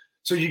downs.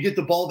 So you get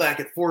the ball back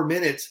at 4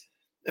 minutes.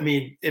 I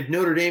mean, if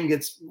Notre Dame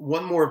gets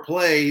one more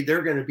play,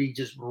 they're going to be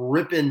just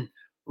ripping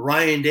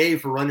Ryan Day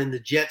for running the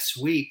jet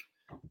sweep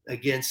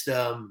against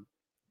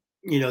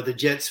the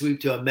jet sweep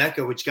to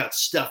Emeka, which got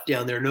stuffed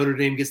down there. Notre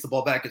Dame gets the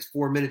ball back. It's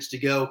 4 minutes to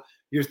go.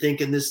 You're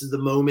thinking this is the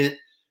moment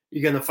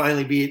you're going to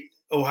finally beat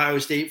Ohio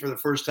State for the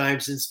first time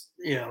since,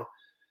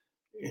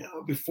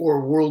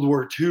 before World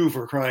War II,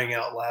 for crying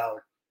out loud.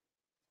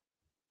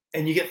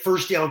 And you get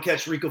first down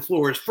catch, Rico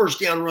Flores, first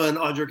down run,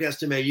 Audric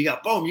Estime. You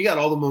got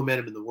all the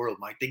momentum in the world,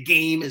 Mike. The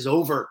game is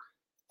over.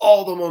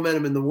 All the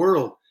momentum in the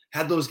world.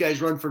 Had those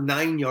guys run for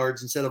 9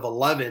 yards instead of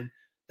 11.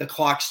 The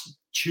clock's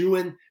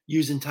chewing,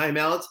 using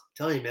timeouts. I'm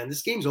telling you, man,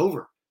 this game's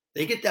over.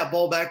 They get that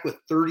ball back with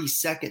 30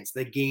 seconds.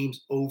 The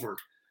game's over.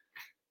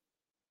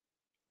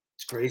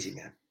 It's crazy,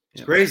 man.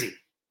 It's crazy.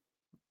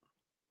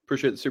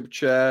 Appreciate the super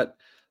chat.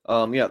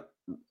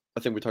 I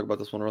think we talked about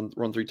this one.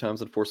 Run 3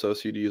 times and force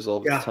OSU to use all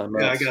of the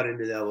timeouts. Yeah, I got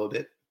into that a little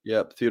bit.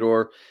 Yep,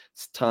 Theodore.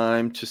 It's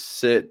time to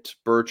sit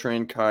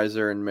Bertrand,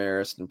 Kaiser, and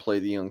Marist and play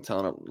the young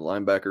talent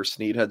linebacker.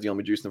 Snead had the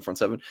only juice in the front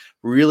 7.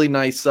 Really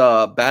nice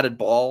batted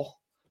ball.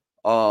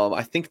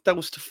 I think that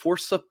was to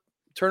force a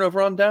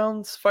turnover on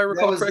downs, if I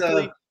recall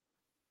correctly.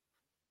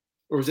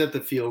 Or was that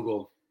the field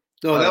goal?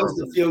 No, that was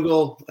the field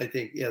goal, I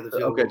think. Yeah, the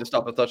field goal. Okay, to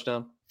stop a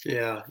touchdown.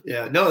 Yeah.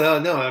 No.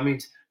 I mean,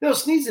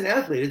 Snead's an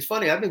athlete. It's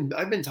funny. I've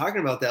been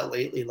talking about that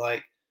lately.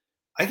 Like,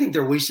 I think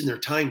they're wasting their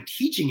time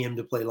teaching him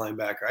to play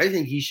linebacker. I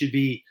think he should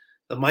be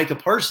the Micah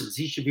Parsons.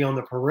 He should be on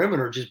the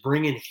perimeter, just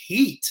bringing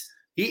heat.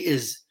 He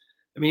is.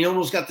 I mean, he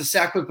almost got the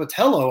sack with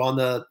Patello on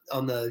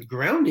the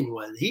grounding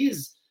one.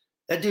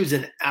 That dude's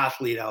an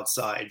athlete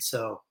outside.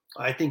 So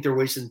I think they're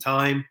wasting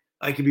time.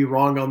 I could be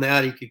wrong on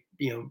that. He could,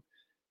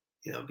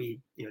 be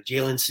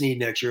Jalen Snead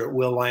next year at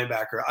will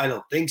linebacker. I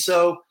don't think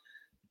so.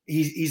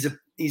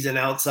 He's an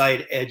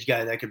outside edge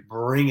guy that could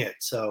bring it.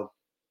 So,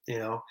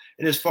 and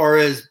as far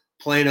as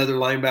playing other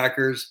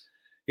linebackers,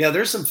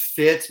 there's some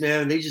fits,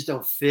 man. They just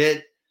don't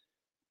fit.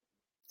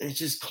 It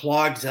just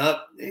clogs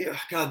up.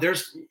 God,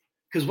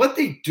 because what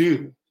they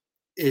do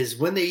is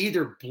when they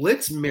either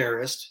blitz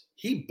Marist,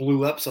 he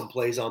blew up some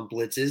plays on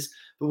blitzes,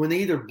 but when they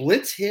either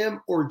blitz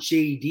him or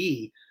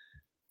JD,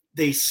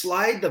 they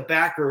slide the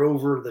backer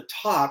over the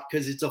top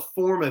because it's a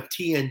form of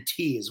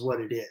TNT is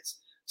what it is.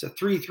 It's a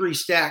 3-3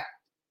 stack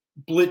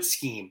blitz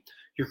scheme.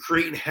 You're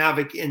creating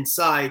havoc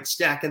inside,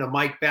 stacking a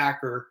Mike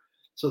backer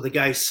so the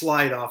guys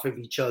slide off of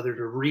each other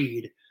to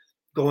read.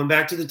 Going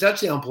back to the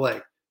touchdown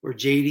play where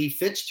JD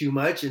fits too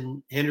much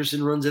and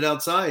Henderson runs it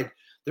outside.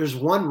 There's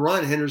one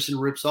run Henderson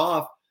rips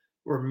off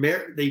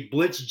where they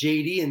blitz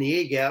JD in the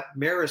A-gap.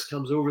 Marist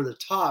comes over the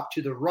top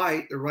to the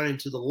right. They're running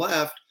to the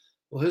left.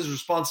 Well, his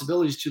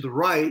responsibility is to the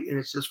right, and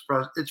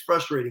it's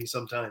frustrating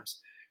sometimes.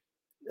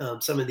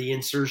 Some of the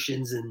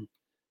insertions, and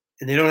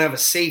they don't have a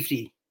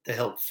safety to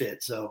help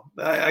fit. So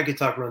I could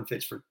talk run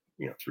fits for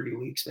 3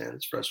 weeks, man.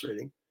 It's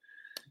frustrating.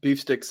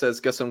 Beefstick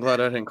says, guess I'm glad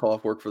I didn't call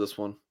off work for this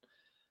one.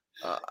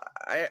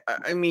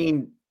 I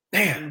mean,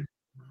 man.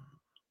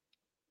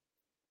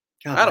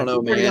 God, I don't know,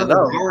 already man. on That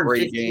the was hour a and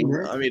great 15 game.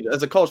 minutes. I mean,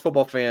 as a college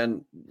football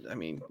fan,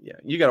 yeah,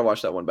 you got to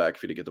watch that one back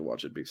if you didn't get to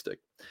watch it. Big stick.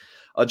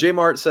 J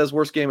Mart says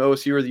worst game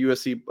OSU or the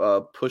USC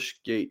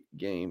pushgate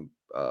game.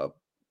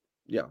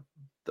 Yeah,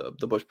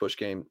 the Bush push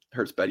game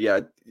hurts bad. Yeah,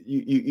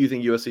 you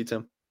think USC,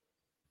 Tim?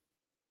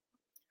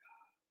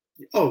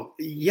 Oh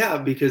yeah,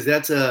 because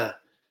that's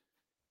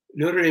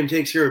Notre Dame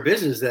takes care of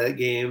business that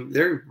game.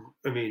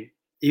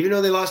 Even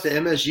though they lost to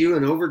MSU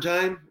in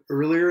overtime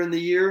earlier in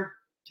the year,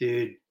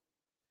 dude,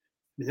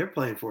 they're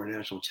playing for a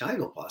national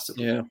title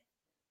possibly. Yeah.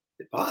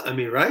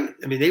 Right?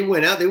 They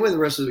went out. They win the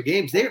rest of the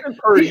games.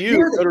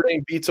 Notre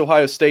Dame beats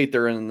Ohio State.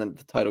 They're in the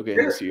title game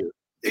this year.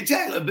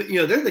 Exactly. But,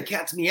 they're the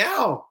cat's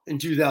meow in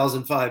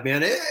 2005,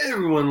 man.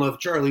 Everyone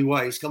loved Charlie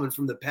Weiss coming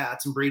from the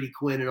Pats and Brady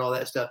Quinn and all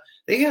that stuff.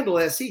 They handle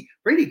SC.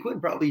 Brady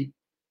Quinn probably,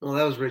 that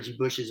was Reggie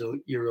Bush's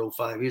year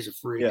 05. He was a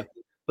freak. Yeah.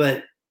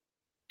 But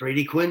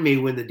Brady Quinn may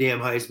win the damn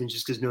Heisman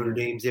just because Notre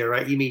Dame's there,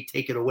 right? He may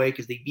take it away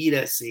because they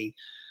beat SC.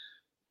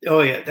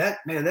 Oh, yeah. That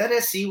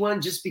SC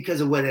one, just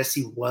because of what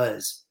SC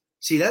was.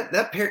 See,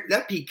 that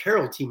Pete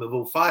Carroll team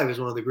of 05 is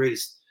one of the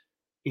greatest.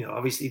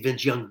 Obviously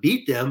Vince Young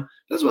beat them.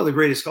 That's one of the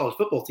greatest college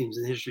football teams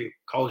in the history of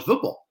college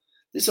football.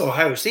 This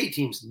Ohio State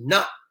team's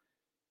not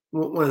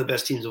one of the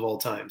best teams of all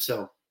time.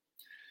 So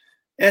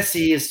SC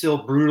is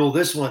still brutal.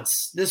 This one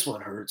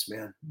hurts,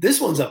 man. This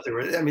one's up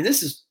there.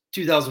 This is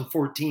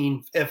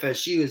 2014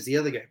 FSU is the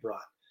other guy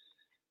brought.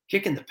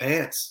 Kicking the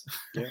pants.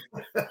 Yeah.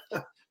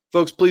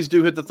 Folks, please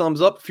do hit the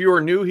thumbs up. If you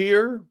are new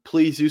here,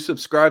 please do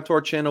subscribe to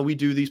our channel. We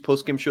do these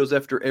post-game shows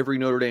after every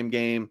Notre Dame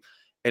game,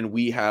 and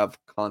we have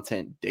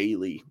content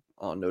daily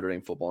on Notre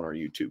Dame football on our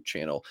YouTube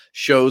channel.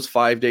 Shows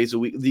 5 days a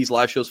week. These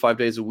live shows 5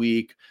 days a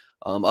week.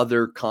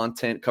 Other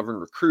content covering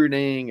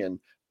recruiting and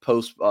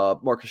post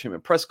Marcus Sherman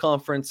press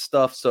conference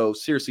stuff. So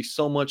seriously,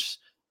 so much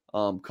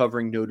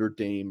covering Notre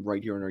Dame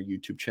right here on our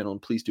YouTube channel.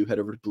 And please do head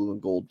over to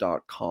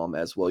blueandgold.com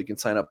as well. You can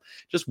sign up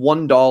just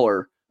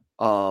 $1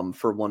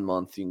 for 1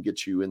 month. You can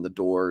get you in the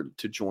door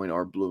to join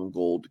our Blue and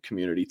Gold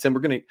community. Tim,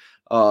 we're going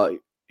to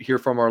hear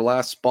from our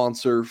last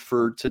sponsor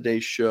for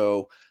today's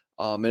show.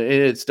 And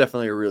it's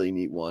definitely a really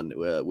neat one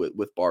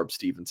with Barb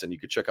Stevenson. You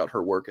can check out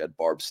her work at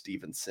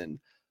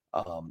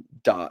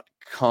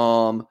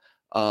barbstevenson.com.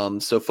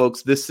 So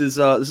folks, this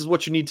is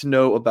what you need to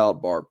know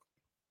about Barb.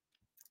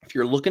 If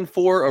you're looking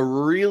for a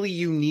really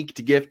unique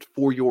gift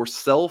for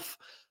yourself,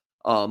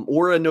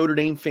 or a Notre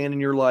Dame fan in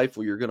your life,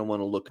 well, you're going to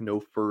want to look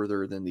no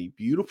further than the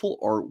beautiful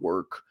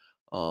artwork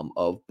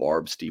of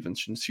Barb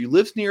Stevenson. She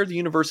lives near the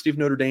University of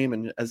Notre Dame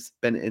and has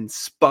been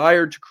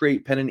inspired to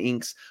create pen and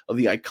inks of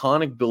the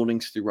iconic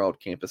buildings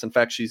throughout campus. In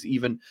fact, she's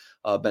even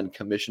been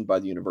commissioned by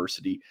the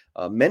university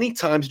many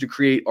times to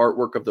create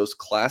artwork of those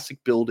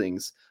classic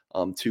buildings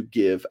to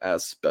give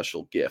as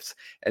special gifts.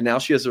 And now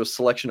she has a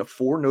selection of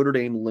 4 Notre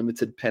Dame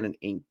limited pen and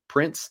ink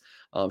prints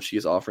she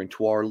is offering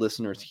to our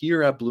listeners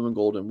here at Blue and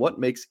Gold. And what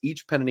makes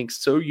each pen and ink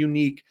so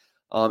unique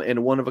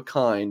and one of a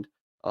kind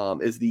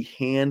is the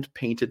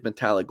hand-painted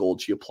metallic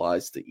gold she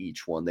applies to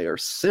each one. They are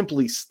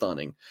simply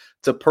stunning.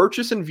 To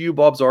purchase and view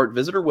Bob's art,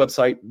 visit her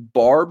website,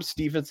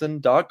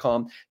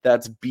 barbstevenson.com.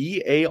 That's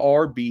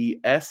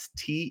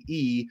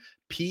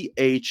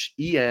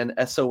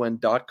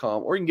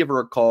BARBSTEPHENSON.com. Or you can give her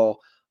a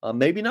call,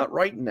 maybe not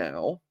right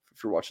now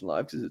if you're watching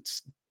live because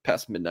it's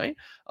past midnight.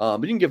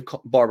 But you can give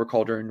Barb a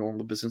call during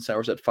normal business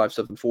hours at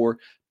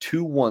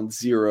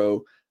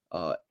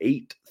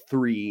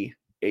 574-210-8388.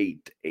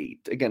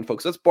 Again,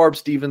 folks, that's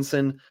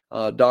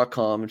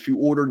barbstevenson.com. If you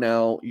order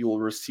now, you will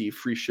receive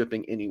free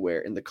shipping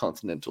anywhere in the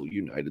continental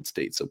United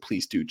States. So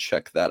please do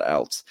check that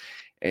out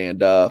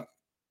and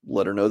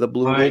let her know that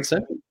Blue and Gold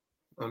sent you.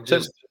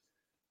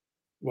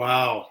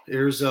 Wow.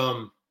 There's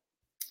I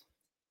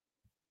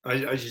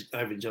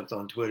haven't jumped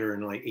on Twitter in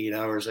like 8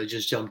 hours. I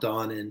just jumped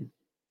on and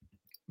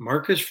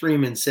Marcus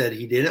Freeman said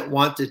he didn't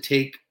want to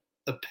take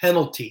a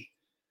penalty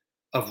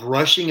of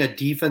rushing a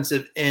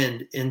defensive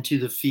end into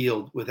the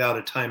field without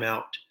a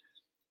timeout.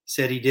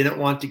 Said he didn't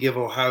want to give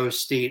Ohio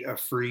State a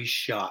free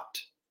shot.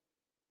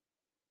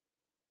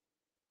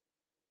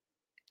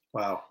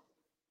 Wow.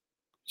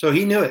 So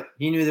he knew it.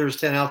 He knew there was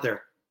 10 out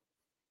there.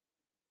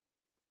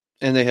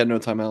 And they had no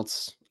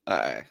timeouts.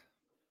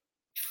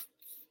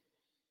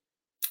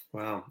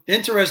 Wow.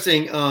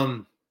 Interesting.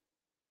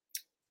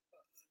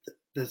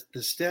 The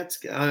stats,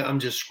 I'm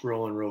just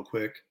scrolling real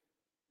quick.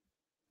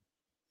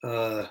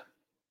 Tim,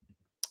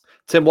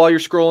 while you're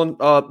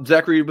scrolling,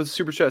 Zachary with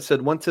Super Chat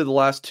said, went to the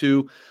last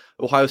 2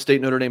 Ohio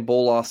State Notre Dame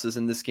bowl losses,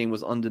 and this game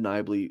was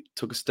undeniably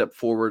took a step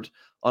forward,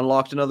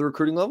 unlocked another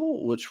recruiting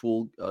level, which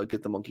will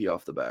get the monkey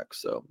off the back.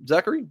 So,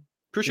 Zachary,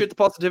 appreciate the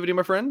positivity,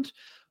 my friend.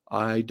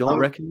 I don't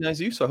recognize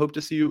you, so I hope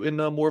to see you in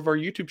more of our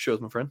YouTube shows,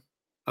 my friend.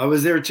 I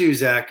was there too,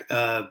 Zach.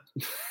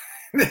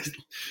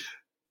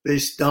 They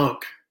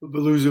stunk,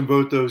 losing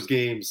both those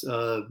games.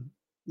 The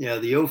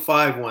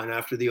 05 one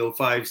after the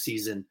 05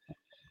 season,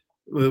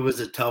 it was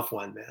a tough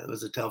one, man. It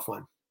was a tough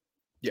one.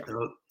 Yeah,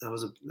 that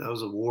was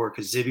a war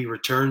because Zibby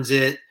returns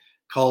it,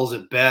 calls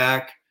it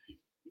back,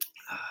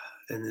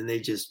 and then they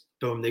just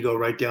boom, they go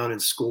right down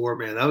and score.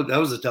 Man, that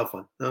was a tough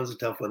one. That was a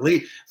tough one.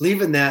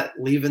 Leaving that.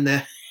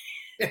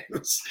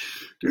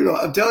 Dude,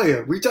 I'm telling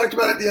you, we talked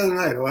about it the other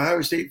night. Ohio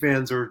State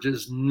fans are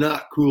just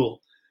not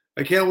cool.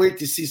 I can't wait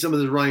to see some of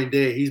this Ryan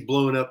Day. He's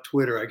blowing up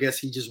Twitter. I guess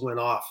he just went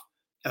off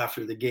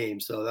after the game,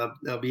 so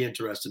that'll be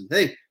interesting.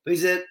 Hey, but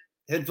he's head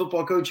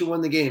football coach who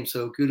won the game,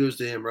 so kudos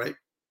to him, right?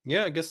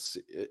 Yeah, I guess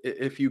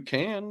if you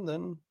can,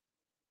 then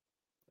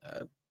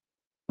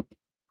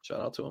shout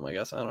out to him, I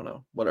guess. I don't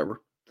know.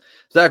 Whatever.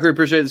 Zachary,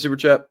 appreciate the super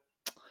chat.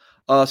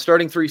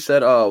 Starting 3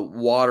 said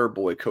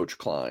Waterboy Coach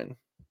Klein.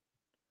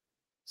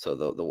 So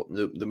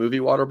the movie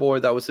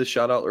Waterboy, that was his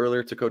shout out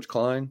earlier to Coach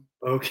Klein.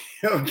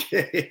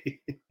 Okay.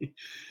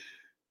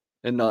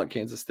 And not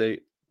Kansas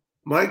State.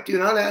 Mike, do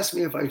not ask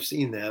me if I've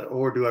seen that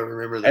or do I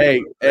remember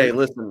that. Hey,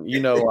 listen,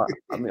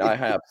 I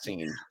have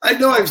seen. I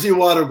know I've seen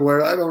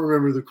Waterboy. I don't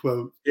remember the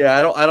quote. Yeah,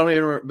 I don't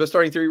even remember. But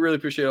Starting 3, really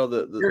appreciate all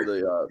the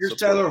here's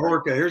Tyler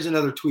Horka. Here's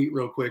another tweet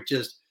real quick.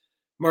 Just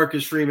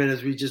Marcus Freeman,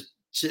 as we just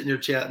sitting here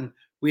chatting.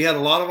 We had a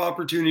lot of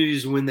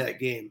opportunities to win that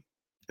game,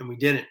 and we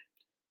didn't.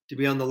 To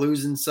be on the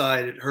losing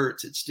side, it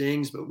hurts. It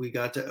stings, but we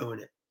got to own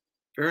it.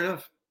 Fair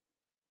enough.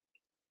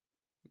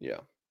 Yeah.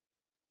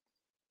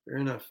 Fair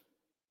enough.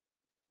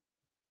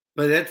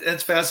 But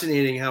that's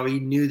fascinating how he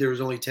knew there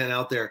was only 10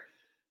 out there.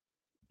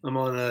 I'm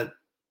on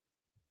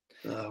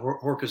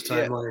Horka's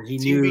timeline. He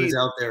knew he was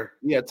out there.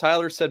 Yeah,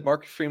 Tyler said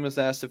Marcus Freeman was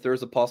asked if there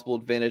was a possible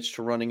advantage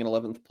to running an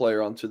 11th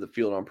player onto the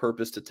field on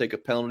purpose to take a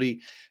penalty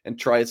and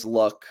try his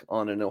luck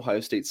on an Ohio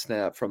State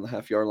snap from the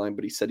half-yard line,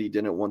 but he said he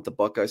didn't want the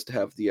Buckeyes to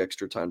have the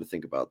extra time to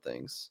think about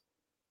things.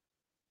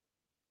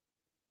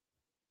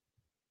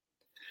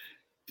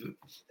 But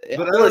I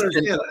don't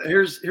understand.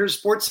 Here's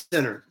Sports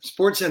Center.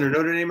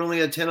 Notre Dame only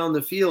had 10 on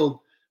the field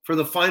for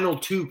the final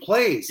 2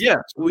 plays. Yeah,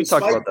 we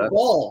talked about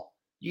that.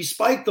 You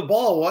spike the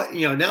ball. What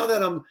now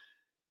that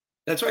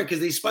that's right, because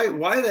they spike.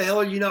 Why the hell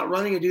are you not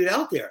running a dude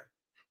out there?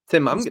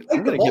 Tim, I'm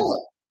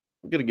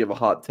gonna give a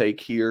hot take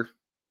here.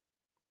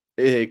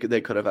 They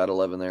could have had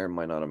 11 there. It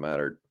might not have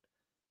mattered.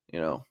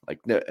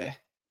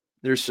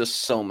 There's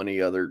just so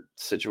many other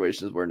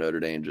situations where Notre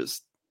Dame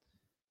just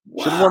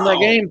should have won that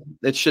game.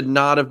 It should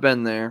not have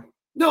been there.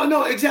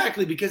 No,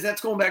 exactly, because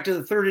that's going back to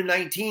the 3rd and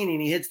 19,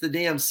 and he hits the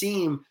damn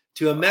seam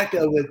to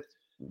Emeka with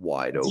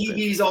wide open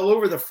DBs all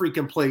over the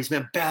freaking place.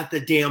 Man, bat the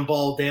damn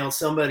ball down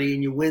somebody,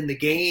 and you win the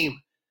game.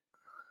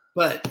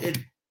 But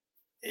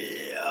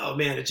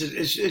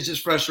it's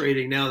just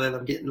frustrating now that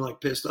I'm getting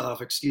pissed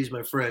off. Excuse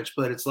my French,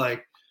 but it's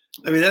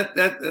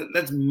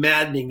that's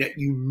maddening that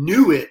you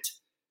knew it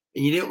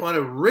and you didn't want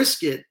to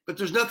risk it, but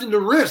there's nothing to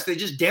risk. They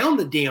just down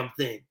the damn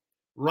thing.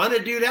 Run a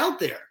dude out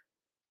there.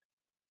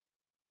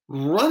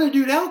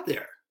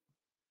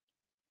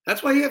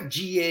 That's why you have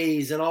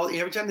GAs and all.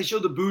 Every time they show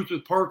the booth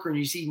with Parker and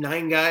you see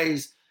 9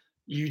 guys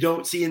you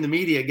don't see in the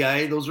media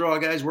guy, those are all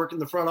guys working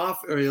the front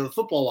office or the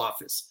football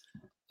office.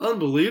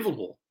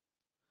 Unbelievable.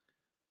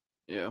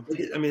 Yeah.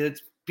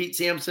 It's Pete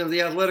Sampson of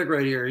The Athletic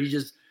right here.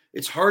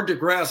 It's hard to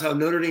grasp how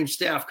Notre Dame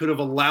staff could have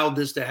allowed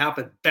this to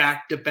happen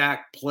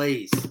back-to-back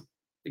plays.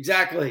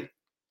 Exactly.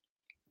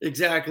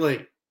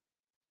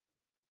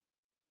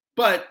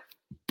 But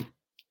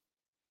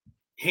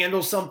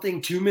handle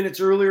something 2 minutes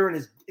earlier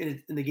and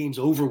the game's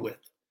over with.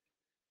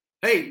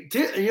 Hey,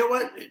 you know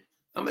what?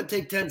 I'm going to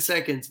take 10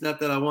 seconds. Not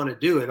that I want to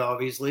do it,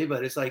 obviously,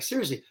 but it's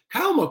seriously,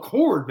 Kyle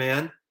McCord,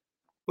 man.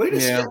 Way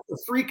to step the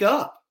freak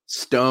up.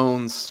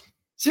 Stones.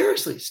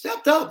 Seriously,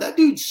 stepped up. That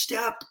dude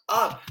stepped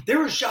up. There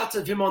were shots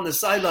of him on the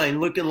sideline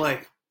looking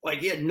like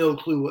he had no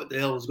clue what the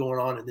hell was going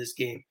on in this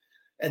game.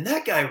 And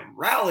that guy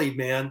rallied,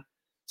 man.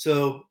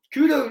 So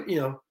kudos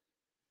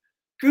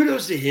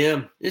to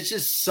him. It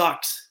just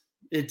sucks.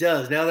 It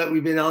does. Now that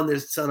we've been on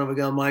this son of a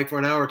gun, Mike, for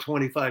an hour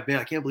 25, man,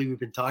 I can't believe we've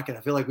been talking.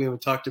 I feel like we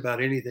haven't talked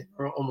about anything.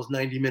 We're almost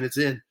 90 minutes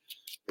in.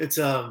 It's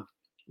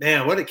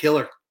man, what a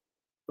killer.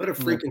 What a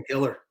freaking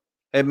killer.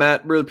 Hey,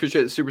 Matt, really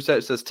appreciate the super set.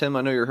 It says, Tim,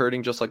 I know you're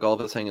hurting just like all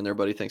of us. Hang in there,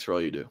 buddy. Thanks for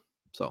all you do.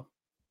 So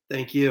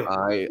thank you.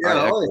 I'm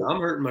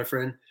hurting, my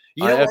friend.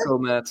 I echo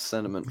Matt's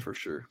sentiment for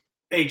sure.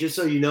 Hey, just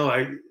so you know,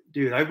 I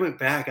went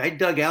back. I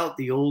dug out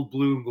the old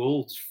blue and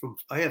golds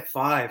I have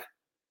 5.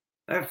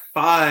 I have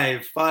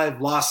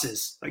five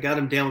losses. I got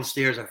them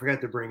downstairs. I forgot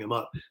to bring them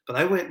up, but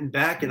I went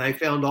back and I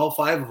found all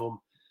 5 of them,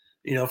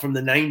 from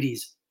the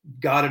 90s,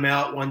 got them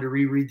out, wanted to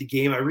reread the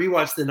game. I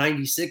rewatched the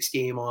 96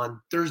 game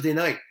on Thursday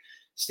night,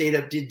 stayed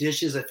up, did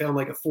dishes. I found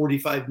a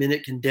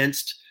 45-minute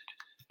condensed.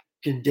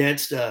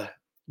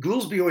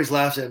 Goolsby always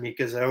laughs at me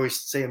because I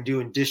always say I'm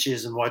doing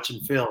dishes and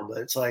watching film, but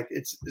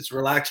it's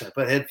relaxing. I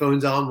put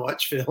headphones on,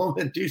 watch film,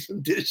 and do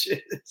some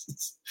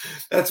dishes.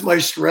 That's my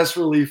stress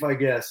relief, I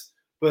guess.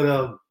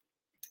 But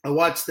I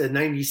watched the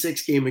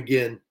 96 game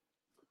again.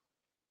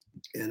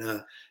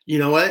 And you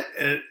know what?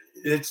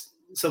 It's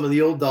some of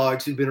the old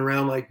dogs who've been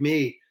around like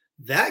me.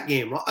 That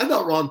game, I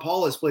thought Ron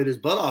Paulus played his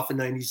butt off in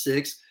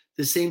 96.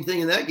 The same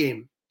thing in that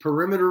game.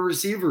 Perimeter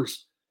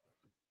receivers.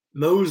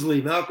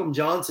 Mosley, Malcolm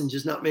Johnson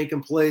just not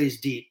making plays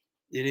deep.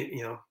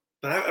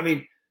 But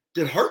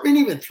did Hartman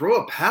even throw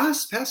a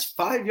pass past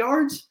 5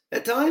 yards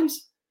at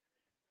times?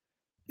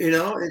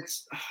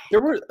 It's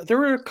there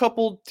were a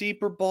couple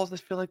deeper balls. I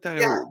feel like that.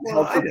 Yeah,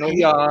 well, I know.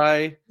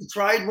 PI. He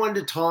tried one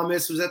to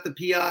Thomas. Was that the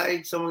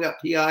PI? Someone got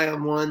PI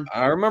on one.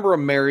 I remember a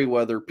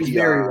Merriweather PI.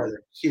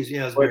 Excuse me,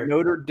 it was but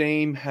Notre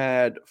Dame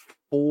had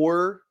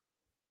four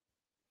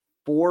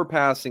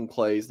passing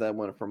plays that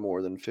went for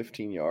more than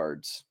 15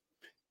 yards.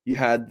 You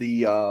had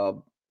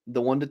the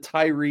one to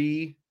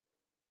Tyree,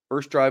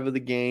 first drive of the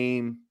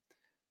game.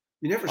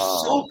 You never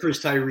saw Chris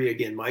Tyree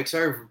again, Mike.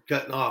 Sorry for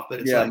cutting off,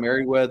 but it's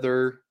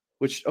Merriweather.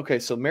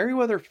 So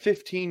Merriweather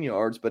 15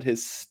 yards, but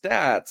his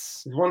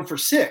stats 1 for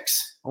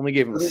 6. Only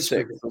gave him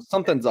 6. So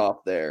something's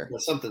off there. Yeah,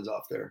 something's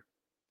off there.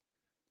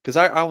 Because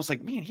I was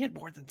like, man, he had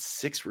more than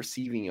 6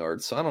 receiving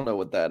yards. So I don't know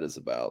what that is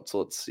about. So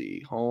let's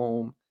see.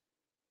 Home,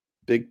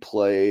 big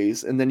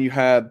plays. And then you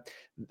had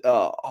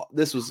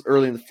this was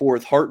early in the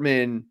fourth.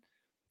 Hartman,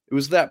 it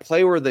was that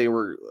play where it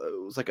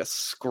was like a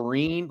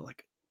screen,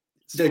 like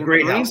the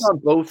Great House on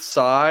both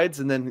sides,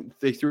 and then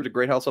they threw the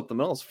Great House up the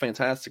middle. It's a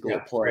fantastic little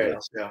play.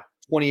 Yeah.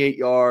 28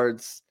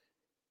 yards,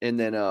 and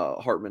then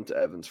Hartman to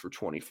Evans for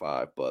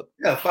 25. But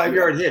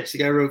 5-yard hitch. The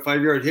guy wrote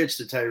 5-yard hitch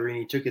to Tyree.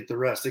 He took it the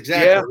rest.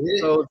 Exactly.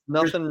 Yeah. So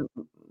nothing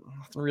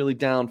really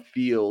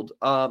downfield.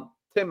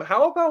 Tim,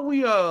 how about we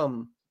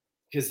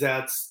because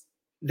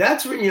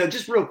that's what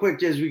just real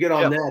quick as we get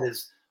on that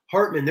is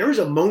Hartman. There was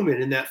a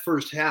moment in that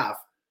first half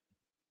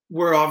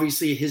where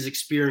obviously his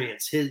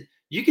experience,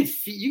 you could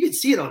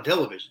see it on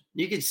television.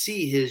 You could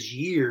see his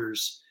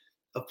years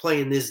of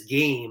playing this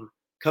game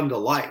come to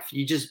life.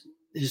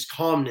 His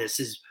calmness,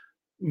 his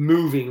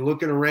moving,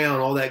 looking around,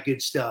 all that good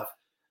stuff.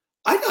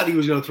 I thought he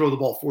was going to throw the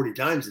ball 40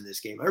 times in this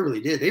game. I really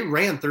did. They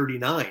ran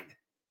 39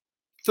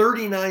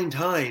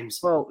 times.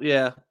 Well,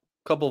 yeah. A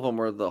couple of them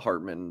were the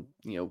Hartman,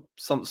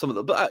 some of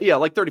the, but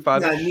like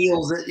 35. Yeah,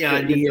 Neal's.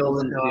 Yeah,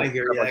 Neal. No, I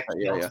hear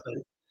you.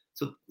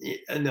 So,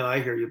 no, I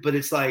hear you. But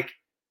it's like,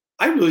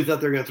 I really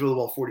thought they were going to throw the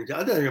ball 40 times.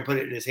 I thought they were going to put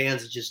it in his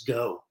hands and just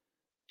go.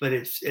 But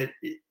it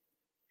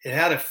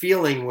had a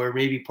feeling where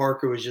maybe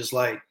Parker was just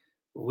like,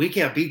 we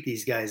can't beat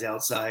these guys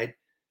outside.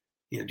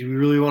 Do we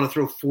really want to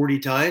throw 40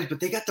 times? But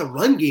they got the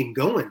run game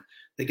going.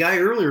 The guy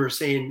earlier was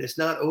saying it's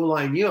not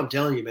O-line I'm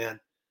telling you, man.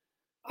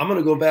 I'm going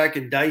to go back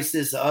and dice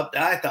this up.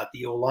 I thought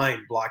the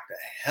O-line blocked the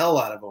hell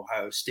out of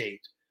Ohio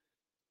State.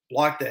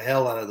 Blocked the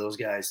hell out of those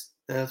guys.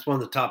 That's one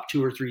of the top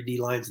 2 or 3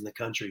 D lines in the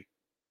country.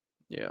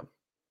 Yeah.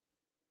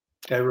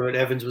 Guy wrote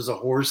Evans was a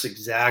horse.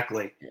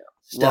 Exactly. Yeah.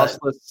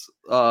 Lossless,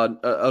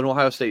 an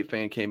Ohio State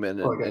fan came in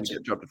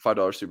and dropped a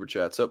 $5 super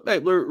chat. So, hey,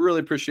 really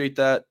appreciate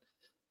that.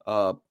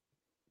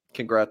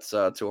 Congrats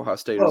to Ohio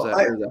State. It was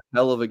a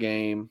hell of a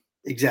game.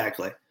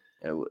 Exactly.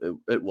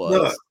 It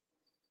was.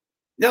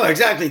 No,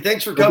 exactly.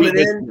 Thanks for coming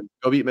in.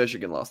 Go beat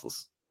Michigan,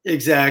 lossless.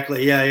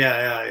 Exactly.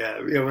 Yeah.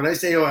 When I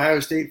say Ohio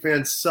State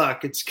fans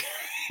suck, it's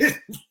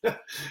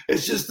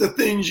just the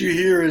things you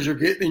hear as you're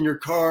getting in your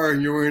car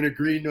and you're wearing a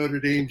green Notre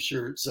Dame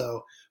shirt.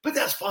 So, but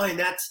that's fine.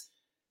 That's,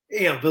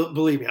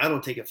 believe me, I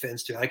don't take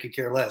offense to it. I could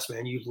care less,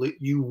 man.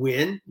 You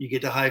win, you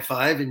get to high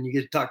five, and you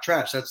get to talk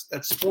trash.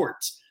 That's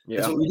sports. Yeah.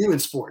 That's what we do in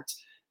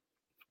sports.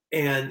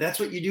 And that's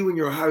what you do when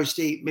you're Ohio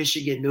State,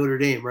 Michigan, Notre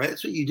Dame, right?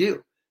 That's what you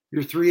do.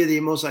 You're 3 of the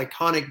most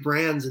iconic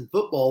brands in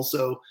football.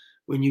 So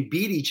when you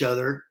beat each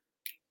other,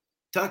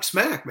 talk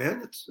smack, man.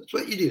 That's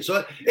what you do.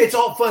 So it's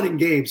all fun and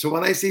games. So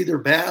when I say they're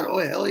bad, oh,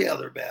 hell yeah,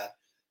 they're bad.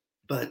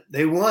 But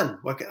they won.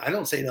 I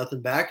don't say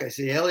nothing back. I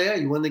say, hell yeah,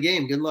 you won the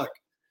game. Good luck.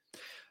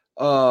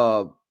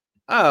 Oh,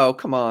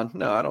 come on.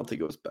 No, I don't think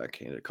it was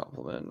backhanded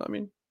compliment. I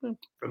mean,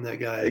 from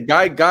that guy.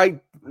 Guy.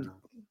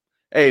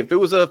 Hey, if it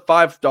was a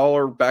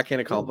 $5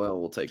 backhanded compliment,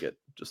 we'll take it.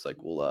 Just like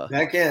we'll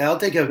backhand. We'll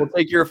take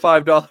your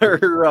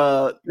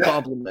 $5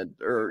 compliment.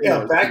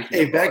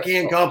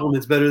 Backhand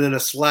compliment's better than a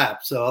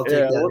slap. So I'll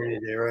take that any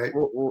day, right?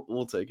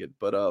 We'll take it.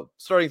 But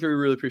starting through,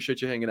 we really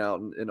appreciate you hanging out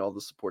and all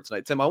the support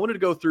tonight, Tim. I wanted to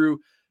go through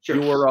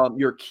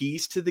your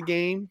keys to the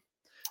game.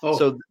 Oh.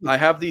 So I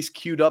have these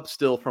queued up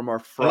still from our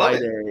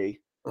Friday.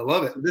 I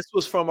love it. This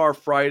was from our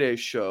Friday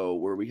show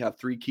where we have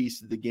 3 keys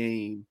to the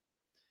game.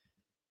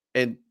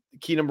 And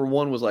key number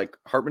 1 was like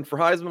Hartman for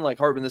Heisman. Like,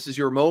 Hartman, this is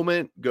your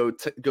moment. Go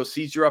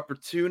seize your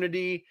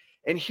opportunity.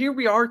 And here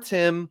we are,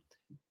 Tim.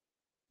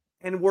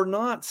 And we're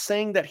not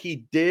saying that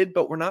he did,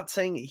 but we're not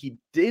saying he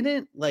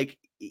didn't. Like,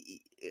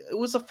 it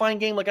was a fine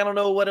game. Like, I don't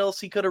know what else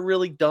he could have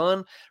really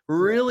done.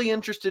 Really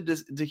interested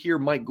to hear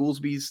Mike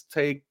Goolsby's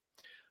take.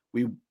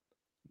 We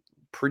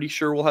pretty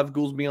sure we'll have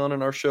Goolsby on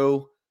in our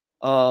show.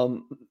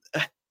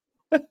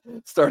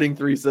 Starting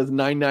 3 says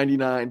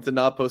 $9.99 to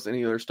not post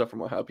any other stuff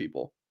from Ohio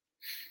people.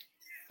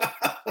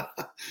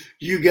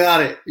 You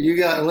got it.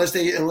 Unless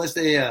they do one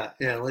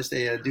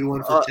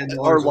for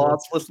 $10. Our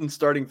lots listen.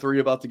 Starting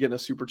 3 about to get in a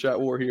super chat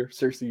war here.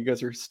 Seriously, you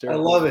guys are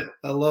hysterical. I love it.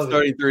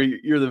 Starting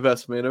 3, you're the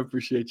best, man. I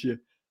appreciate you.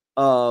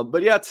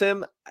 But yeah,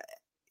 Tim.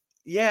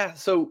 Yeah.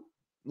 So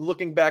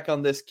looking back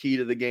on this key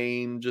to the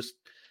game, just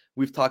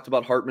we've talked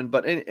about Hartman,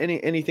 but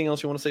anything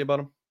else you want to say about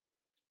him?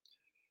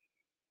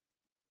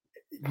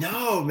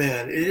 No,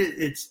 man,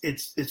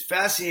 it's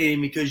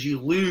fascinating because you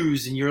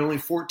lose and you're only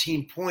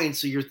 14 points.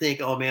 So you're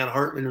thinking, oh man,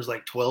 Hartman was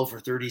like 12 for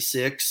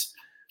 36.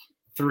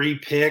 3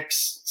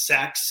 picks,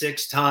 sacked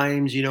 6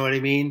 times. You know what I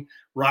mean?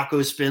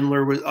 Rocco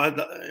Spindler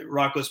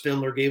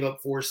gave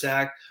up 4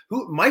 sacks.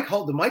 Did Mike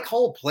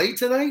Hall play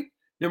tonight?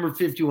 Number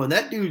 51.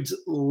 That dude's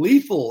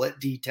lethal at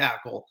D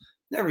tackle.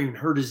 Never even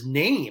heard his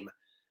name.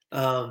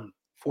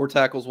 4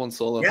 tackles, 1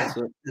 solo. Yeah,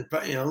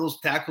 those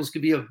tackles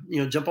could be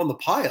jump on the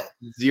pile.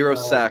 0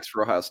 sacks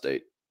for Ohio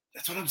State.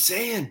 That's what I'm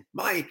saying,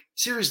 Mike.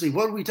 Seriously,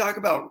 what do we talk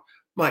about,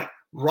 Mike?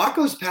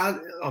 Rocco's pass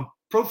on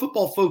Pro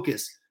Football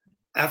Focus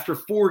after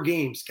 4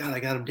 games. God, I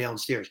got him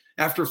downstairs.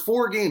 After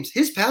 4 games,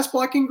 his pass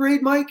blocking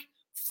grade, Mike,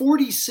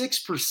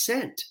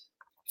 46%.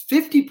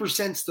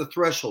 50%'s the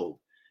threshold.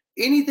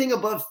 Anything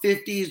above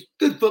 50 is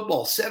good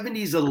football.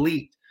 70 is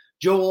elite.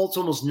 Joe Alt's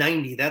almost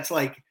 90. That's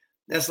like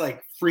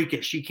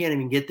freakish. You can't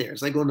even get there.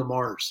 It's like going to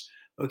Mars.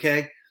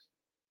 Okay.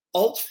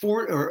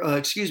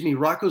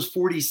 Rocco's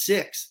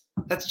 46.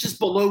 That's just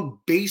below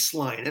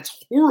baseline.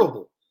 That's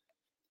horrible.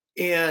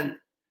 And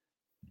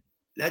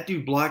that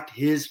dude blocked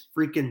his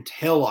freaking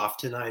tail off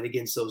tonight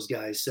against those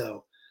guys.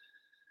 So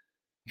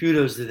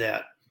kudos to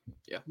that.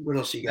 Yeah. What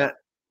else you got?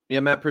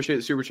 Matt, appreciate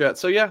the super chat.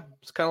 So yeah,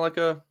 it's kind of like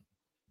a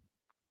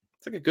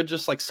good,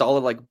 just like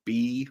solid, like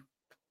B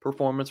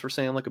performance. We're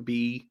saying like a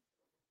B,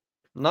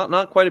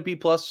 not quite a B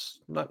plus.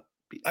 Not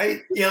B.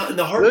 And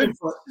the Hartman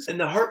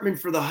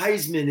for the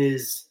Heisman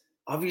is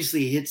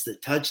obviously he hits the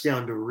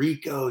touchdown to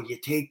Rico. You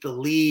take the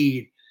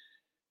lead. I'm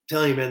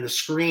telling you, man, the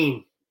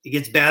screen. He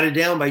gets batted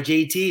down by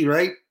JT,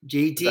 right?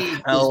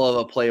 JT. Hell of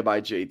a play by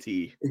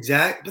JT.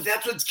 Exactly. But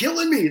that's what's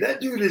killing me. That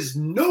dude is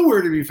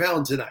nowhere to be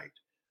found tonight.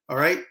 All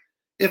right.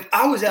 If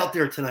I was out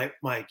there tonight,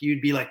 Mike,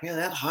 you'd be like, man,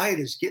 that Hyde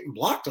is getting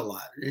blocked a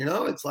lot.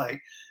 It's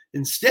like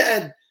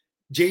instead,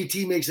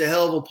 JT makes a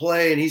hell of a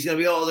play and he's going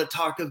to be the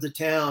talk of the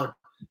town.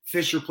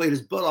 Fisher played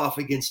his butt off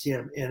against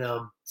him. And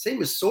same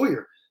with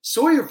Sawyer.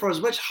 Sawyer, for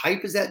as much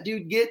hype as that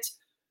dude gets,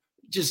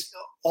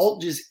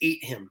 Alt just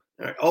ate him.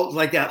 Right? Alt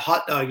like that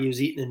hot dog he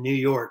was eating in New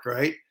York,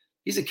 right?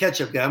 He's a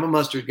ketchup guy. I'm a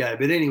mustard guy.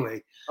 But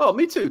anyway. Oh,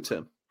 me too,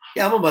 Tim.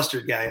 Yeah, I'm a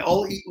mustard guy.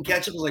 All eating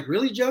ketchup. I was like,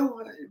 really, Joe?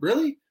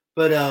 Really?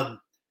 But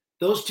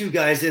those 2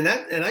 guys, and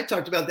I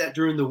talked about that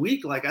during the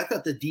week. Like, I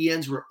thought the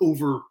DNs were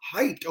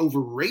overhyped,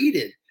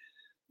 overrated.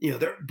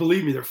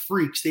 Believe me, they're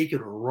freaks. They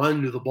can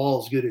run to the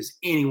ball as good as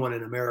anyone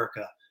in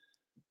America.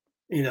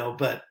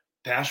 But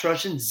pass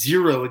rushing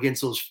 0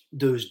 against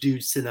those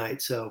dudes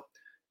tonight. So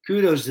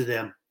kudos to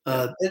them.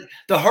 The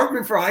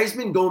Hartman for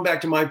Heisman, going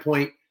back to my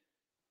point,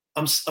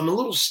 I'm a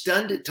little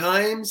stunned at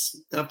times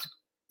that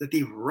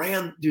they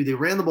ran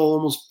the ball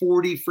almost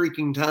 40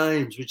 freaking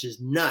times, which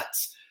is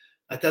nuts.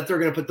 I thought they were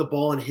going to put the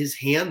ball in his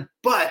hand,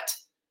 but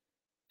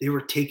they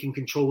were taking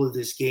control of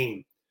this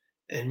game,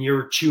 and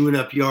you're chewing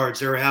up yards.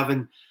 They're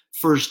having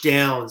first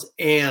downs,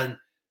 and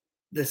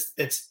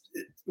it's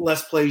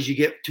less plays you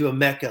get to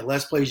Emeka,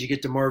 less plays you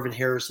get to Marvin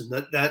Harrison.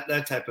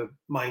 That type of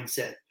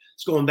mindset.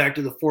 It's going back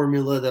to the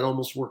formula that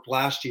almost worked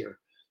last year,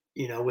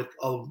 with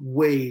a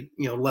way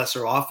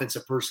lesser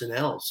offensive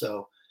personnel.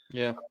 So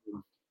yeah,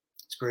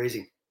 it's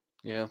crazy.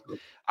 Yeah,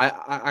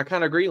 I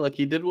kind of agree. Like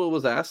he did what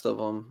was asked of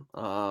him.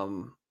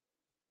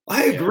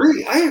 I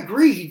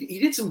agree. He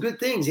did some good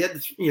things. He had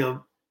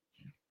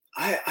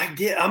I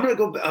did. I'm gonna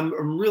go.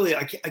 I'm really.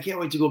 I can't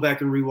wait to go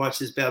back and rewatch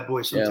this bad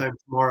boy sometime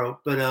tomorrow.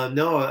 But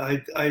no,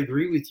 I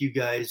agree with you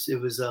guys.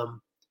 It was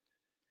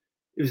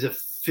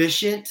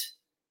efficient.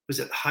 Was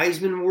it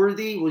Heisman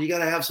worthy? Well, you got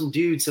to have some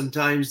dudes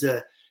sometimes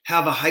to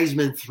have a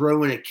Heisman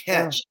throw and a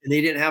catch, and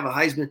they didn't have a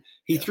Heisman.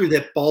 He threw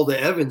that ball to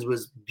Evans.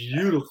 Was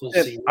beautiful.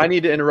 I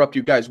need to interrupt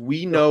you guys.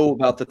 We know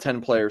about the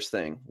 10 players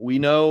thing. We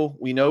know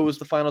it was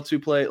the final 2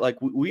 play. Like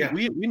we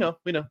know.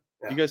 Yeah.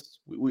 You guys,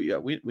 we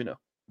know.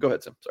 Go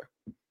ahead, Tim. Sorry.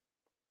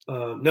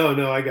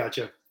 No, I got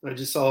you. I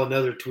just saw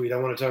another tweet. I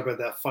want to talk about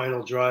that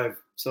final drive.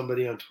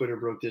 Somebody on Twitter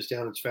broke this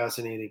down. It's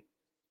fascinating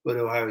what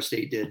Ohio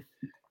State did.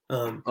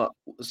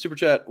 Super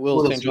chat.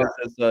 Will St. John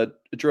says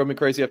it drove me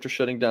crazy after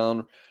shutting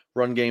down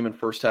run game in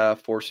first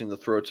half, forcing the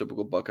throw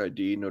typical Buckeye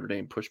D. Notre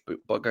Dame push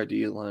Buckeye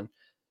D line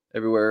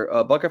everywhere.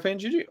 Buckeye fan,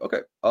 GG.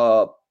 Okay.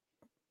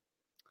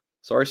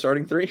 Sorry,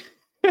 starting 3.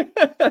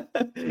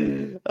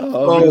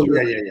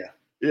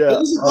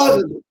 Yeah.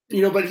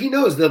 But he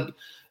knows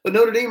but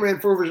Notre Dame ran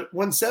for over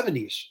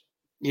 170s.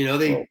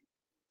 They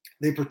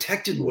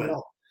protected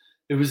well.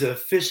 It was an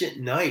efficient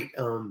night.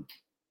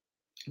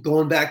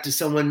 Going back to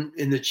someone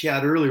in the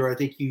chat earlier, I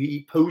think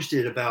you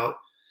posted about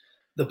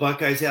the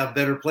Buckeyes have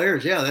better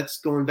players. Yeah,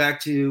 that's going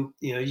back to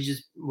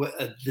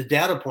the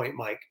data point,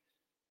 Mike.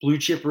 Blue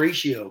chip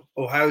ratio.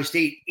 Ohio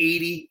State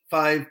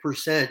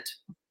 85%.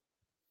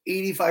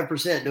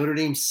 85%. Notre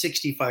Dame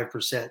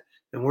 65%.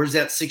 And where's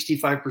that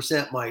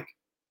 65%, Mike?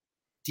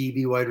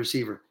 DB wide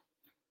receiver.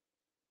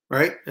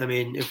 Right? I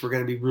mean, if we're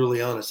going to be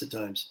really honest at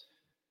times.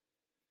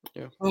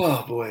 Yeah.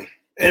 Oh boy.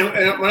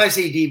 And when I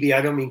say DB,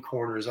 I don't mean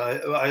corners.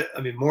 I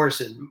mean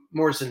Morrison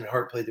and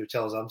Hart played their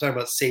tails off. I'm talking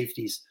about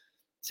safeties,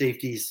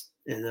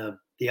 and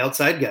the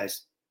outside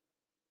guys.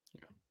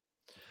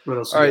 What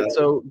else? All right,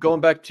 so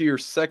going back to your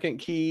second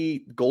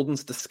key,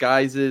 Golden's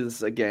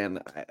disguises again.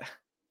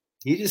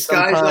 He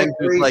disguised like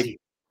crazy.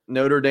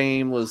 Notre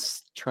Dame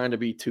was trying to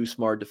be too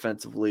smart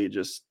defensively,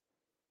 just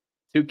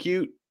too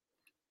cute.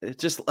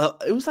 It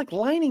was like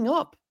lining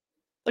up.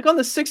 Like on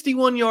the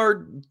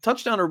 61-yard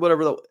touchdown or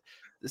whatever,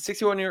 the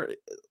 61-yard,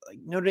 like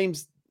Notre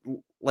Dame's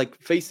like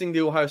facing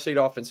the Ohio State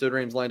offense. Notre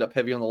Dame's lined up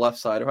heavy on the left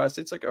side. Ohio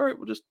State's like, all right,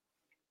 we'll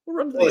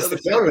run to the other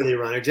side. They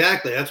run.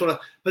 Exactly. That's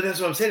what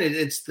I'm saying.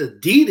 It's the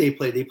D they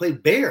played. They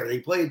played bear. They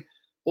played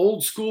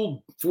old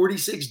school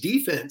 46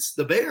 defense,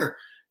 the bear.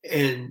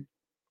 And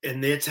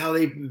that's how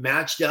they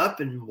matched up.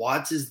 And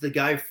Watts is the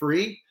guy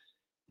free.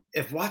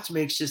 If Watts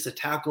makes just a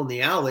tackle in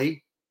the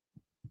alley,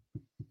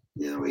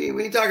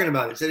 we ain't talking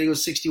about it. Said he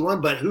was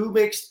 61, but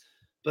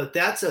but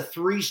that's a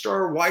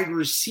 3-star wide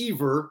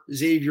receiver,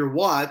 Xavier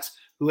Watts,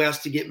 who has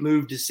to get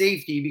moved to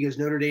safety because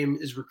Notre Dame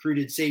has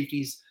recruited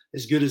safeties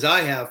as good as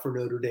I have for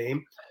Notre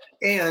Dame.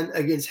 And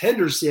against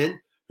Henderson,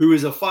 who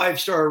is a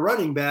 5-star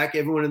running back,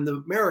 everyone in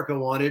America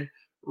wanted,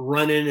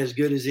 running as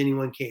good as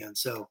anyone can.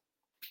 So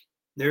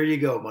there you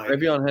go, Mike.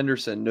 Ravion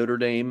Henderson, Notre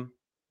Dame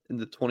in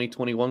the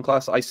 2021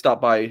 class. I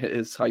stopped by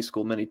his high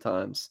school many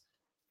times.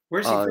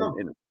 Where's he from?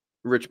 In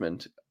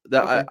Richmond.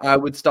 I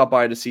would stop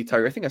by to see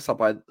Tiger. I think I stopped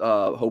by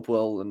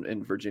Hopewell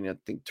in Virginia, I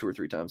think 2 or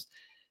 3 times.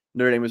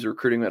 Notre Dame was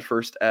recruiting him at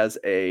first as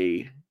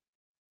a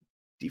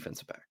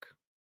defensive back.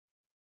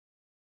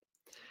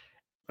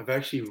 I've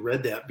actually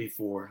read that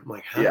before. I'm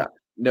like, huh? Yeah.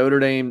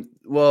 Notre Dame.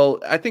 Well,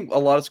 I think a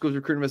lot of schools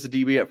recruited him as a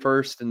DB at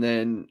first, and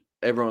then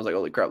everyone was like,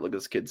 holy crap, look at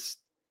this kid's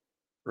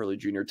early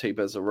junior tape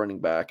as a running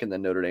back. And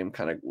then Notre Dame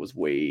kind of was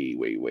way,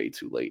 way, way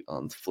too late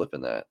on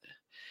flipping that.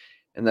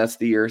 And that's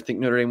the year I think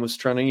Notre Dame was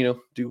trying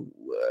to,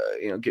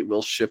 get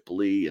Will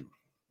Shipley. And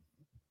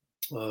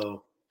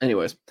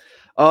anyways,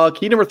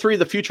 key number 3,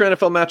 the future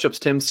NFL matchups,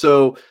 Tim.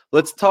 So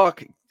let's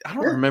talk. I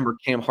don't remember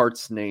Cam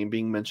Hart's name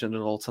being mentioned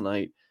at all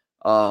tonight.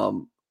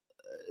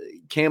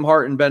 Cam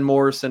Hart and Ben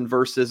Morrison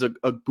versus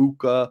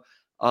Agbuka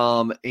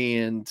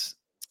and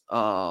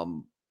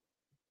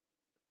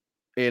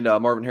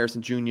Marvin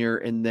Harrison Jr.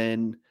 And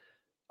then,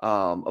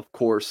 of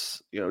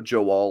course,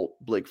 Joe Wall,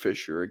 Blake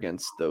Fisher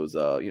against those,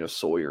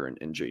 Sawyer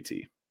and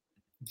JT.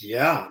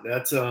 Yeah,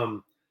 that's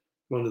going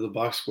to the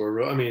box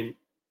score. I mean,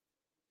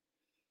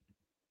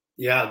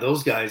 yeah,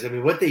 those guys. I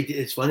mean, what they did.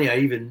 It's funny.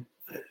 I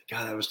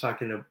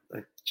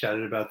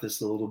chatted about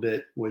this a little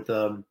bit with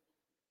how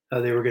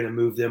they were going to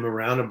move them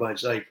around a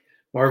bunch. Like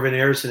Marvin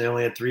Harrison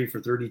only had 3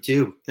 for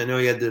 32. I know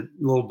he had the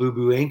little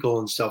boo-boo ankle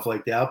and stuff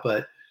like that,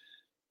 but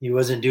he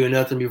wasn't doing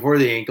nothing before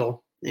the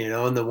ankle.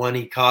 And the one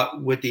he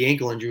caught with the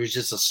ankle injury was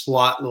just a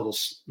slot little,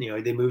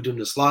 they moved him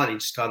to slot. He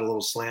just caught a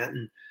little slant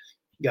and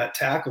got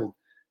tackled.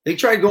 They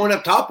tried going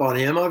up top on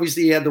him.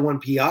 Obviously, he had the one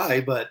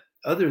PI, but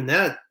other than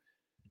that,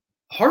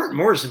 Hart and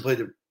Morrison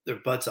played their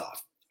butts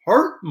off.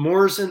 Hart,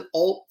 Morrison,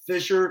 Alt,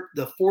 Fisher,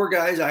 the 4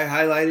 guys I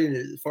highlighted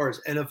as far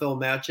as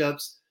NFL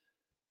matchups,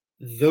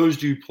 those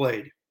two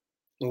played.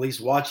 At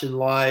least watching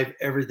live,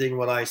 everything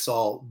what I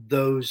saw,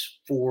 those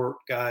 4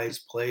 guys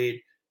played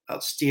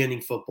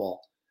outstanding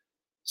football.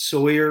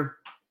 Sawyer,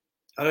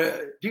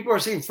 people are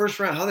saying first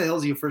round. How the hell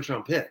is he a first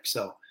round pick?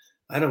 So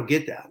I don't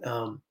get that.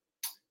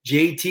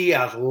 JT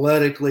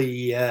athletically,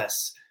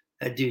 yes,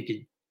 that dude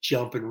could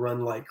jump and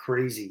run like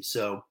crazy.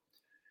 So,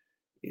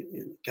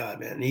 God,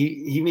 man,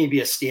 he may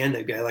be a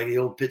stand-up guy like the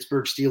old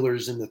Pittsburgh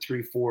Steelers and the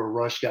 3-4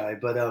 rush guy.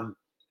 But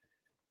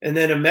and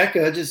then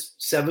Emeka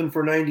just 7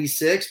 for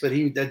 96, but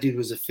that dude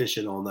was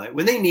efficient all night.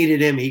 When they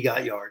needed him, he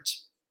got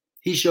yards.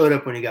 He showed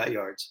up when he got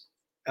yards.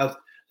 That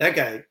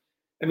guy.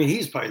 I mean,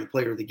 he's probably the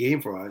player of the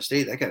game for Ohio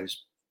State. That guy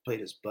played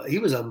his butt. He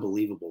was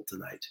unbelievable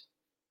tonight.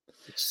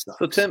 So,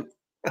 Tim,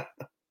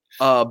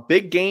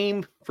 big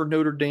game for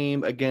Notre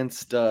Dame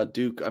against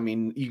Duke. I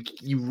mean,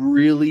 you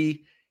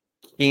really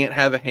can't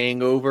have a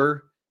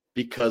hangover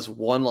because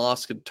one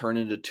loss could turn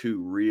into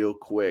 2 real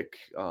quick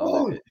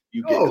if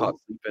you get caught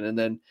sleeping. And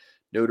then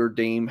Notre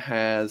Dame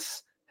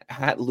has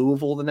at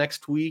Louisville the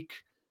next week.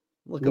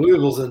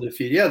 Louisville's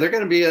undefeated. Yeah, they're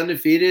going to be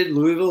undefeated.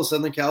 Louisville,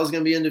 Southern Cal is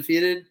going to be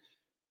undefeated.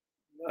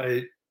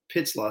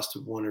 Pitt's lost to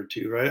 1 or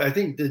 2, right? I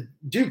think the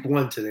Duke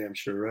won today, I'm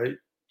sure, right?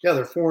 Yeah,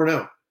 they're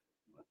 4-0.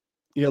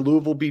 Yeah,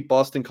 Louisville beat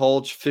Boston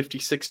College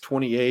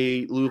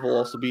 56-28. Louisville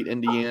also beat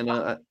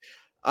Indiana.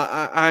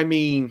 I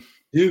mean,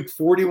 Duke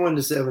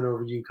 41-7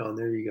 over UConn.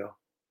 There you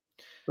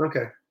go.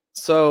 Okay.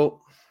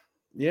 So,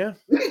 yeah.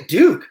 Look at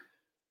Duke.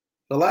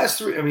 The last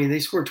 3, I mean, they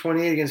scored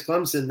 28 against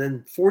Clemson,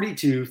 then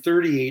 42,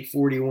 38,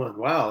 41.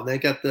 Wow. And they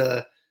got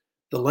the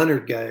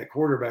Leonard guy at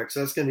quarterback. So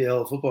that's going to be a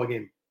hell of a football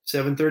game.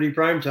 7:30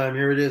 primetime.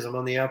 Here it is. I'm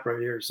on the app right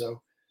here.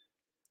 So,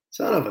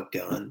 son of a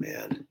gun,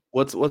 man.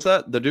 What's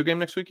that? The Duke game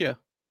next week? Yeah.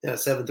 Yeah,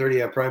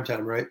 7:30 at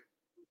primetime, right?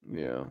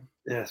 Yeah.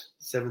 Yes,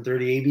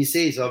 7:30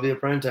 ABC. So it'll be a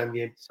primetime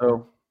game.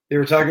 So they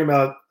were talking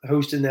about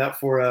hosting that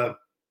for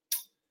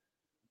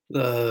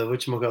the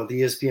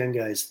ESPN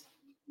guys.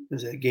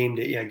 Is that game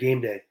day? Yeah, game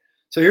day.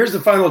 So here's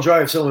the final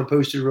drive. Someone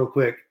posted real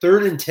quick.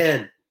 3rd and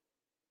 10.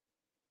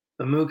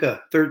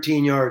 Amuka,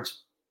 13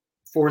 yards.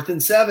 4th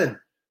and 7.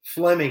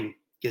 Fleming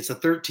gets a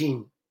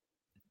 13.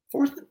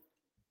 4th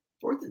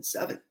and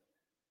 7.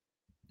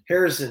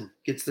 Harrison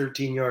gets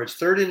 13 yards.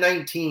 3rd and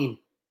 19.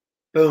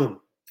 Boom.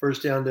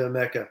 First down to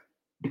Mecca.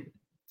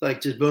 It's like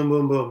just boom,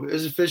 boom, boom. It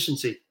was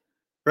efficiency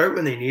right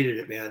when they needed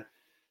it, man.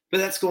 But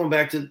that's going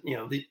back to,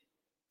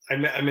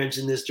 I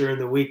mentioned this during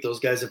the week. Those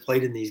guys have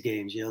played in these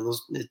games,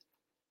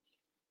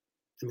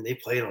 they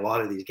play in a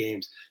lot of these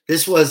games.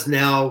 This was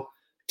now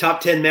top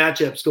 10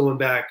 matchups going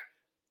back.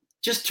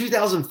 Just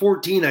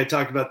 2014, I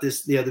talked about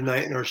this the other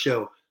night in our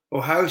show.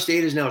 Ohio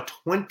State is now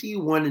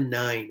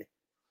 21-9.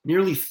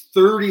 Nearly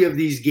 30 of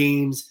these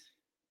games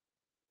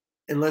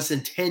in less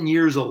than 10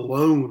 years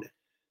alone.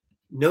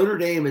 Notre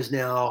Dame is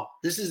now,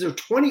 this is their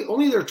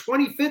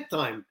 25th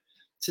time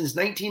since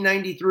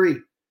 1993,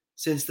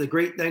 since the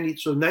great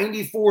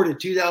 94 to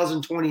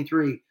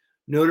 2023.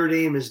 Notre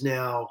Dame is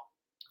now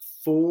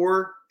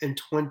 4-21.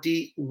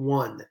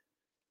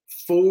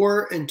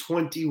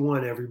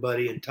 4-21,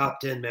 everybody, in top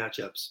 10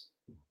 matchups.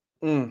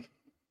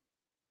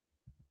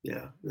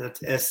 Yeah, that's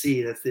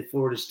SC. That's the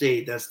Florida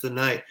State. That's the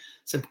night.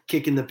 Some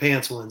kick in the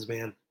pants ones,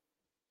 man.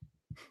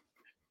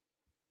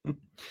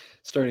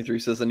 Starting 3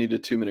 says I need a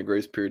 2-minute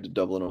grace period to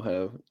Dublin,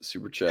 Ohio.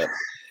 Super chat.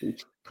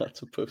 Not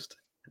supposed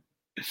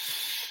to.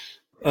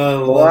 The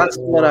last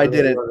one I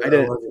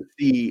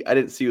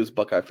didn't see was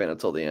Buckeye fan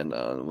until the end.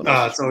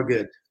 It's all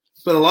good.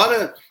 But a lot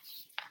of,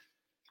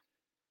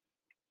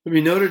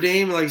 Notre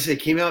Dame, like I said,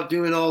 came out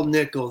doing all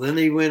nickel. Then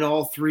they went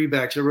all 3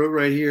 backs. I wrote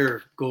right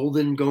here,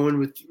 Golden going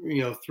with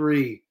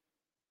 3.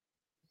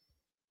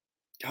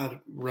 God,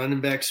 running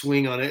back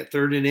swing on it,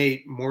 3rd and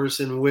 8.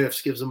 Morrison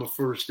whiffs, gives them a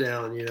first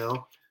down.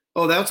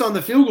 Oh, that's on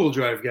the field goal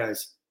drive,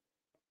 guys.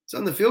 It's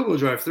on the field goal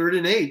drive, 3rd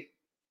and 8.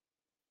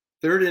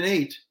 3rd and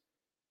 8,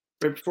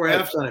 right before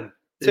halftime.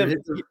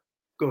 Tim,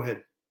 go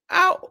ahead.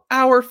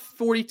 Hour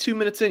 42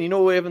 minutes in. You know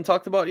what we haven't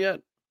talked about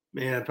yet?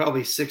 Man,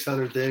 probably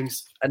 600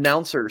 things.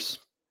 Announcers.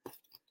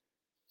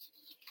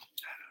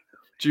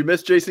 Did you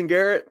miss Jason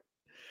Garrett?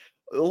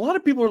 A lot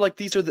of people are like,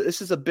 this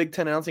is a Big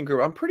Ten announcing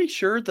group. I'm pretty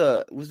sure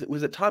was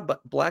it Todd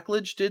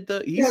Blackledge did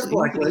he's an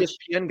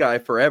ESPN guy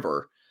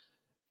forever.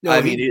 No,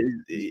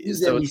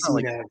 he's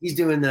NBC now. He's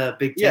doing the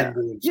Big Ten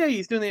games. Yeah,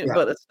 he's doing it,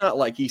 but it's not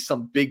like he's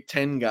some Big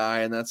Ten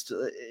guy, and that's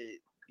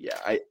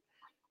I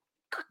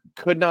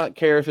could not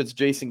care if it's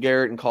Jason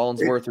Garrett and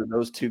Collinsworth or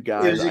those two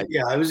guys.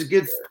 It was a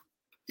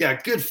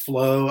good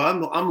flow.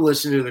 I'm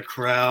listening to the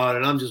crowd,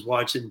 and I'm just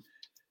watching.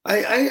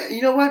 I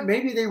you know what?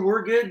 Maybe they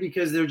were good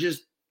because they're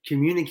just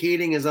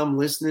communicating as I'm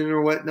listening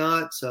or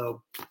whatnot.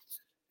 So,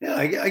 yeah,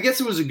 I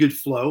guess it was a good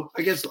flow.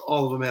 I guess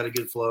all of them had a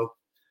good flow.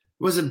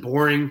 It wasn't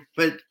boring,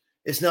 but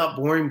it's not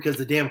boring because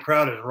the damn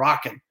crowd is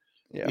rocking.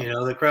 Yeah.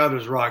 The crowd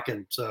is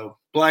rocking. So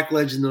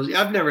Blackledge and those,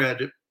 I've never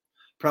had a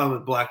problem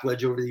with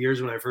Blackledge over the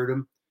years when I've heard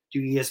him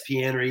do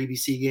ESPN or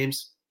ABC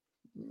games.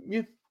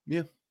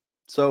 Yeah.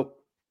 So,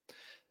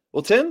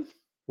 well, Tim?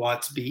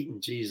 Watts beaten.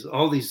 Jeez,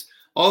 all these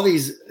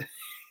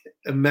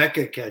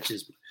Mecca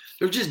catches.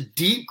 They're just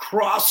deep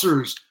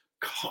crossers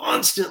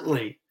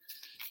constantly.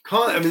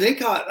 They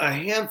caught a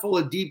handful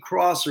of deep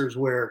crossers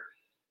where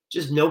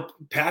just no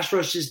pass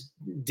rush just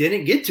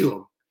didn't get to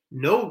them.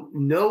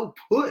 No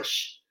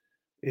push,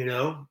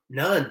 none.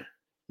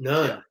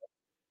 Yeah.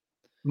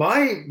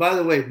 By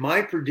the way,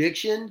 my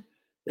prediction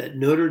that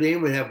Notre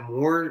Dame would have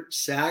more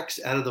sacks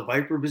out of the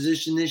Viper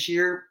position this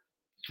year,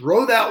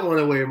 throw that one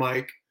away,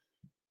 Mike.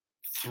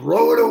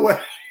 Throw it away.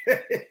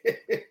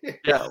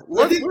 Yeah.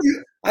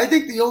 I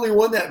think the only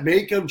one that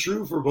may come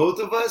true for both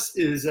of us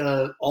is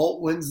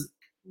Alt wins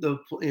the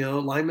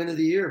lineman of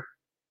the year.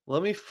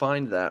 Let me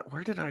find that.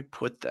 Where did I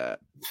put that?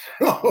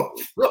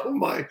 Throw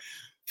my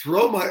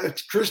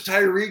Chris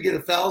Tyree get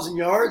 1,000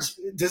 yards.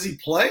 Does he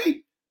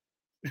play?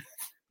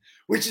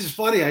 Which is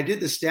funny. I did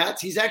the stats.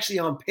 He's actually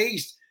on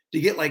pace to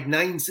get like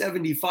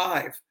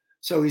 975.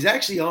 So he's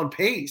actually on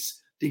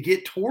pace to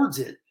get towards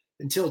it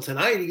until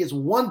tonight. He gets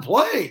one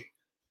play.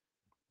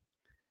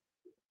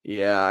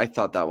 Yeah, I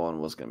thought that one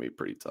was going to be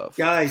pretty tough.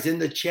 Guys, in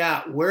the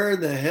chat, where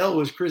in the hell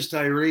was Chris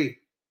Tyree?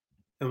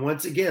 And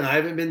once again, I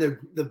haven't been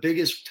the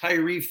biggest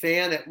Tyree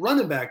fan at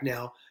running back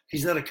now.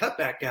 He's not a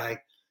cutback guy.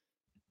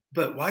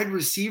 But wide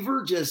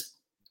receiver, just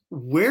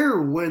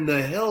when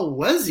the hell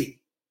was he?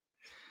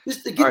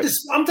 Just to get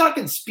this, I'm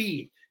talking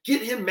speed.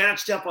 Get him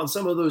matched up on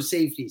some of those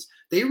safeties.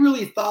 They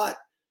really thought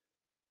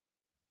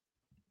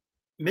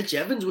Mitch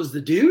Evans was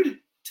the dude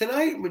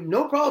tonight.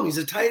 No problem. He's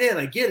a tight end.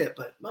 I get it.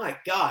 But my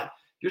God,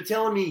 you're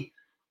telling me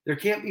there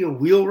can't be a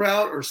wheel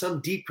route or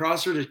some deep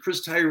crosser to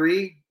Chris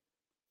Tyree?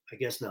 I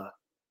guess not.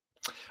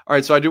 All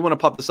right, so I do want to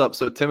pop this up.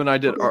 So Tim and I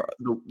did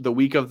the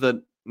week of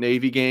the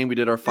Navy game. We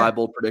did our 5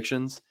 bold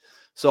predictions.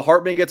 So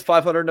Hartman gets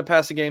 500 in a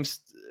passing game,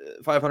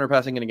 500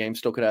 passing in a game.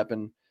 Still could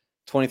happen.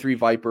 23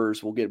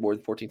 Vipers will get more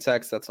than 14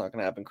 sacks. That's not going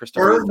to happen.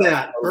 Burn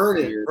that.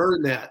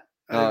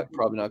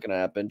 Probably not going to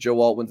happen. Joe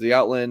Alt wins the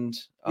Outland.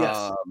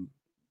 Yes.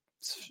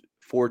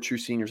 4 true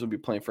seniors will be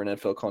playing for an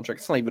NFL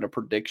contract. It's not even a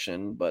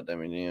prediction, but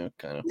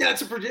kind of. Yeah,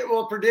 it's a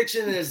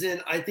prediction as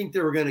in I think they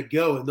were going to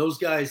go. And those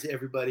guys,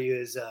 everybody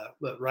is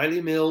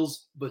Riley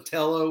Mills,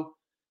 Botello,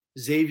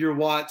 Xavier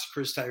Watts,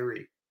 Chris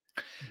Tyree.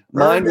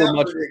 Mine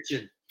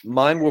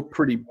were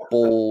pretty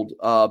bold.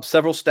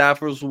 Several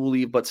staffers will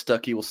leave, but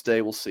Stuckey will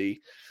stay. We'll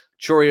see.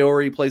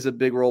 Choriori plays a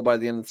big role by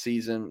the end of the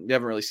season. You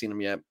haven't really seen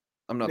him yet.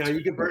 I'm not. No,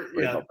 you can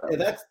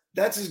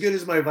that's as good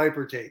as my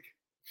Viper take.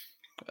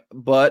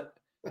 But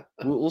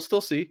we'll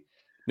still see.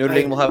 Notre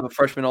Dame will have a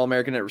freshman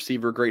All-American at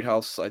receiver.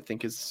 Greathouse, I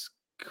think,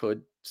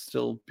 could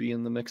still be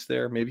in the mix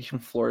there. Maybe even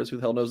Flores. Who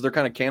the hell knows? They're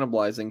kind of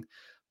cannibalizing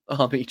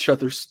each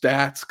other's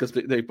stats because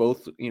they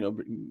both,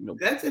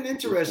 That's an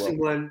interesting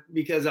one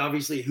because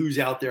obviously who's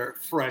out there,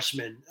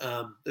 freshman.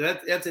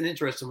 That's an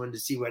interesting one to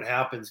see what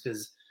happens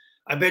because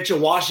I bet you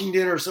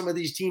Washington or some of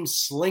these teams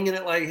slinging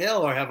it like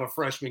hell or have a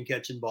freshman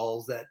catching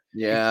balls that.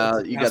 Yeah,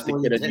 you got the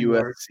kid at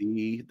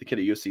USC. The kid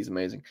at USC is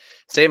amazing.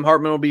 Sam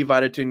Hartman will be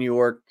invited to New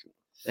York,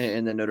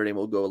 and then Notre Dame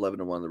will go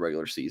 11-1 in the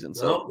regular season.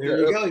 So there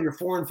you go. Your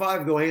 4 and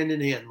 5 go hand in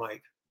hand,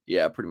 Mike.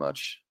 Yeah, pretty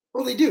much.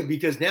 Well, they do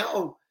because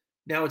now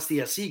it's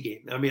the SC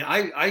game. I mean,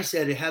 I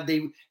said had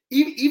they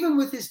even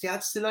with his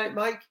stats tonight,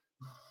 Mike.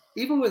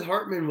 Even with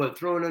Hartman,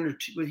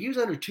 he was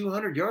under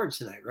 200 yards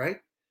tonight, right?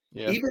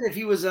 Yeah. Even if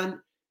he was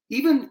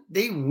even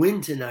they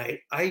win tonight,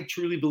 I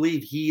truly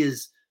believe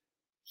he's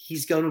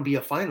going to be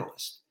a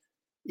finalist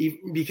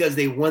because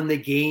they won the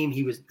game.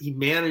 He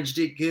managed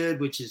it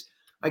good, which is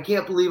I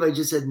can't believe I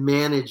just said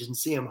manage and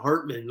Sam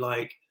Hartman.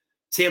 Like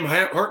Sam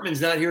Hartman's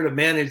not here to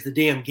manage the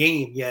damn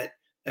game yet.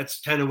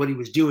 That's kind of what he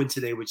was doing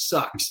today, which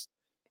sucks.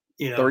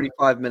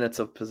 35 minutes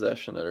of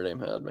possession Notre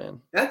Dame had, man.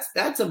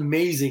 That's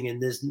amazing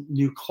in this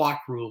new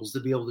clock rules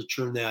to be able to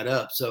turn that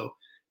up. So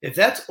if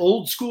that's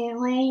old school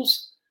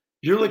rules.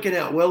 You're looking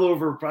at well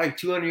over probably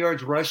 200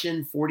 yards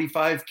rushing,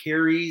 45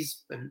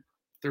 carries, and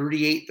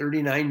 38,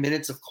 39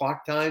 minutes of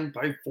clock time,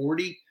 probably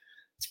 40.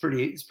 It's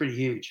pretty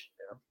huge.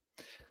 Yeah.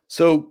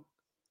 So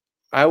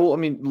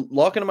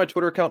log into my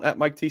Twitter account at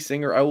Mike T.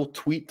 Singer. I will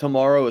tweet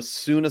tomorrow as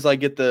soon as I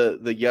get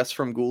the yes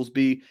from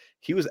Goolsby.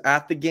 He was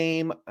at the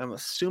game. I'm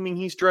assuming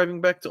he's driving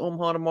back to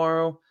Omaha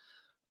tomorrow.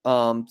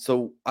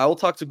 So I will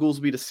talk to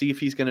Goolsby to see if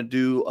he's going to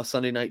do a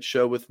Sunday night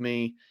show with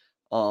me.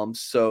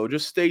 So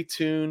just stay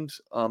tuned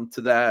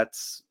to that.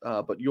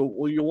 But you'll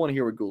want to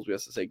hear what Goolsby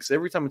has to say because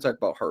every time we talk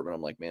about Hartman,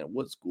 I'm like, man,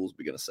 what's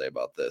Goolsby going to say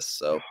about this?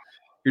 So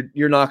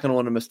you're not going to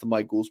want to miss the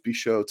Mike Goolsby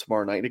show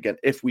tomorrow night. Again,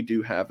 if we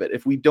do have it.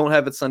 If we don't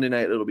have it Sunday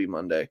night, it'll be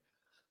Monday.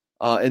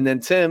 And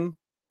then Tim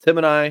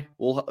and I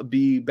will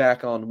be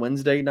back on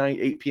Wednesday night,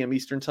 8 p.m.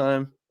 Eastern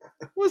time.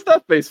 What's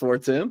that face for,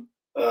 Tim?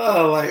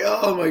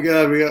 Oh my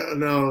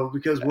God,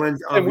 because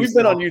Wednesday. And we've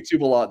been on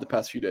YouTube a lot the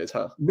past few days,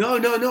 huh? No.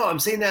 I'm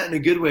saying that in a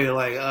good way.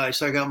 Like I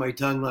stuck out my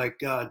tongue. Like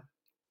God,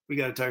 we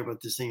got to talk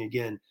about this thing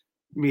again.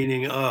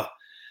 Meaning, gonna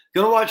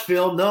watch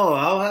film. No,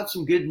 I'll have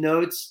some good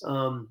notes.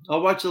 I'll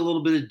watch a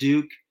little bit of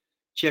Duke,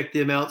 check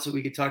them out so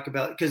we could talk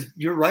about it. Because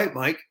you're right,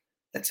 Mike.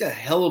 That's a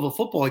hell of a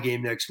football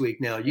game next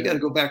week. Now you got to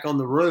go back on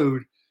the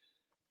road,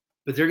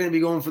 but they're going to be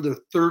going for their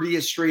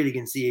 30th straight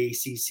against the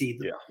ACC.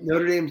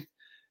 Notre Dame.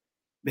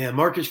 Man,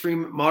 Marcus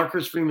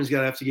Freeman's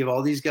got to have to give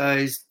all these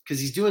guys because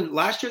he's doing.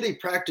 Last year they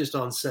practiced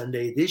on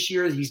Sunday. This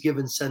year he's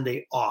given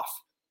Sunday off.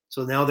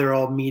 So now they're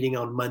all meeting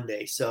on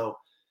Monday. So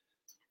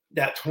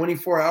that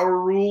 24-hour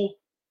rule,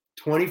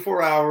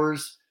 24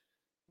 hours.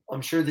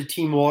 I'm sure the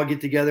team will all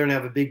get together and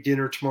have a big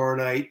dinner tomorrow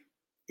night.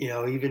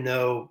 Even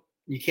though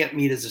you can't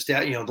meet as a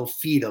staff, they'll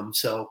feed them.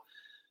 So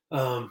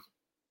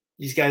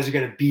these guys are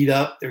going to beat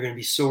up. They're going to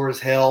be sore as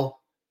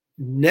hell.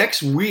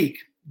 Next week.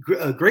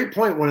 A great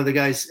point one of the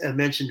guys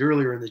mentioned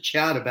earlier in the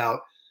chat about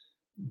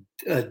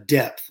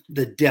depth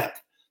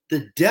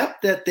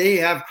that they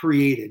have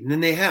created. And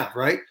then they have,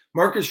 right?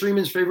 Marcus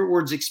Freeman's favorite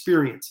word's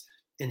experience.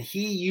 And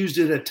he used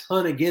it a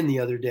ton again the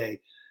other day.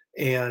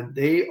 And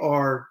they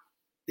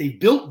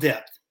built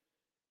depth.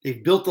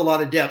 They've built a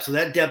lot of depth. So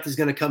that depth is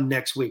going to come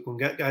next week. When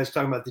guys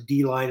talking about the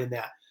D-line and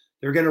that,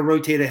 they're going to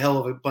rotate a hell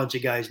of a bunch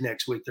of guys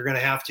next week. They're going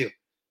to have to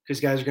because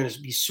guys are going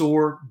to be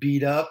sore,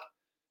 beat up.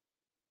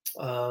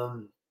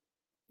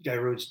 Guy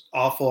Rhodes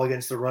awful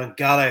against the run.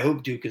 God, I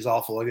hope Duke is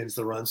awful against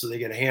the run so they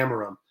can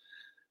hammer them.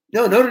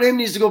 No, Notre Dame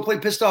needs to go play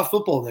pissed off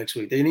football next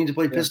week. They need to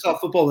play pissed off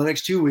football the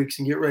next 2 weeks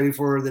and get ready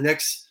for the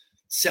next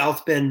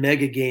South Bend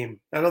mega game.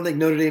 I don't think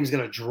Notre Dame is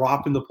going to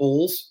drop in the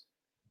polls.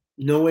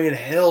 No way in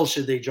hell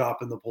should they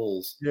drop in the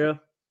polls. Yeah.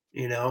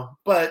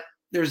 But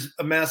there's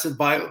a massive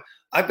bio.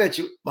 I bet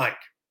you, Mike,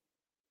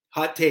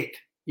 hot take.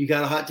 You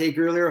got a hot take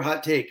earlier?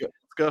 Hot take. Let's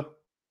go.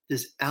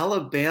 Does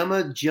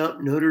Alabama jump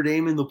Notre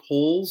Dame in the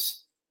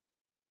polls?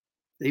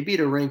 They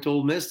beat a ranked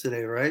Ole Miss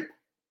today, right?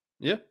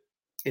 Yeah.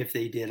 If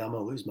they did, I'm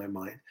going to lose my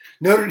mind.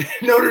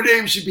 Notre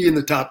Dame should be in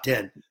the top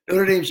 10.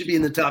 Notre Dame should be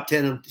in the top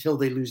 10 until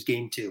they lose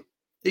game 2.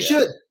 They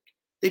should.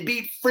 They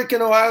beat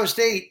freaking Ohio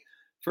State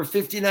for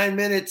 59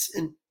 minutes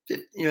and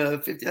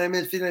 59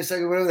 minutes, 59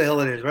 seconds, whatever the hell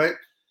it is, right?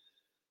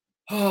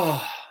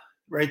 Oh,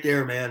 right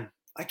there, man.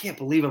 I can't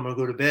believe I'm going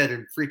to go to bed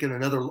and freaking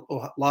another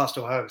lost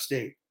Ohio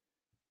State.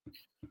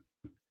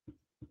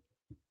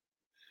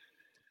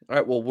 All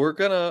right, well, we're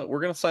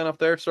gonna sign off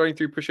there. Starting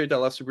 3, appreciate that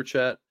last super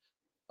chat.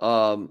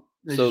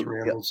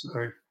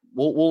 Sorry.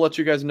 we'll let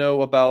you guys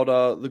know about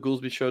the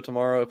Goolsby show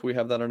tomorrow if we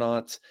have that or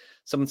not.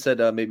 Someone said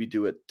maybe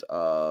do it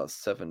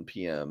 7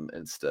 p.m.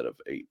 instead of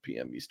 8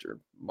 p.m. Eastern.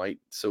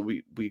 So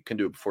we can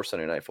do it before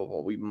Sunday Night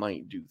Football. We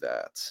might do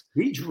that.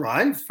 He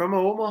drives from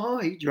Omaha.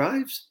 He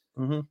drives.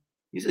 Mm-hmm.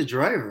 He's a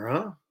driver,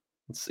 huh?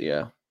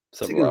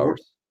 Several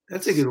hours.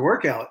 That's a good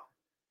workout.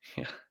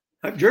 Yeah.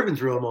 I've driven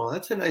through Omaha.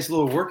 That's a nice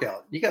little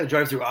workout. You got to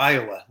drive through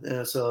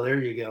Iowa. So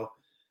there you go.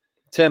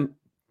 Tim,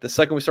 the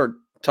second we start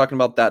talking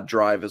about that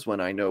drive is when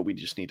I know we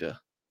just need to.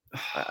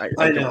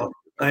 I know.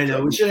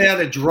 We should have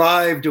had a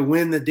drive to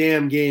win the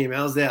damn game.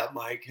 How's that,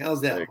 Mike?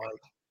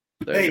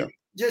 Hey,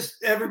 just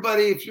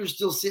everybody, if you're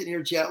still sitting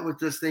here chatting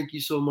with us, thank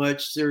you so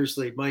much.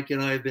 Seriously, Mike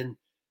and I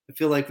I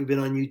feel like we've been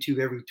on YouTube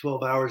every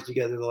 12 hours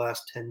together the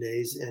last 10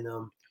 days and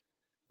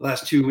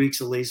last 2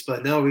 weeks at least.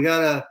 But no,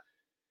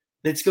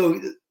 let's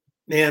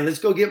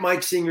go get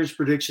Mike Singer's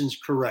predictions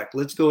correct.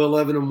 Let's go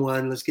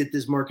 11-1. Let's get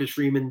this Marcus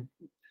Freeman.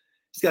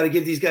 He's got to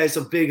give these guys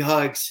some big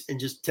hugs and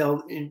just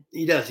and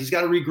he does. He's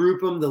got to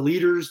regroup them, the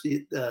leaders,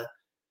 the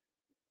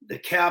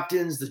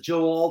captains, the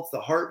Joe Alts, the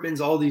Hartmans,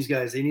 all these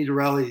guys. They need to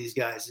rally these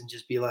guys and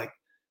just be like,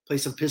 play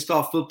some pissed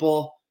off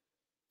football.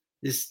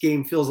 This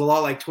game feels a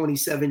lot like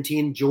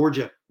 2017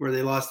 Georgia, where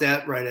they lost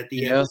that right at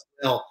the end as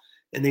well.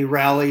 And they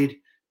rallied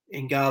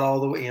and got all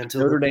the way into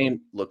Notre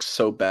Dame looks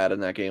so bad in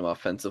that game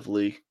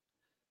offensively,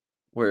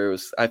 where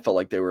I felt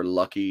like they were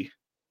lucky.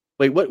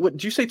 Wait, what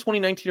did you say,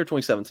 2019 or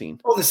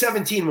 2017? Oh, the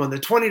 17 one, the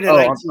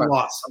 20-19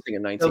 loss. I'm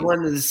thinking 19. The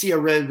one to the Sea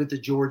Red with the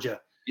Georgia.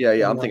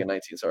 Yeah, I'm thinking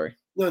 19, sorry.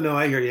 No,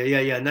 I hear you.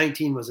 Yeah,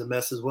 19 was a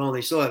mess as well, and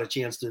they still had a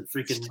chance to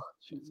freaking,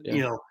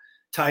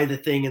 tie the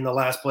thing in the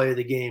last play of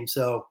the game,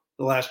 so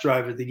the last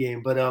drive of the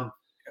game. But,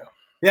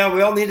 we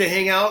all need to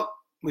hang out.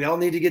 We all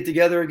need to get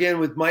together again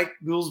with Mike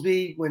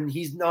Goolsby when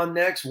he's on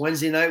next.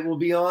 Wednesday night we'll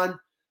be on.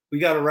 We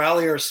got to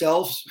rally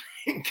ourselves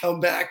and come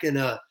back and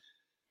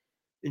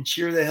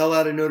cheer the hell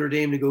out of Notre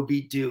Dame to go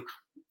beat Duke,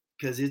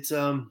 because it's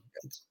all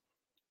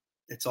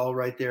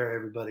right there,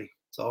 everybody.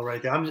 It's all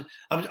right there. I'm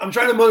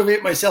trying to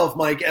motivate myself,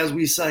 Mike, as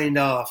we signed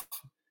off,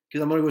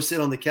 because I'm gonna go sit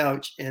on the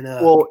couch and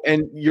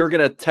and you're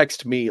gonna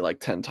text me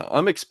like 10 times.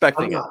 I'm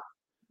expecting it.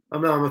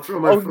 I'm not. I'm gonna throw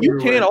my phone you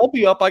can. away. I'll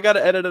be up. I got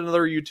to edit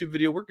another YouTube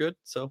video. We're good.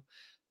 So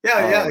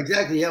yeah,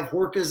 exactly. You have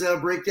Horka's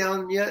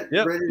breakdown yet?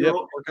 Yep, Ready to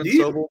go?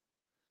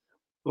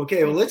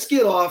 Okay, well, let's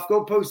get off.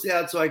 Go post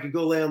that so I could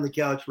go lay on the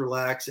couch,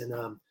 relax,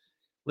 and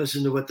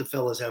listen to what the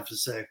fellas have to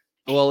say.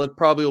 Well, it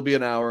probably will be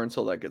an hour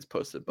until that gets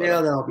posted. But,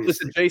 that'll be.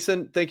 Listen,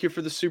 Jason, thank you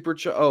for the super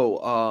chat.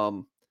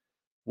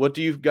 What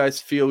do you guys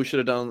feel we should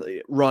have done?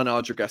 Run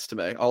Audric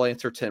Estime. I'll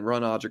answer 10.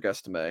 Run Audric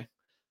Estime,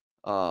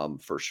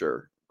 for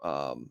sure.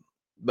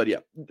 But yeah,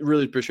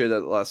 really appreciate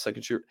that last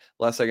second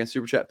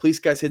super chat. Please,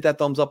 guys, hit that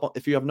thumbs up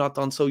if you have not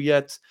done so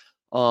yet.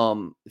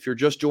 If you're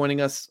just joining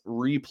us,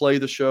 replay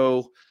the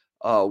show.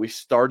 We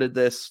started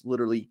this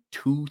literally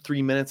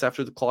 2-3 minutes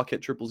after the clock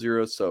hit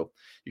 000, so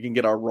you can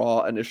get our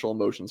raw initial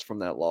emotions from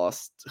that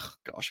loss. Oh,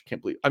 gosh, I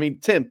can't believe. I mean,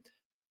 Tim,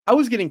 I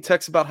was getting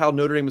texts about how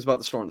Notre Dame was about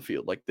to storm the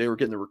field, like they were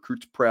getting the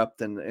recruits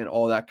prepped and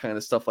all that kind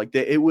of stuff. Like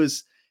it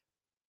was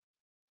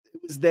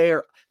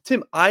there.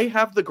 Tim, I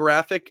have the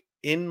graphic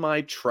in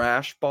my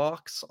trash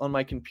box on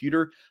my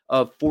computer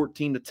of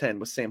 14-10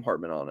 with Sam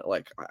Hartman on it.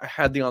 Like I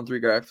had the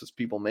On3 graphics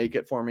people make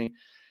it for me,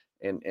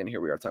 and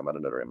here we are talking about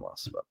a Notre Dame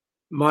loss. But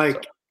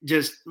Mike.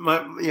 Just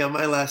my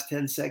last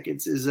 10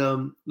 seconds is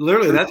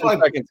literally that's why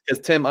because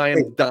Tim, I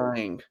am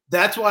dying.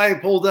 That's why I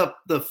pulled up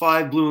the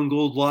 5 blue and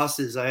gold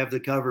losses. I have the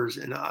covers,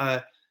 and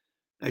I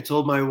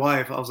told my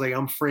wife, I was like,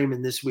 I'm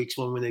framing this week's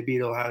one when they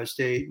beat Ohio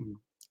State, and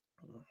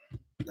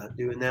not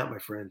doing that, my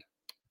friend.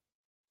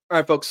 All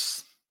right,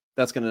 folks,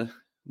 that's gonna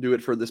do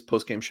it for this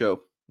post-game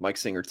show. Mike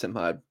Singer, Tim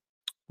Hyde.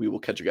 We will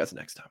catch you guys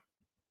next time.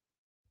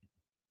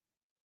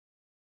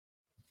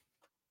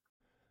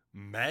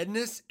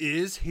 Madness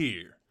is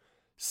here.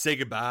 Say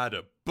goodbye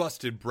to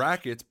busted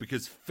brackets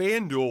because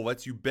FanDuel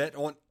lets you bet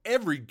on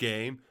every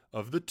game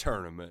of the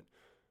tournament.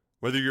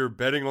 Whether you're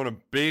betting on a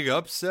big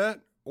upset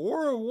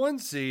or a 1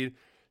 seed,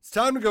 it's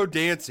time to go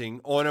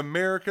dancing on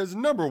America's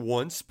 #1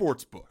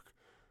 sportsbook.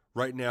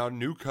 Right now,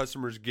 new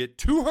customers get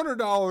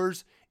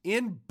 $200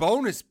 in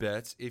bonus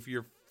bets if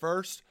your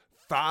first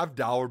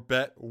 $5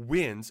 bet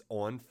wins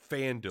on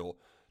FanDuel.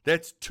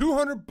 That's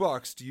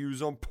 $200 to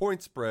use on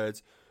point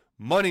spreads,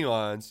 money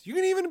lines. You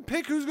can even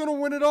pick who's going to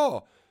win it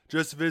all.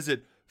 Just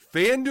visit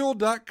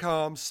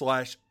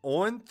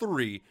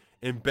FanDuel.com/on3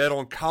 and bet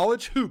on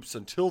college hoops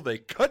until they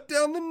cut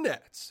down the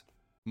nets.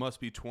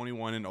 Must be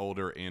 21 and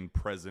older and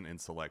present in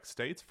select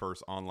states.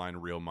 First online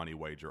real money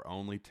wager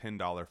only.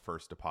 $10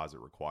 first deposit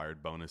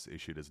required. Bonus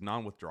issued as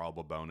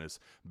non-withdrawable bonus.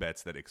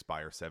 Bets that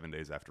expire 7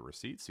 days after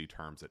receipt. See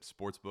terms at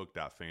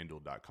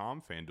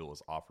sportsbook.fanduel.com. FanDuel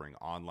is offering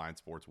online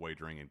sports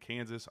wagering in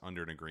Kansas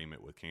under an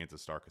agreement with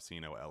Kansas Star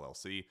Casino,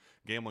 LLC.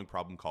 Gambling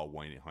problem, call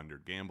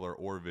 1-800-GAMBLER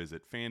or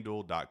visit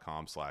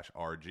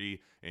fanduel.com/RG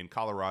in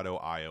Colorado,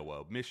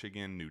 Iowa,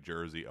 Michigan, New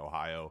Jersey,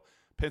 Ohio,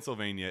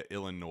 Pennsylvania,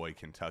 Illinois,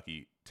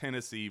 Kentucky,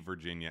 Tennessee,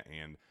 Virginia,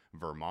 and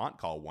Vermont,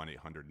 call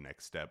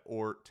 1-800-NEXT-STEP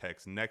or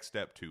text NEXT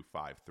STEP to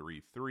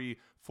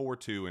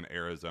 53342. In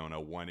Arizona,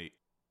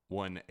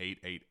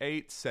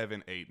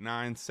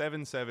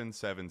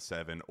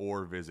 1-888-789-7777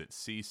 or visit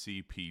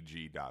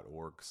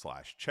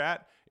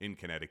ccpg.org/chat. In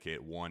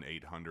Connecticut,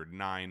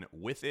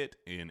 1-800-9-WITH-IT.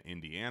 In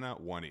Indiana,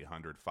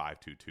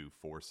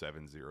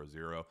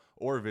 1-800-522-4700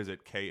 or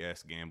visit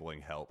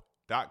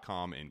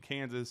ksgamblinghelp.com. In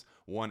Kansas,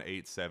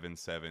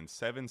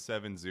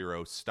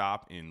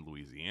 1-877-770-STOP. In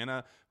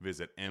Louisiana,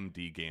 visit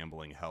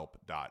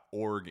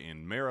mdgamblinghelp.org.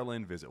 In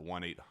Maryland, visit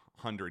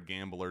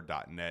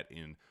 1-800-gambler.net.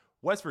 In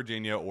West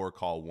Virginia, or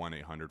call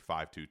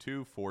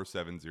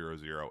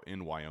 1-800-522-4700.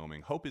 In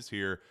Wyoming, Hope is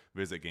Here.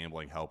 Visit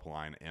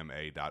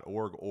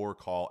gamblinghelplinema.org or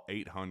call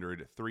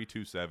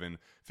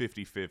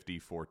 800-327-5050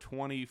 for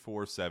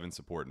 24/7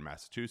 support in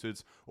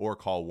Massachusetts, or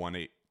call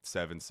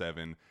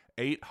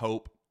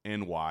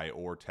 1-877-8-HOPE-NY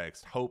or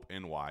text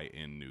HOPE-NY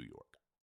in New York.